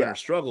 Kalkbrenner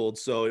struggled,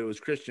 so it was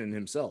Christian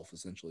himself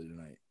essentially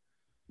tonight.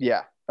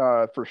 Yeah,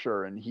 for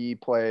sure, and he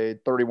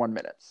played 31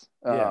 minutes.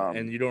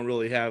 And you don't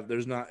really have.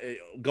 There's not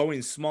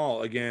going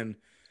small again.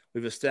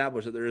 We've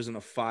established that there isn't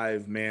a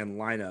 5-man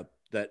lineup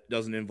that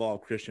doesn't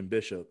involve Christian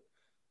Bishop.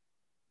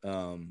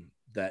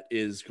 That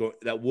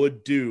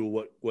would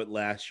do what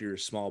last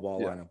year's small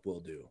ball lineup will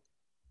do.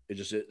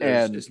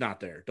 It's not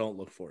there. Don't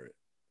look for it.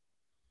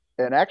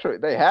 And actually,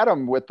 they had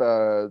him with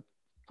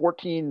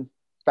 14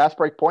 fast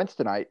break points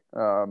tonight.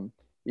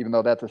 Even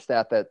though that's a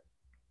stat that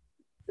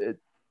it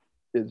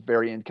is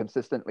very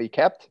inconsistently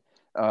kept,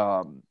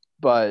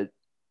 but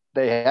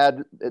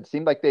it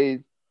seemed like they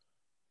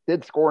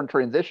did score in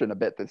transition a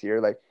bit this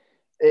year,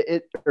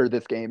 or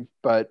this game.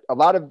 But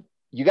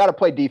you got to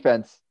play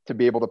defense to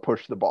be able to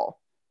push the ball.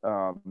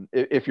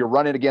 If you're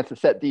running against a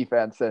set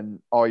defense and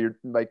you're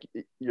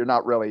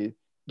not really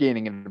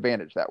gaining an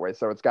advantage that way.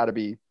 So it's got to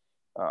be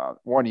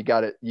One, you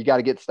got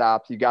to get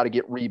stops, you got to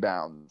get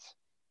rebounds,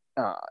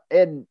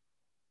 and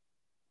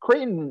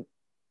Creighton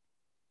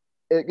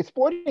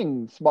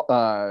exploiting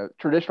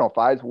traditional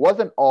fives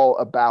wasn't all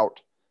about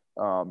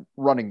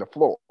running the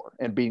floor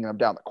and beating them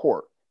down the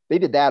court. They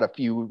did that a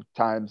few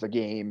times a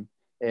game,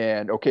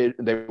 and okay,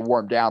 they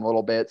warmed down a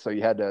little bit, so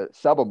you had to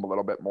sub them a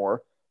little bit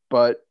more.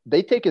 But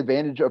they take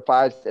advantage of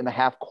fives in the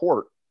half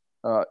court.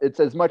 It's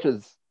as much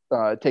as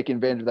taking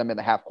advantage of them in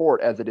the half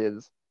court as it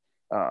is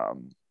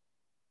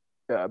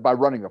by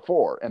running the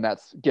floor, and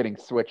that's getting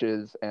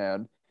switches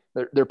and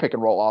their pick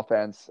and roll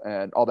offense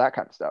and all that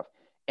kind of stuff.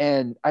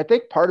 And I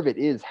think part of it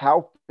is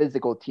how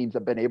physical teams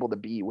have been able to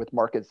be with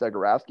Marcus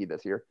Zagorowski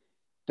this year.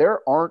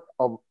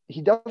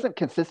 He doesn't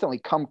consistently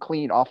come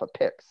clean off of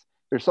picks.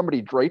 There's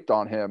somebody draped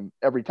on him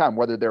every time,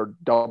 whether they're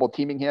double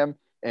teaming him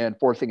and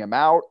forcing him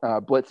out,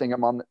 blitzing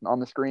him on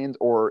the screens,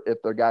 or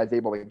if the guy's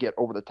able to get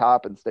over the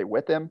top and stay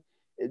with him.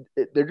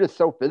 They're just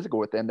so physical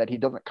with him that he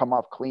doesn't come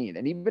off clean.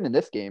 And even in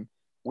this game,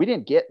 we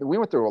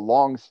went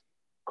through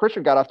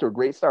Christian got off to a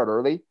great start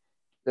early.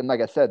 Then,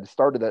 like I said, the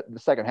start of the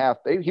second half,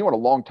 he went a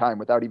long time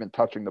without even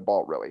touching the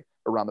ball really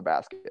around the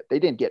basket. They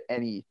didn't get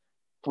any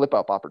flip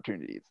up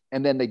opportunities.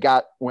 And then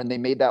when they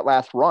made that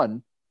last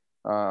run,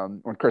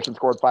 when Christian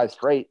scored 5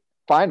 straight,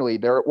 finally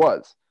there it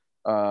was.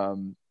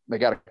 They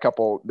got a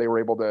couple, they were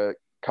able to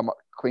come up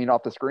clean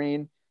off the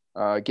screen,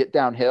 get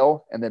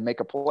downhill, and then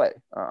make a play.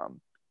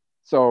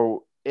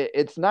 So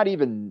it's not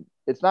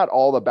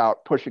all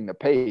about pushing the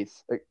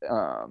pace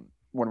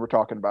when we're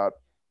talking about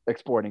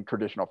exploiting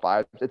traditional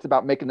fives. It's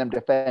about making them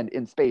defend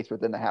in space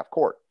within the half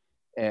court.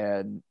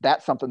 And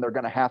that's something they're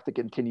going to have to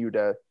continue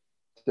to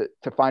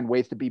find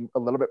ways to be a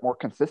little bit more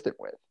consistent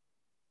with.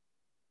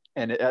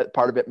 And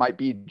part of it might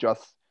be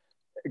just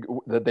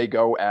that they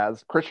go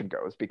as Christian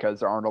goes, because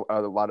there aren't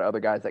a lot of other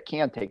guys that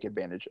can take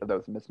advantage of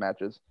those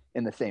mismatches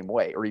in the same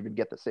way, or even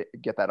get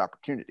that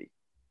opportunity.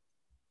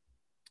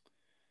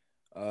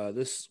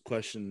 This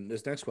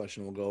next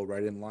question will go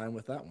right in line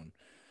with that one.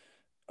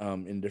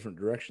 In a different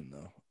direction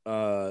though.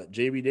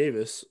 JB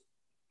Davis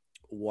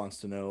wants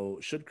to know,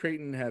 should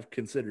Creighton have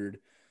considered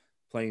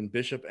playing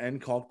Bishop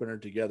and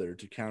Kalkbrenner together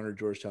to counter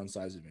Georgetown's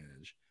size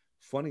advantage?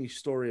 Funny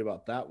story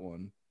about that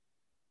one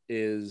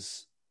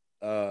is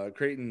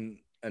Creighton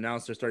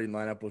announced their starting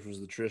lineup, which was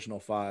the traditional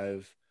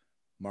 5,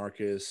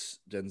 Marcus,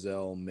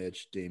 Denzel,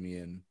 Mitch,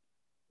 Damian,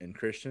 and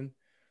Christian.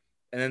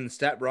 And then the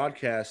stat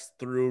broadcast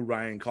threw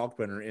Ryan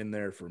Kalkbrenner in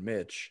there for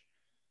Mitch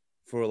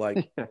for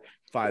like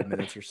 5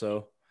 minutes or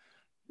so.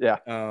 Yeah.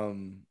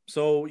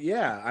 So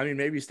yeah, I mean,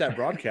 maybe stat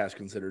broadcast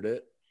considered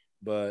it,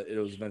 but it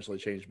was eventually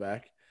changed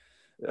back.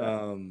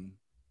 Yeah.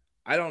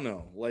 I don't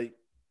know. Like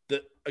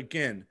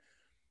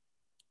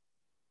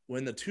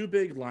when the 2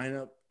 big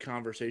lineup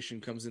conversation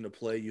comes into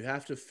play, you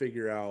have to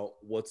figure out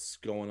what's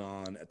going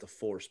on at the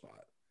 4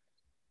 spot,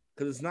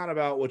 because it's not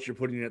about what you're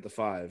putting in at the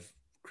 5.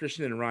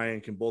 Christian and Ryan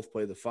can both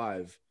play the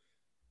 5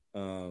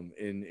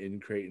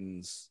 in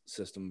Creighton's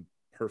system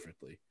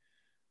perfectly.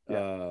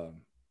 Yeah.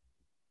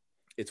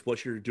 It's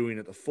what you're doing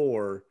at the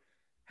 4.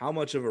 How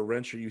much of a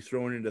wrench are you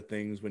throwing into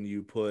things when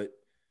you put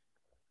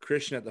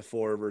Christian at the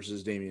 4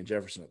 versus Damian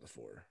Jefferson at the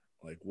 4?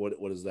 Like,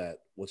 what is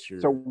that?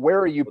 So where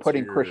are you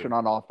putting Christian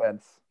on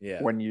offense?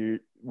 Yeah.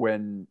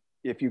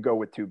 If you go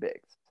with 2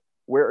 bigs,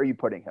 where are you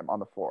putting him on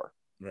the floor?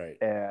 Right.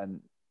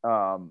 And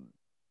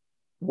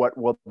what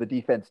will the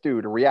defense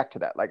do to react to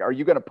that? Like, are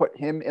you going to put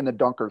him in the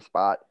dunker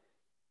spot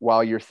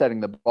while you're setting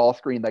the ball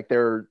screen? Like,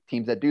 there are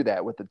teams that do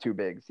that with the 2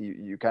 bigs.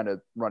 You kind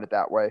of run it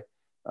that way.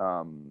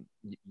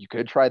 You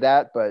could try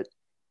that, but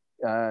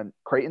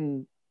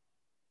Creighton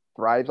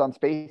thrives on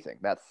spacing.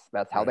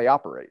 That's how they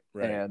operate.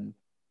 Right. And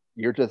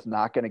you're just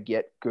not going to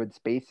get good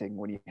spacing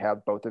when you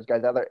have both those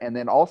guys out there. And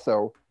then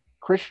also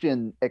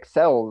Christian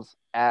excels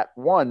at,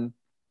 1,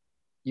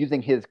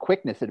 using his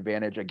quickness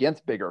advantage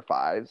against bigger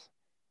 5s,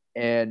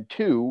 and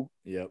 2,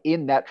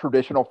 in that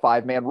traditional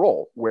 5-man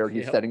role where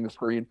he's setting the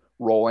screen,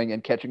 rolling,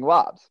 and catching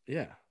lobs.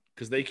 Yeah,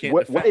 because they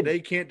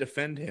can't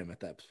defend him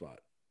at that spot.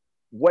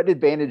 What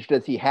advantage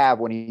does he have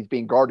when he's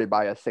being guarded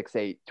by a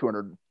 6'8",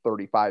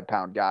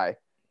 235-pound guy?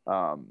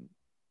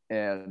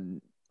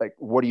 And like,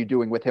 what are you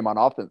doing with him on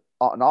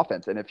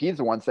offense? And if he's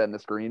the one setting the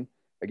screen,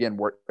 again,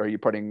 are you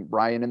putting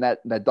Brian in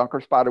that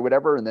dunker spot or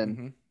whatever, and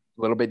then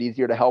a little bit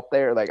easier to help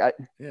there? Like,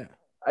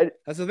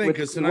 that's the thing,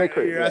 because tonight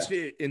you're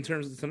asking in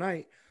terms of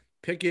tonight,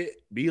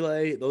 Pickett,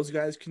 Bluejay, those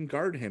guys can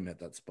guard him at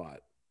that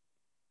spot.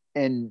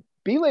 And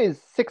Bluejay is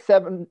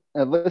 6'7",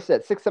 listed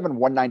at 6'7",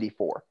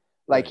 194.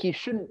 Like, he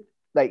shouldn't.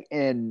 Like,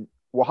 in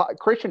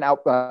Christian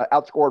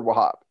outscored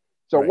Wahab.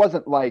 So it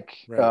wasn't like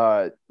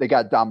they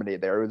got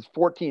dominated there. It was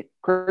 14.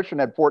 Christian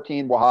had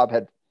 14. Wahab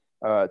had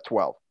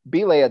 12.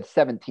 Bluejay had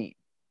 17.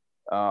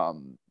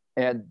 And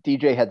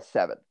DJ had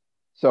 7.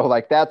 So,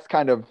 like, that's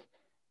kind of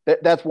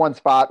that's one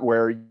spot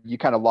where you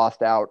kind of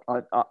lost out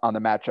on the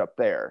matchup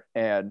there.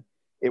 And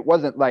it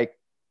wasn't like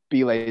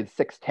Bluejay is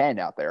 6'10"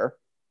 out there.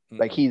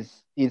 Mm-hmm. Like,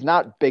 he's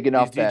not big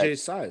enough. He's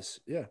DJ's size.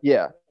 Yeah.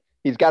 Yeah.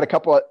 He's got a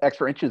couple of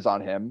extra inches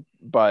on him,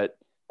 but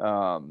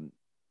I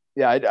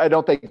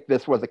don't think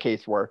this was a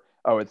case where,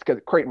 oh, it's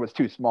because Creighton was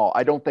too small.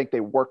 I don't think they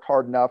worked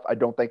hard enough. I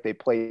don't think they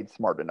played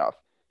smart enough.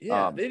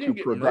 Yeah, they To didn't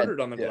get prevent.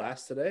 murdered on the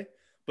glass today,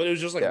 but it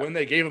was just like Yeah. when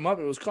they gave them up,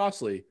 it was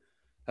costly.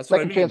 That's what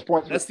I Second mean. chance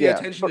points. That's the Yeah.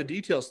 attention to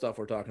detail stuff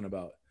we're talking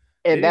about.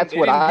 And that's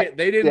what I.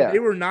 They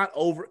were not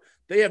over.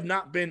 They have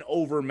not been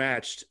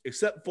overmatched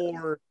except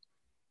for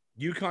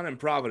UConn and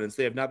Providence.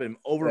 They have not been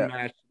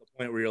overmatched to the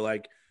point where you're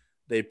like,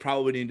 they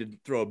probably need to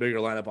throw a bigger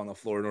lineup on the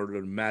floor in order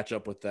to match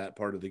up with that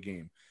part of the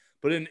game.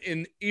 But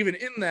even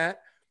in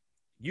that,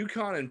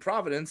 UConn and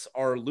Providence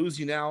are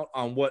losing out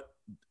on what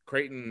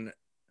Creighton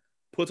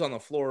puts on the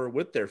floor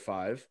with their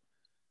five.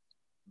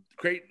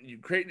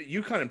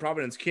 UConn and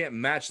Providence can't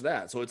match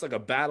that. So it's like a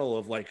battle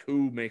of like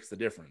who makes the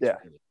difference. Yeah.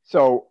 Really.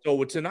 So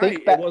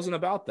tonight it wasn't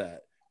about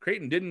that.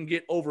 Creighton didn't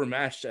get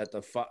overmatched at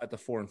the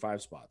 4 and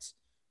 5 spots.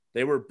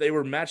 They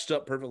were matched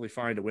up perfectly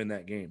fine to win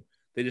that game.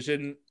 They just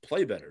didn't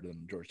play better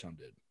than Georgetown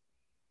did.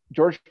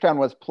 Georgetown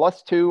was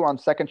 +2 on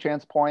second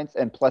chance points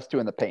and +2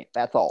 in the paint.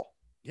 That's all.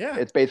 Yeah.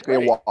 It's basically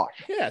a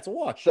wash. Yeah, it's a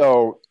wash.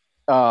 So,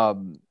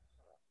 so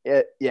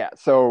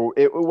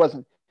it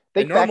wasn't.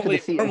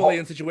 Normally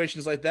in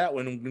situations like that,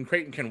 when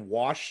Creighton can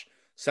wash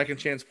second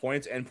chance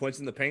points and points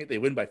in the paint, they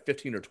win by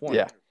 15 or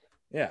 20.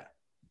 Yeah.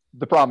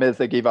 The problem is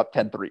they gave up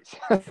 10 threes.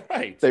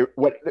 Right.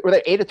 Were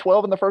they 8 of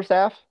 12 in the first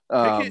half?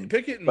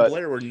 Pickett and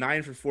Blair were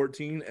 9 for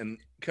 14, and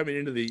coming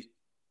into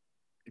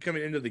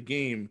the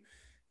game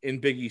in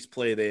Big East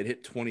play, they had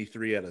hit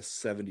 23 out of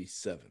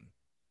 77.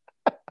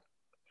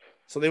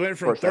 So they went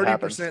from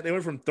 30%. They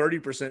went from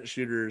 30%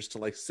 shooters to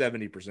like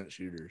 70%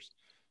 shooters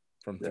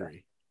from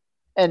three.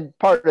 And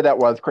part of that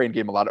was Creighton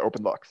gave him a lot of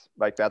open looks.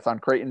 Like that's on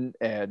Creighton,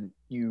 and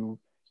you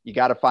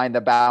got to find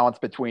the balance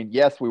between,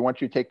 yes, we want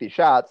you to take these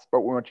shots,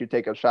 but we want you to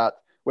take a shot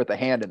with a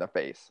hand in the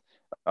face.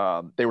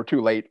 They were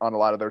too late on a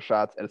lot of their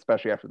shots, and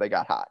especially after they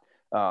got hot.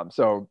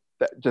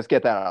 Just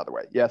get that out of the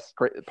way. Yes,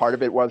 part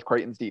of it was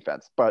Creighton's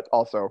defense, but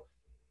also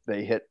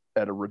they hit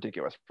at a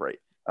ridiculous rate.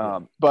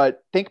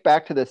 But think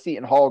back to the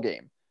Seton Hall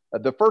game,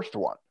 the first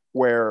one,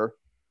 where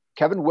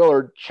Kevin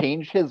Willard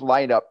changed his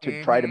lineup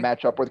to try to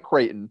match up with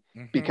Creighton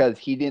because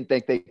he didn't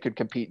think they could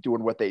compete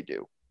doing what they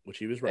do. Which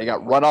he was right. They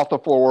got run off the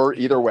floor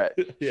either way.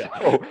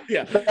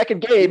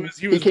 Second game,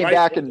 he came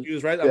back and he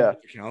was right on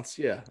both accounts.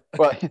 Yeah.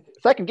 But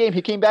second game,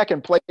 he came back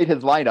and played his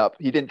lineup.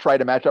 He didn't try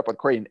to match up with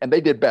Creighton, and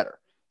they did better.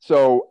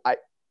 So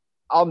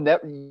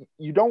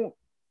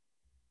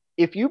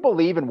if you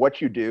believe in what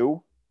you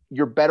do,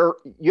 you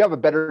have a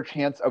better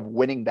chance of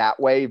winning that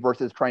way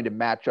versus trying to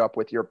match up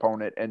with your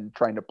opponent and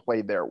trying to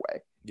play their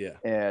way. Yeah.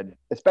 And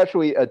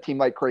especially a team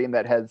like Creighton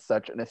that has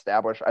such an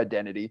established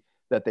identity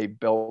that they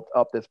built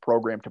up this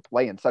program to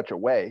play in such a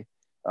way.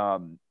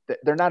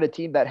 They're not a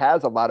team that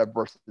has a lot of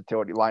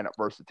lineup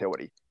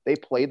versatility. They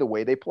play the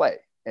way they play.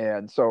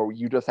 And so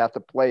you just have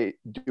to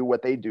do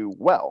what they do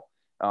well.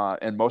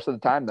 And most of the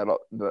time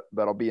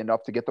that'll be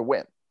enough to get the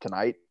win.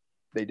 Tonight,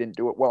 they didn't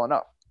do it well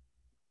enough.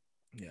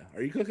 Yeah.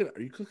 Are you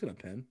clicking a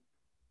pen?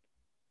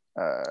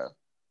 I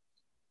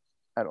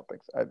don't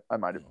think so. I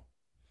might have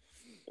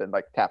been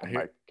like tapping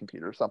my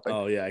computer or something.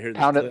 Oh yeah, I hear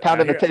this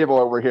pounding the table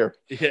over here.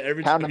 Yeah,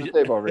 the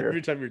table over here.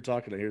 Every time you're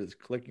talking, I hear this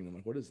clicking. I'm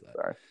like, what is that?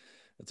 Sorry.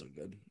 That's so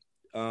good.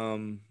 I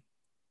don't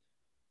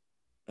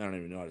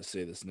even know how to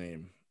say this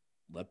name.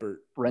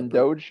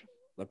 Brendoge.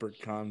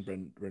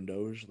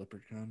 Brendoge.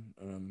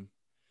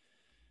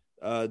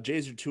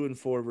 Jays are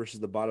 2-4 versus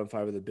the bottom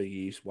 5 of the Big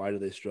East. Why do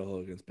they struggle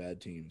against bad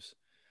teams?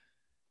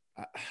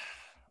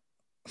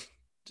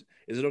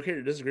 Is it okay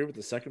to disagree with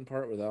the second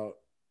part without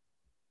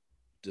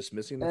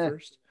dismissing the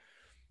first?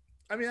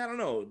 I mean, I don't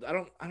know. I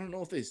don't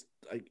know if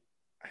I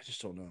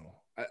just don't know.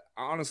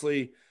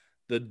 Honestly,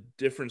 the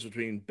difference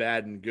between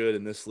bad and good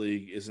in this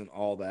league isn't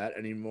all that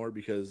anymore,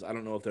 because I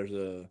don't know if there's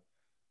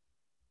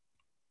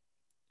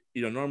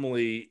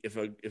normally if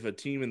a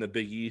team in the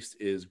Big East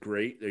is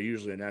great, they're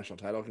usually a national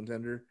title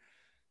contender.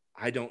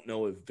 I don't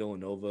know if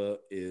Villanova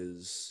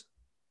is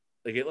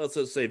let's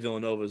just say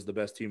Villanova is the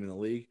best team in the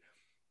league.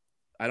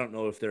 I don't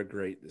know if they're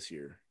great this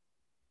year.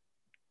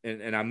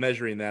 And I'm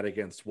measuring that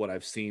against what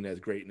I've seen as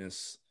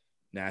greatness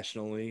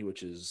nationally,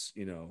 which is,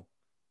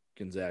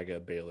 Gonzaga,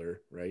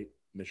 Baylor, right?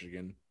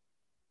 Michigan.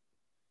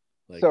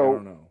 I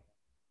don't know.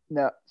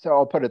 No, so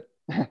I'll put it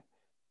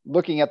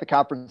looking at the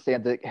conference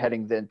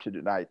headings into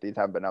tonight, these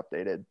haven't been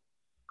updated.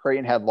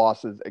 Creighton had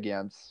losses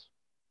against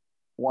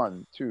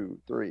 1, 2,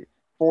 3,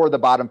 4 of the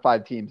bottom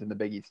 5 teams in the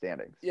Big East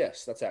standings.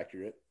 Yes, that's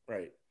accurate.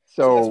 Right.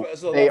 So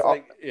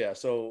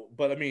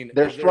but I mean,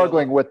 they're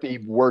struggling with the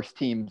worst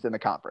teams in the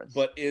conference.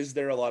 But is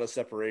there a lot of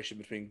separation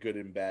between good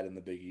and bad in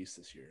the Big East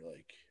this year?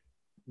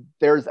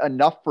 There's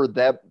enough for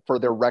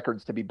their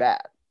records to be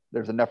bad.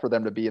 There's enough for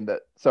them to be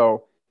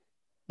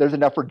there's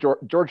enough for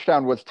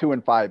Georgetown was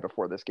 2-5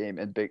 before this game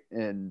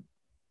in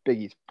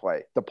Big East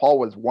play. DePaul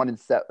was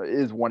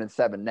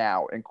 1-7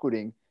 now,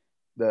 including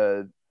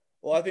the.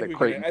 Well, I think we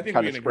can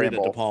agree that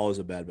DePaul is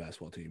a bad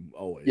basketball team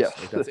always. Yes,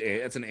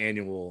 that's an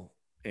annual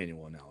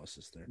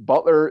analysis there.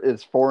 Butler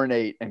is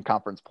 4-8 in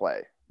conference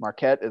play.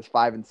 Marquette is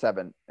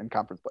 5-7 in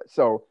conference play.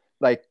 So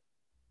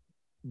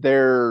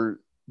they're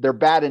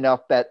bad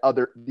enough that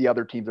the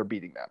other teams are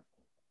beating them.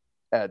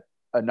 at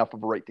enough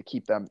of a rate to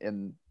keep them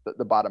in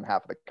the bottom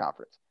half of the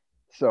conference.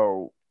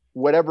 So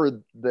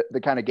whatever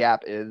the kind of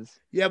gap is,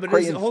 Yeah, but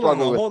hold on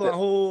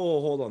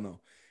though.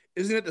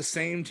 Isn't it the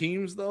same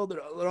teams though?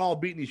 They're all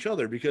beating each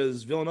other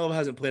because Villanova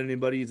hasn't played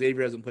anybody,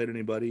 Xavier hasn't played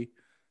anybody,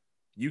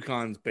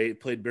 UConn's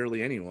played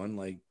barely anyone.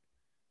 Like,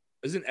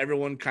 isn't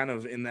everyone kind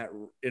of in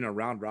a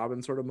round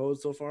robin sort of mode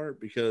so far?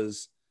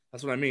 Because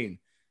that's what I mean.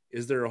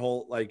 Is there a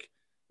whole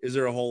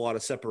lot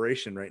of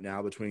separation right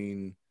now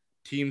between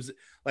teams?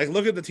 Like,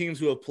 look at the teams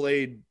who have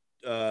played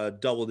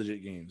double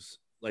digit games.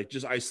 Like,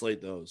 just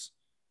isolate those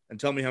and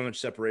tell me how much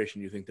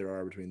separation you think there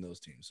are between those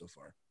teams so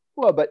far.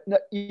 Well, but no,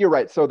 you're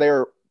right. So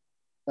they're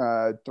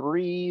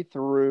 3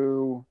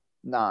 through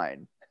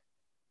 9.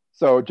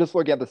 So just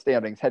looking at the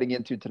standings heading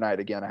into tonight,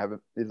 again, I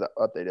haven't these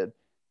updated.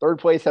 Third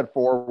place had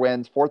 4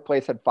 wins. Fourth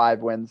place had 5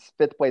 wins.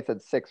 Fifth place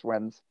had 6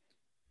 wins.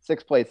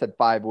 Sixth place had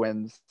 5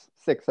 wins.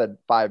 Sixth had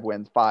 5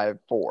 wins. 5,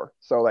 4.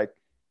 So like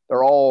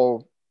they're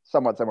all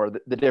somewhat similar.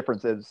 The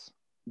difference is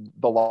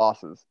the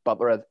losses.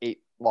 Butler has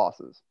 8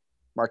 losses.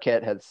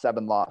 Marquette has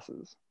 7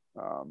 losses.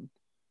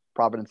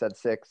 Providence had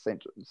 6.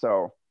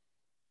 So,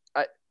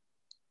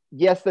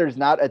 yes, there's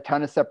not a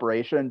ton of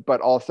separation,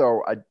 but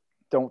also I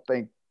don't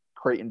think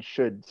Creighton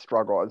should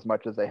struggle as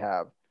much as they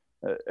have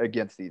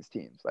against these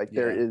teams. Like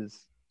there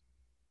is,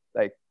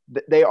 like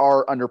they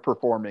are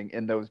underperforming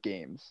in those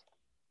games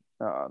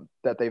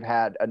that they've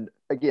had. And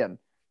again,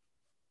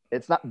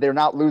 they're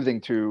not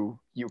losing to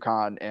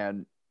UConn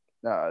and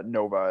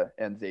Nova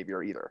and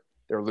Xavier either.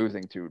 They're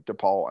losing to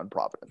DePaul and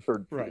Providence, or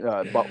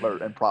Butler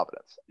and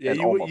Providence. Yeah,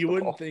 you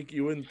wouldn't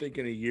think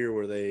in a year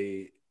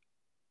where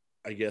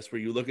I guess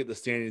where you look at the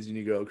standings and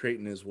you go,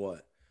 Creighton is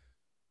what,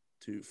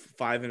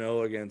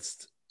 5-0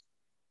 against.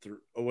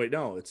 Oh wait,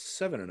 no, it's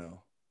 7-0,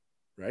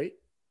 right?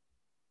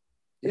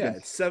 Yeah,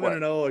 it's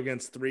 7-0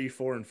 against 3,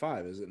 4, and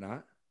 5, is it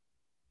not?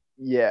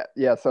 Yeah.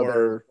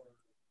 So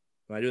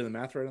am I doing the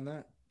math right on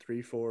that?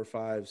 3, 4,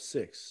 5,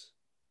 6.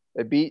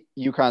 They beat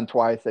UConn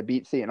twice. They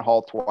beat Seton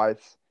Hall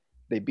twice.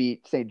 They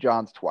beat St.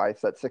 John's twice.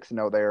 That's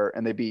 6-0 there,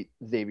 and they beat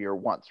Xavier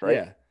once, right?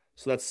 Yeah.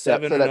 So that's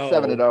 7-0. So that's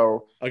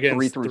 7-0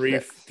 against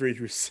 3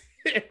 through 6.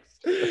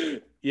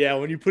 Yeah,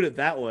 when you put it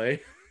that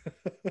way.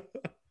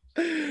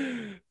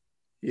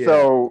 Yeah,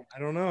 so I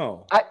don't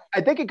know.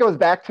 I think it goes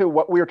back to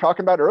what we were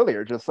talking about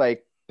earlier, just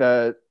like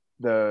the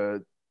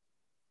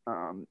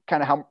kind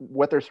of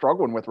what they're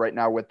struggling with right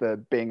now with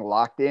the being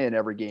locked in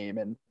every game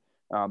and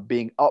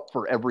being up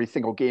for every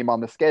single game on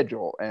the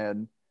schedule.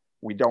 And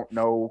we don't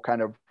know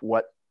kind of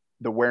what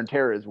the wear and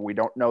tear is. We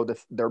don't know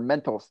their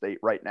mental state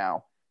right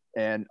now.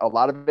 And a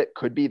lot of it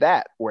could be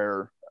that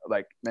where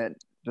like, man,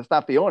 just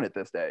not feeling it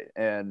this day.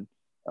 And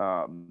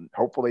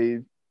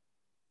hopefully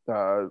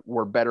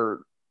we're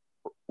better.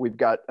 We've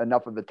got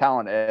enough of the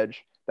talent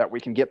edge that we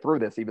can get through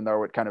this, even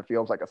though it kind of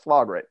feels like a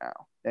slog right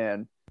now.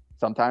 And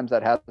sometimes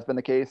that has been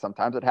the case.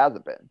 Sometimes it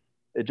hasn't been.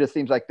 It just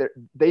seems like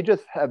they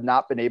just have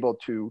not been able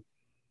to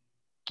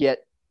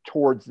get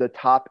towards the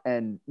top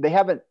end. They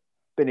haven't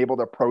been able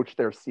to approach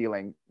their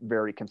ceiling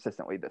very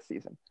consistently this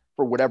season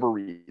for whatever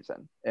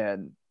reason.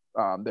 And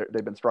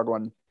they've been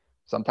struggling.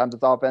 Sometimes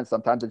it's offense,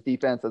 sometimes it's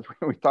defense, as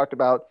we talked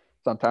about.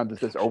 Sometimes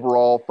it's this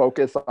overall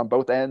focus on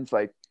both ends.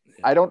 Like,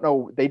 I don't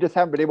know. They just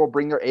haven't been able to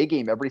bring their A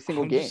game every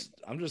single game.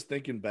 I'm just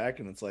thinking back,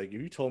 and it's like,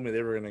 if you told me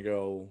they were going to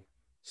go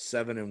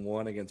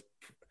 7-1 against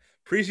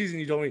preseason,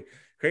 you told me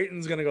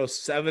Creighton's going to go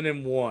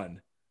 7-1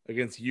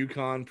 against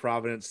UConn,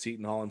 Providence,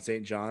 Seton Hall, and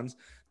St. John's.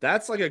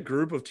 That's like a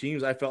group of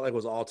teams I felt like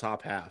was all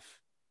top half.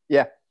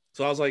 Yeah.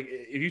 So I was like,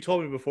 if you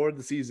told me before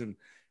the season,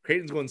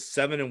 Creighton's going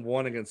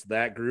 7-1 against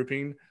that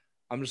grouping,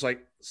 I'm just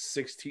like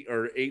 16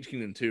 or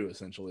 18-2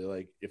 essentially.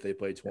 Like if they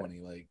play 20,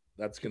 like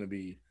that's going to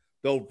be,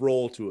 they'll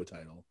roll to a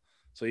title.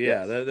 So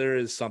yeah, there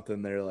is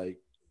something there. Like,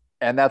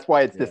 and that's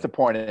why it's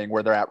disappointing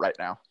where they're at right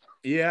now.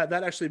 Yeah,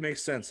 that actually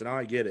makes sense. And now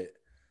I get it.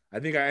 I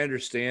think I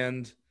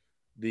understand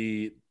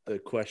the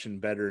question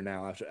better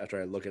now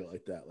after I look at it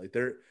like that. Like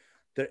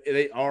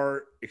they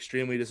are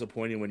extremely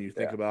disappointing when you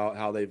think about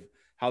how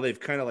they've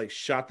kind of like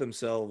shot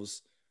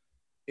themselves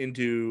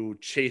into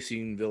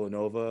chasing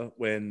Villanova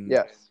when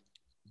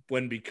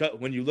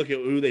you look at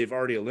who they've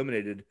already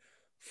eliminated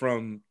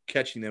from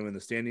catching them in the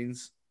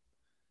standings,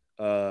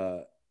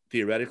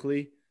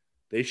 theoretically,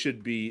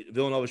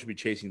 Villanova should be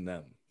chasing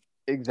them.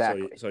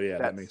 Exactly. So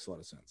that makes a lot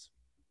of sense.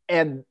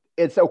 And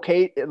it's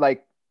okay.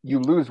 Like you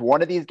lose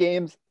one of these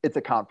games, it's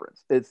a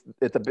conference. It's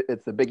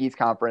the Big East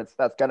conference.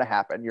 That's going to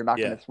happen. You're not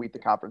going to sweep the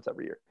conference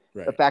every year.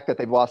 Right. The fact that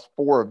they've lost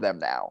 4 of them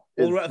now.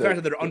 Well, the fact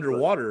that they're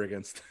underwater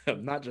against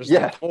them, not just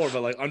 4,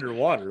 but like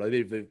underwater. Like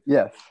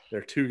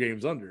they're 2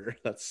 games under.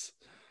 That's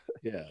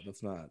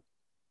not.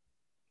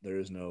 There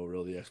is no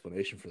really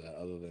explanation for that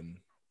other than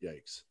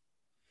yikes.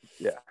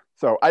 Yeah.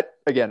 So I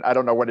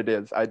don't know what it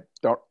is.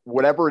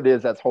 Whatever it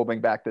is that's holding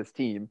back this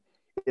team,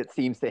 it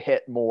seems to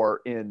hit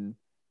more in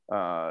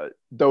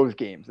those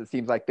games. It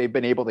seems like they've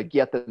been able to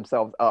get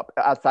themselves up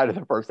outside of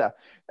the first half.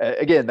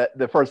 Again,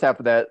 the first half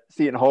of that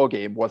Seton Hall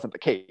game wasn't the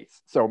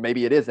case. So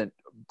maybe it isn't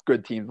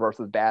good teams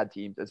versus bad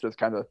teams. It's just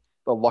kind of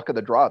the luck of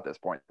the draw at this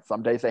point.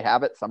 Some days they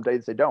have it, some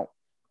days they don't.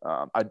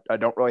 I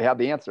don't really have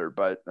the answer,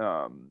 but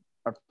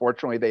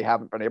unfortunately, they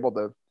haven't been able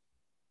to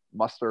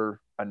muster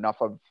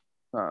enough of,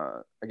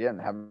 again,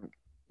 haven't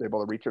been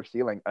able to reach their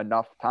ceiling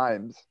enough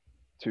times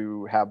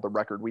to have the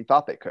record we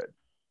thought they could.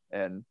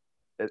 And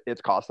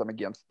it's cost them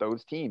against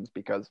those teams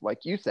because, like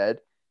you said,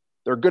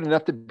 they're good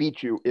enough to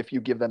beat you if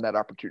you give them that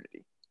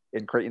opportunity.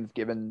 And Creighton's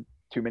given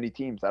too many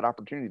teams that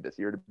opportunity this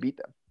year to beat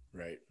them.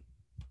 Right.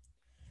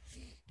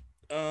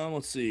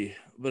 Let's see.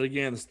 But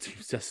again, this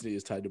team's destiny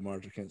is tied to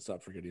March. I can't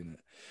stop forgetting that.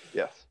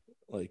 Yes.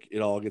 Like it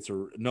all gets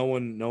no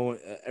one,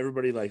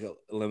 everybody like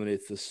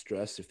eliminates this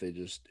stress if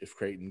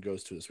Creighton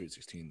goes to the Sweet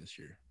 16 this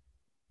year.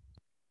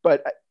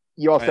 But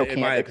you also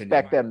can't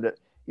expect them to.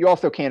 You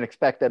also can't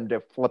expect them to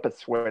flip a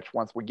switch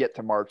once we get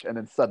to March and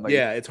then suddenly.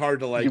 Yeah, it's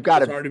hard to like. It's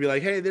hard to be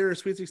like, hey, they're a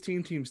Sweet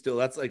 16 team still.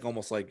 That's like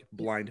almost like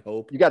blind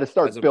hope. You got to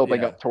start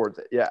building up towards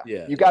it. Yeah.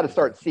 You got to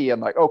start seeing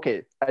like,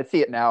 okay, I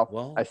see it now.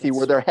 Well, I see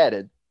where they're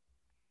headed.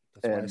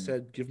 That's why I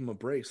said give them a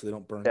break so they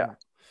don't burn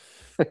out.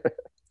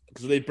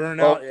 Because they burn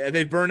out. If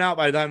they burn out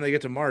by the time they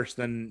get to March,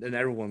 then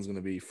everyone's going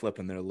to be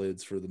flipping their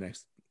lids for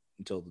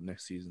until the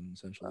next season,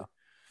 essentially.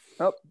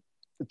 Oh,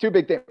 the two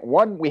big things.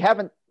 One, we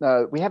haven't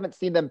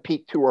seen them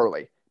peak too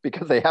early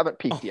because they haven't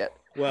peaked yet.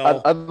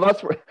 Well,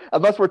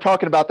 unless we're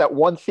talking about that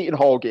one Seton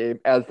Hall game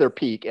as their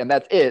peak, and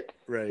that's it.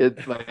 Right.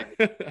 It's like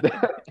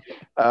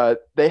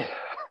they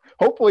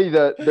hopefully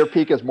their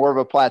peak is more of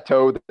a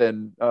plateau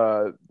than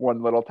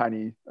one little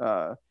tiny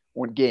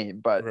one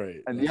game. But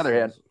on the other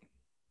hand,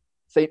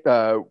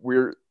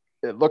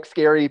 it looks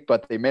scary,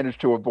 but they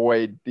managed to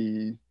avoid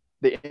the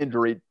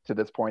injury to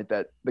this point,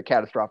 that the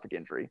catastrophic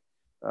injury.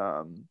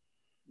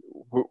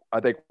 I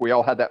think we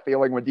all had that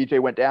feeling when DJ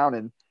went down,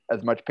 and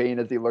as much pain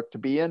as he looked to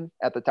be in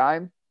at the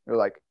time, they're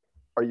like,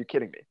 "Are you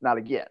kidding me? Not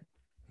again!"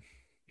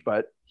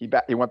 But he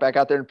went back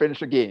out there and finished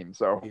the game.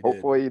 So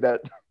hopefully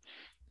that.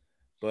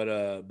 But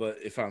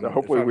if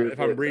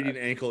I'm reading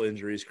ankle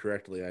injuries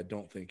correctly, I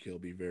don't think he'll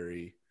be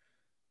very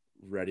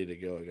ready to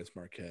go against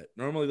Marquette.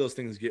 Normally, those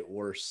things get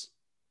worse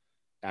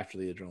after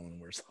the adrenaline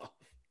wears off.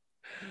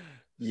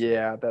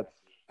 Yeah,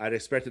 I'd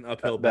expect an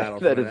uphill battle.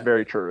 That is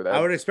very true.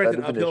 I would expect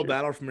an uphill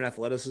battle from an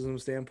athleticism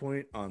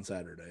standpoint on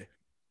Saturday.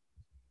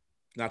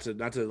 Not to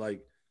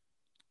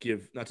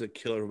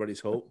kill everybody's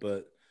hope,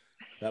 but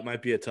that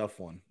might be a tough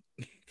one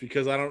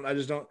because I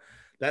just don't.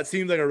 That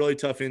seems like a really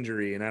tough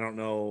injury, and I don't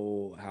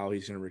know how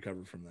he's going to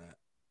recover from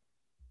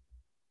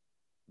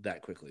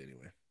that quickly.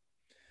 Anyway,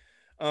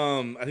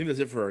 I think that's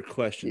it for our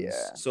questions.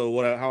 Yeah.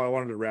 So how I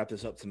wanted to wrap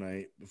this up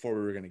tonight before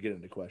we were going to get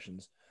into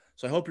questions.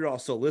 So I hope you're all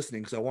still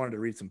listening because I wanted to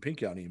read some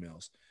Pink Out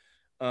emails.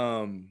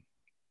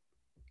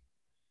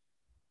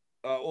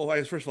 Well, I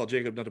guess first of all,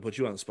 Jacob, not to put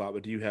you on the spot,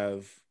 but do you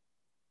have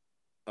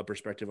a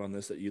perspective on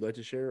this that you'd like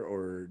to share,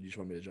 or do you just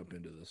want me to jump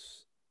into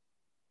this?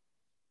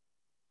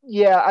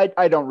 Yeah,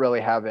 I don't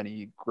really have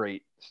any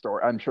great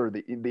story. I'm sure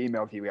the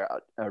emails you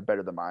got are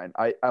better than mine.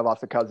 I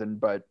lost a cousin,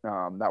 but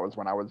that was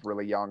when I was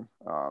really young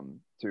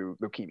to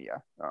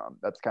leukemia.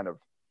 That's kind of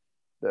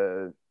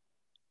the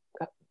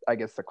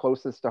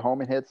closest to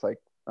home it hits. Like,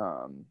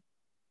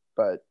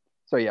 but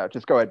so yeah,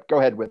 just go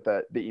ahead with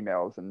the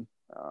emails and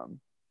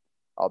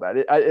all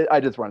that. I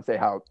just want to say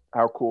how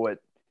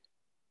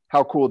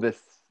cool this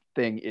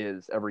thing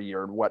is every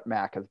year and what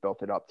Mac has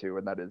built it up to,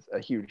 and that is a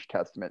huge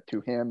testament to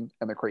him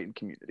and the Creighton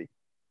community.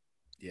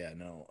 Yeah,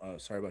 no,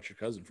 sorry about your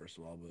cousin first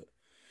of all, but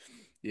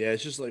yeah,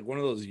 it's just like one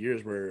of those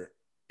years where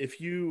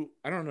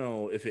I don't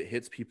know if it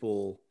hits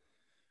people.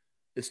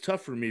 It's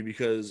tough for me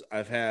because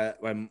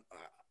some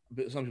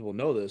people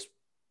know this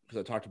because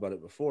I talked about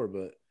it before,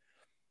 but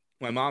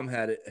my mom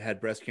had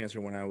breast cancer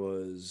when I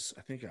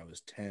think I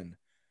was 10.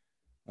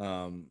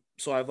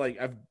 So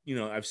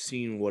I've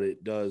seen what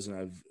it does,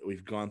 and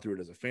we've gone through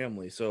it as a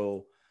family.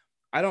 So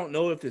I don't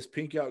know if this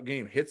Pink Out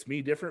game hits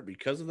me different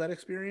because of that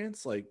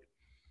experience. Like,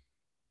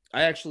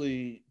 I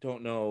actually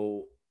don't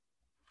know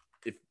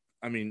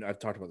I've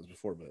talked about this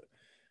before, but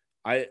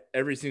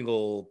every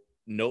single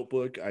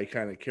notebook I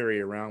kind of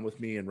carry around with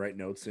me and write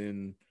notes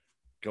in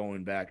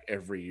going back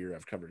every year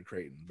I've covered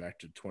Creighton back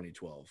to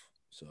 2012.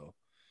 So,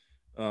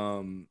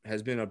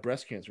 has been a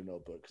breast cancer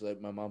notebook because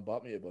my mom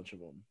bought me a bunch of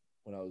them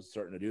when I was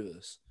starting to do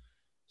this.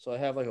 So I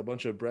have like a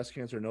bunch of breast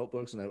cancer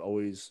notebooks, and I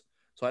always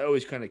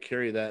kind of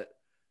carry that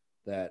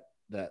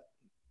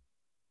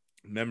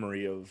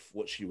memory of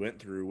what she went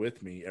through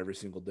with me every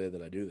single day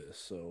that I do this.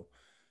 So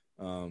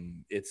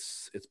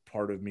it's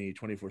part of me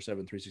 24/7,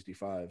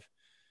 365.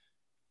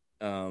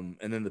 And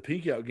then the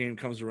Pink Out game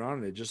comes around,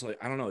 and it just like,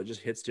 I don't know, it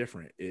just hits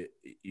different.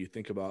 You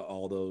think about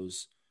all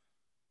those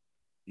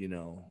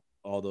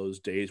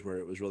days where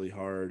it was really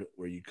hard,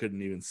 where you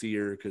couldn't even see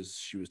her because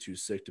she was too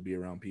sick to be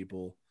around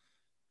people.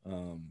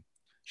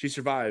 She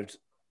survived.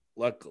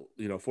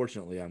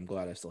 Fortunately, I'm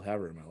glad I still have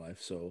her in my life.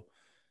 So,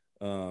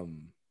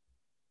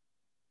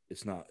 it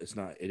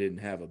didn't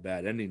have a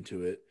bad ending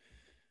to it,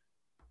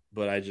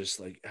 but I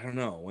just I don't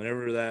know,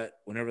 whenever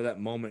that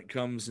moment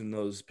comes in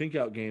those Pink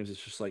Out games,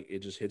 it's just like, it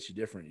just hits you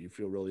different. You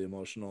feel really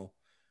emotional.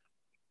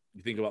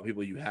 You think about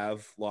people you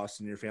have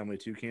lost in your family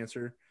to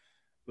cancer.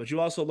 But you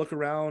also look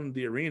around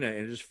the arena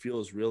and it just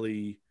feels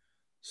really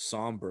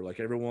somber. Like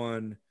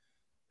everyone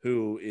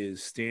who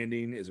is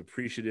standing is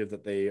appreciative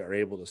that they are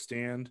able to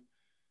stand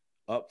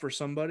up for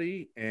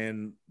somebody.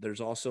 And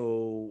there's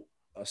also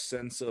a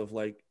sense of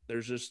like,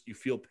 there's just, you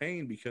feel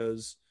pain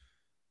because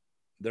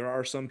there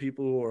are some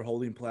people who are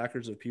holding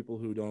placards of people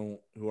who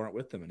aren't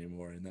with them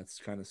anymore. And that's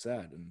kind of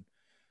sad. And,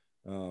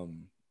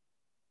 um,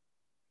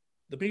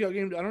 the Pink Out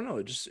game, I don't know.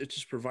 It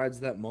just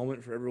provides that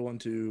moment for everyone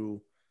to.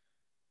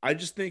 I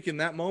just think in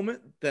that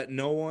moment that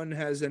no one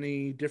has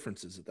any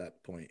differences at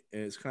that point,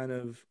 and it's kind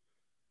of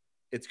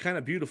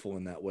beautiful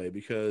in that way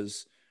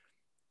because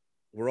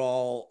we're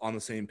all on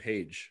the same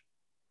page,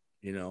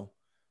 you know,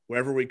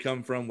 wherever we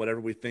come from, whatever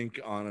we think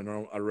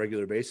on a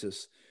regular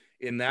basis.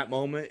 In that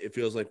moment, it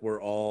feels like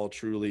we're all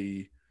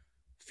truly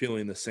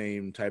feeling the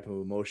same type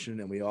of emotion,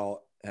 and we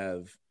all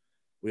can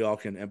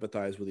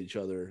empathize with each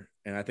other,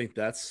 and I think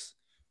that's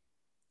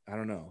I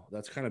don't know.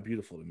 That's kind of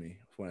beautiful to me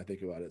when I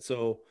think about it.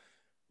 So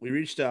we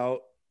reached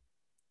out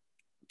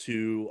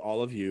to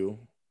all of you.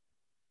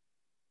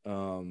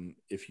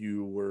 If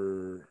you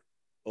were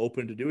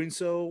open to doing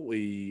so,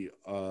 we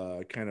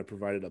kind of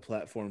provided a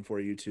platform for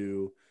you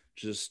to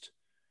just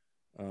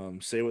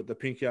say what the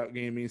pink out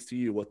game means to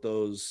you, what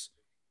those,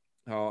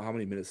 how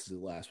many minutes does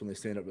it last when they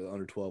stand up at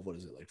under 12? What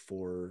is it, like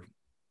 4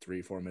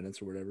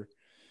 minutes or whatever?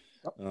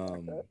 Oh, like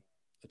Um, that.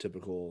 a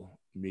typical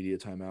media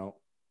timeout.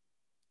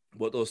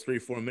 What those 3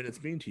 4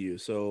 minutes mean to you.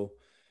 So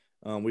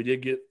we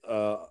did get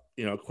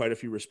quite a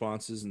few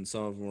responses, and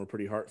some of them were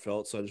pretty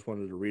heartfelt. So I just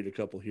wanted to read a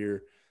couple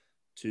here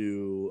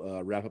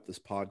to wrap up this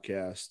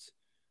podcast.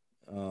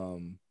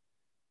 Um,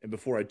 and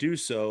before I do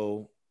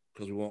so,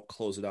 because we won't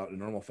close it out in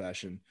normal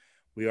fashion,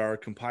 we are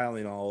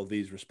compiling all of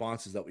these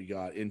responses that we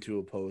got into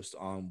a post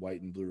on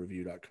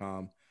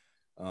whiteandbluereview.com.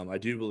 I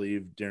do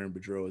believe Darren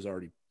Boudreau has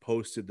already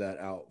posted that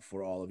out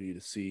for all of you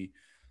to see.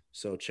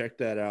 So check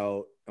that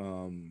out.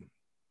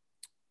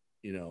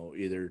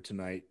 Either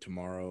tonight,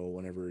 tomorrow,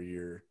 whenever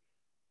you're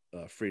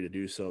free to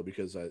do so,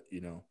 because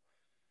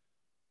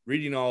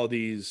reading all of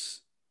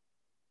these,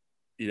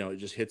 it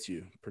just hits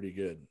you pretty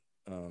good.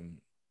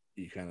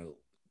 You kind of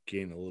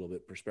gain a little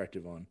bit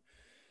perspective on,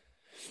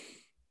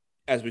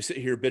 as we sit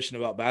here bitching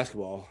about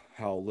basketball,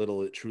 how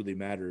little it truly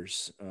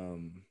matters,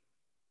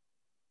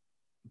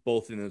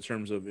 both in the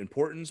terms of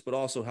importance, but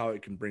also how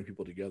it can bring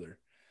people together.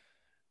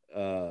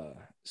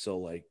 So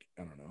like,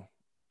 I don't know,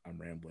 I'm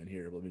rambling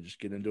here. Let me just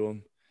get into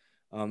them.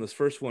 This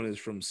first one is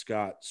from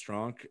Scott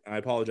Stronk. I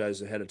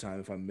apologize ahead of time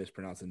if I'm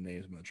mispronouncing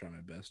names. I'm going to try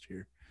my best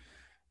here.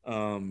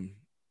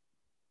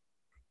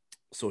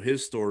 So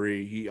his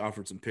story, he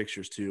offered some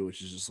pictures too,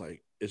 which is just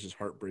like, it's just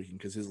heartbreaking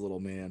because his little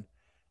man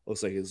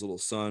looks like his little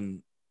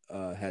son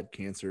had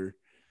cancer.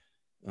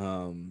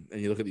 And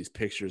you look at these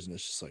pictures and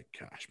it's just like,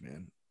 gosh,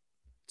 man,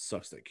 it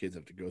sucks that kids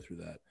have to go through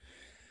that.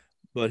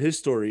 But his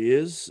story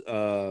is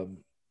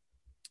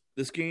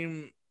this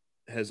game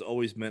has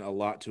always meant a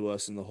lot to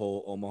us in the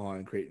whole Omaha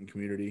and Creighton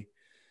community.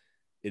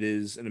 It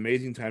is an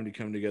amazing time to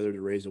come together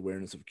to raise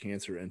awareness of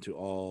cancer and to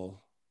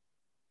all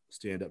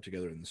stand up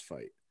together in this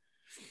fight.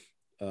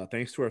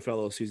 Thanks to our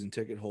fellow season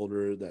ticket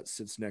holder that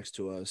sits next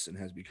to us and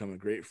has become a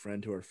great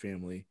friend to our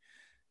family,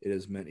 it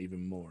has meant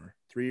even more.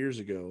 3 years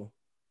ago,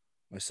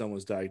 my son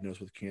was diagnosed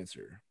with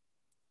cancer.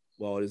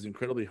 While it is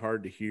incredibly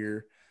hard to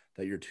hear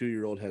that your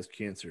 2-year-old has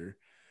cancer,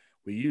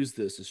 we use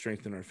this to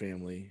strengthen our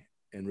family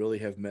and really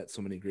have met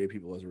so many great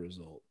people as a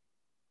result.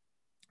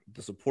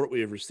 The support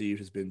we have received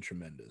has been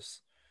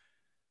tremendous.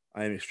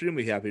 I am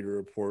extremely happy to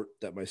report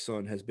that my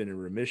son has been in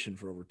remission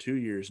for over 2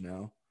 years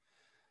now.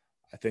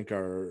 I think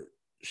our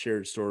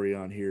shared story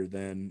on here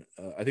then,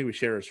 I think we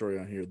shared our story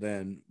on here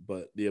then,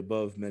 but the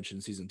above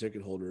mentioned season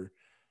ticket holder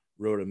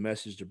wrote a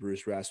message to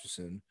Bruce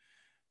Rasmussen,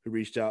 who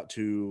reached out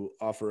to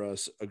offer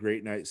us a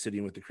great night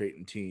sitting with the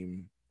Creighton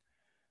team,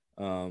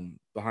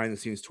 behind the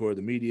scenes tour of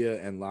the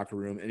media and locker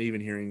room, and even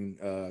hearing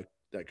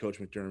that Coach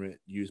McDermott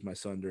used my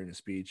son during a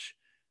speech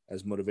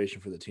as motivation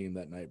for the team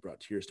that night brought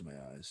tears to my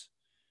eyes.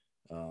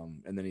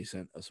 And then he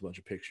sent us a bunch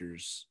of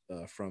pictures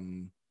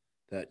from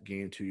that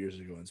game 2 years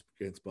ago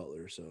against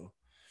Butler. So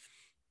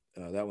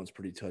that one's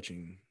pretty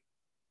touching,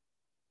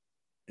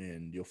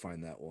 and you'll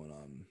find that one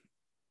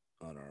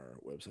on our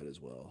website as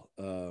well.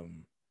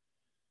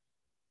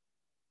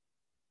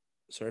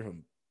 Sorry if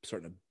I'm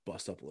starting to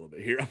bust up a little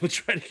bit here. I'm gonna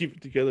try to keep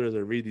it together as I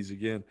read these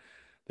again.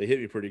 They hit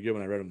me pretty good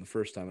when I read them the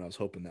first time, and I was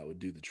hoping that would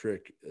do the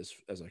trick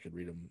as I could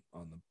read them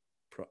on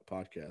the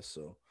podcast.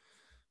 So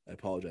I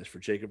apologize for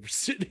Jacob for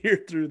sitting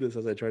here through this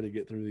as I try to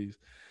get through these.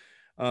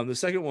 The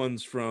second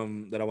one's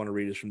from that I want to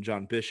read is from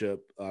John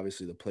Bishop,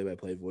 obviously the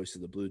play-by-play voice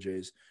of the Blue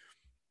Jays.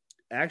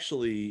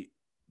 Actually,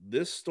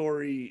 this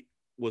story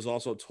was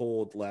also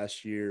told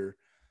last year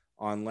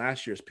on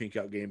last year's Pink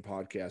Out Game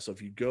podcast. So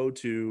if you go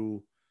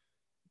to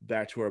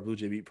back to our Blue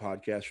Jay Beat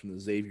podcast from the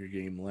Xavier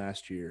game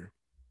last year,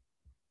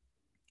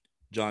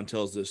 John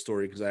tells this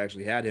story because I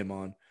actually had him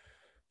on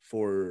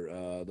for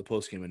the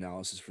post game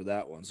analysis for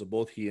that one. So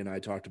both he and I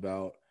talked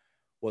about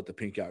what the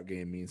Pink Out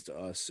game means to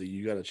us. So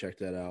you got to check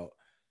that out.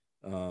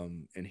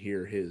 and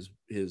hear his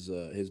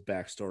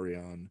backstory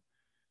on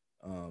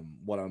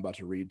what I'm about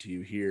to read to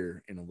you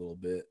here in a little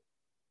bit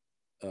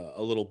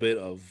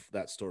of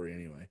that story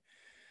anyway.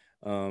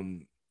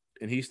 Um,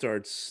 and he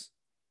starts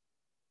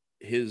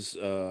his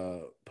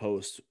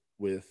post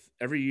with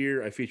every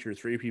year I feature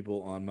three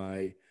people on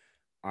my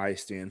I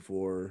stand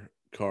for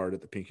card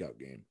at the pink out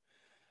game.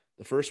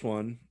 The first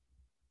one,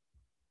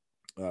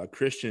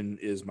 Christian,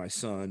 is my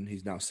son.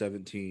 He's now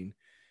 17.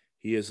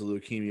 He is a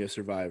leukemia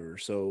survivor.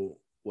 So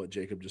what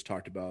Jacob just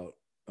talked about,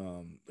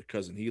 the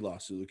cousin he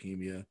lost to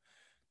leukemia,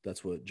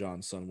 that's what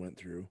John's son went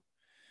through.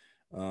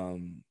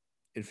 Um,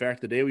 in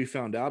fact, the day we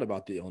found out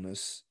about the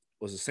illness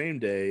was the same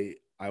day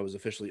I was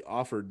officially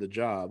offered the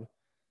job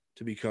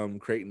to become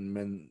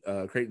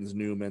Creighton's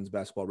new men's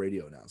basketball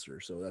radio announcer.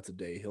 So that's a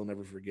day he'll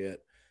never forget.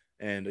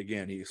 And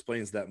again, he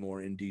explains that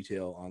more in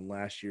detail on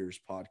last year's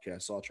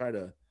podcast. So I'll try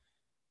to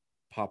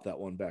pop that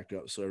one back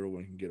up so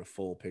everyone can get a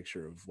full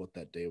picture of what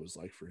that day was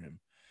like for him.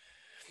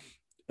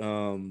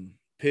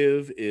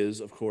 Piv is,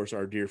 of course,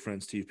 our dear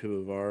friend Steve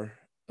Pivovar.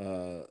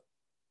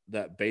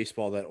 That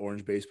baseball, that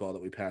orange baseball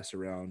that we passed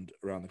around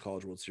the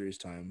College World Series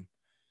time,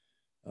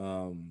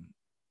 um,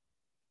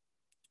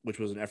 which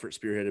was an effort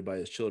spearheaded by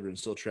his children,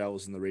 still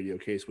travels in the radio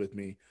case with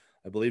me.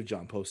 I believe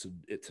John posted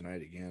it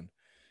tonight again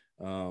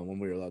when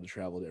we were allowed to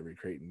travel to every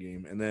Creighton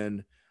game. And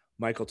then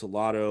Michael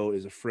Tolato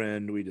is a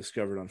friend we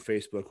discovered on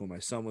Facebook when my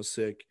son was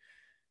sick.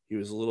 He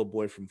was a little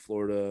boy from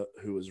Florida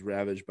who was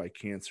ravaged by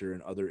cancer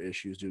and other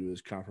issues due to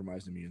his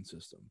compromised immune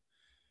system.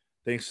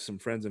 Thanks to some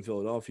friends in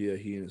Philadelphia,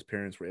 he and his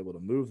parents were able to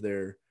move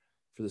there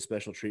for the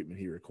special treatment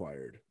he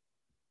required.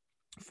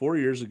 4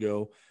 years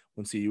ago,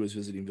 when CU was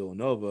visiting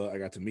Villanova, I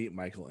got to meet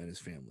Michael and his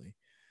family.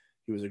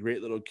 He was a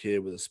great little kid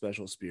with a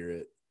special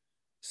spirit.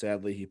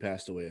 Sadly, he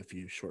passed away a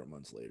few short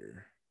months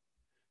later.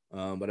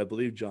 But I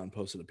believe John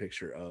posted a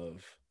picture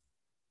of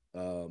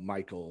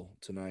Michael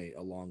tonight,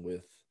 along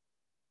with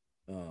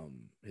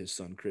his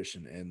son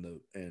Christian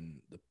and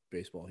the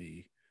baseball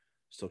he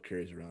still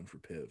carries around for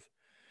Piv.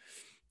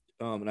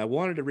 And I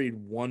wanted to read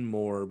one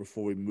more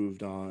before we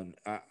moved on.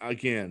 I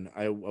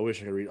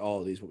wish I could read all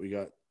of these, but we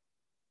got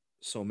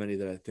so many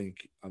that I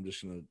think I'm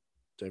just going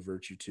to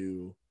divert you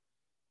to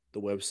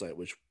the website,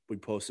 which we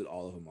posted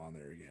all of them on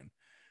there again.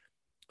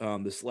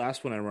 This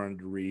last one I wanted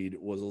to read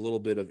was a little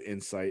bit of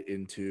insight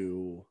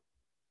into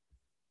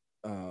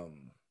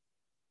um,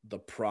 the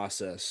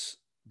process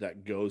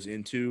that goes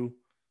into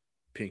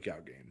Pink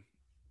Out Game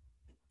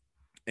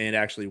and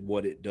actually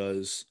what it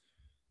does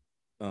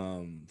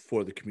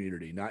for the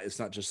community. It's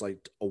not just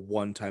like a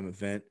one-time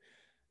event.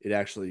 It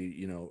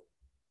actually,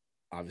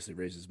 obviously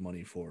raises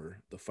money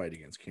for the fight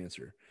against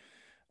cancer.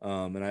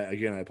 And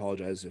I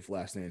apologize if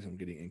last names I'm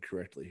getting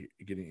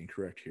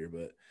incorrect here,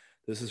 but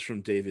this is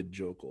from David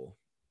Jokel.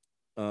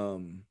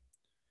 Um,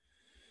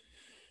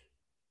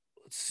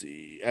 let's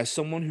see. As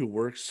someone who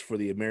works for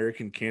the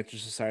American Cancer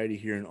Society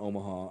here in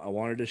Omaha, I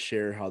wanted to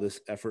share how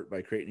this effort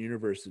by Creighton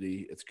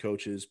University, its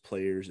coaches,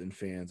 players, and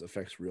fans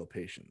affects real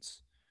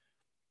patients.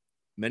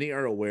 Many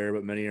are aware,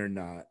 but many are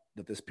not,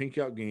 that this Pink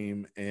Out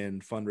game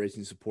and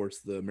fundraising supports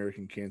the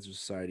American Cancer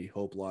Society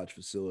Hope Lodge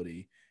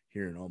facility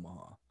here in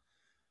Omaha.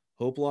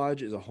 Hope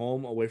Lodge is a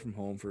home away from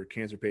home for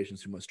cancer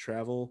patients who must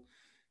travel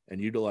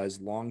and utilize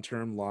long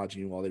term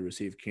lodging while they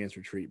receive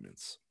cancer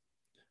treatments.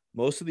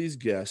 Most of these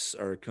guests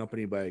are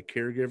accompanied by a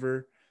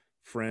caregiver,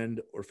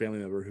 friend, or family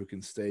member who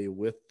can stay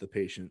with the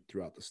patient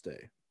throughout the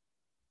stay.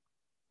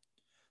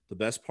 The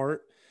best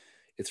part,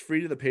 it's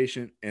free to the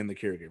patient and the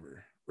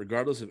caregiver.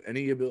 Regardless of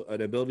any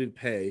ability to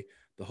pay,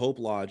 the Hope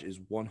Lodge is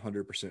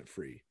 100%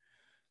 free.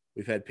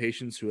 We've had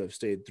patients who have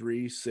stayed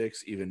 3,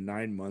 6, even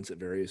 9 months at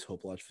various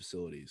Hope Lodge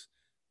facilities,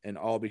 and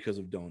all because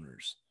of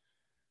donors.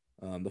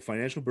 The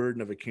financial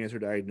burden of a cancer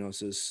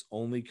diagnosis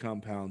only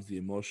compounds the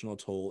emotional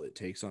toll it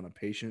takes on a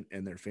patient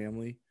and their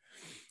family.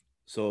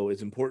 So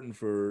it's important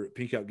for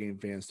Pink Out Game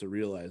fans to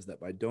realize that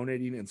by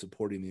donating and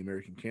supporting the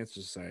American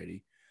Cancer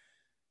Society,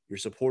 you're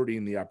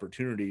supporting the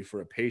opportunity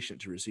for a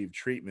patient to receive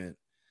treatment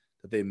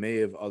that they may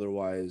have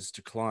otherwise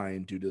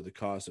declined due to the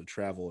cost of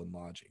travel and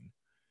lodging.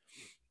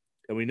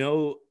 And we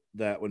know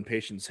that when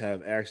patients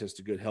have access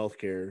to good health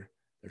care,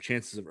 their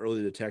chances of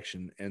early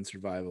detection and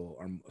survival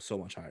are so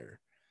much higher.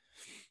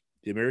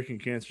 The American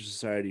Cancer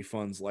Society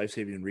funds life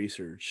saving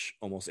research,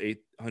 almost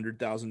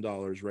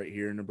 $800,000 right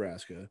here in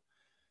Nebraska,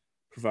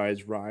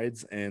 provides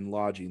rides and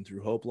lodging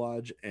through Hope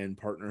Lodge and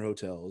partner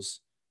hotels,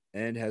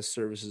 and has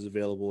services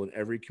available in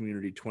every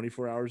community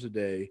 24 hours a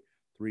day,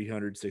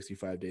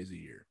 365 days a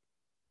year.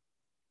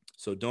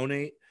 So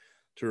donate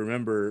to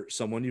remember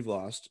someone you've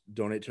lost,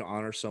 donate to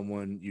honor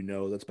someone you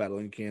know that's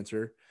battling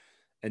cancer,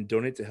 and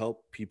donate to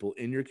help people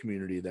in your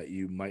community that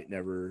you might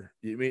not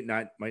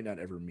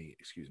ever meet,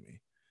 excuse me.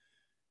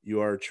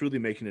 You are truly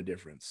making a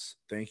difference.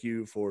 Thank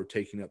you for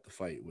taking up the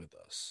fight with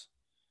us.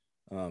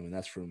 And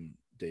that's from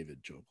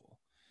David Jokel.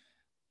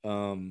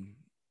 Um,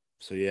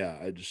 so yeah,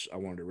 I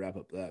wanted to wrap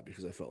up that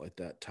because I felt like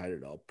that tied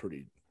it all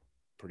pretty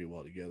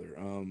well together.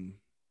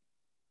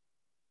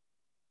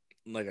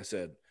 Like I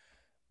said,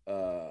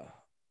 uh,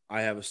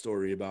 I have a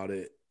story about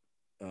it.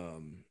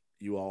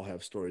 you all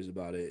have stories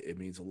about it. It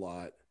means a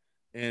lot.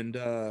 And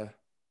I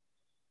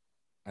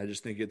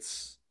just think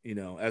it's,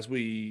 as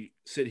we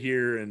sit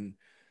here and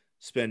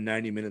spend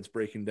 90 minutes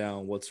breaking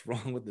down what's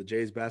wrong with the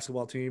Jays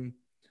basketball team,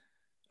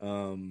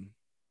 um,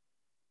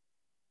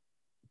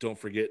 don't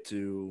forget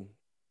to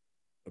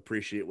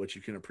appreciate what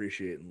you can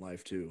appreciate in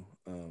life too.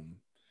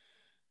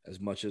 As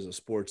much as a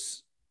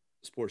sports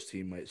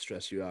team might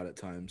stress you out at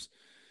times,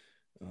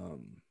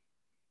 um,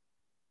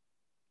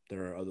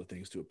 there are other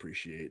things to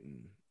appreciate.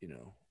 And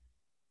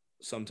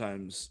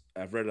sometimes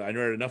I read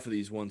enough of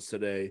these ones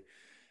today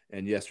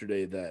and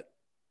yesterday that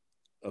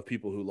of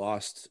people who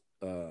lost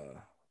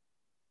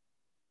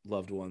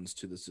loved ones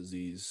to this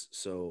disease.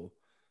 So,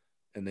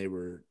 and they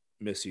were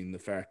missing the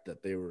fact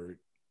that they were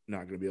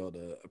not going to be able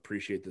to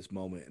appreciate this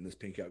moment in this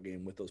pink out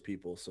game with those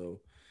people.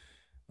 So,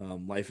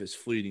 life is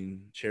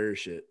fleeting.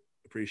 Cherish it.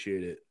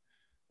 Appreciate it.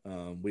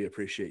 We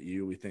appreciate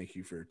you. We thank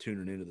you for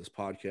tuning into this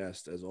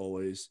podcast as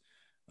always.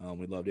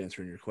 We loved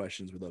answering your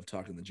questions. We love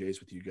talking the Jays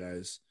with you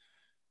guys.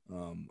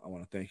 I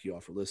want to thank you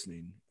all for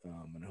listening,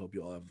 and I hope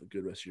you all have a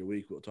good rest of your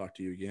week. We'll talk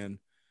to you again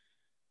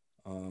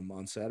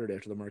on Saturday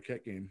after the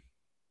Marquette game.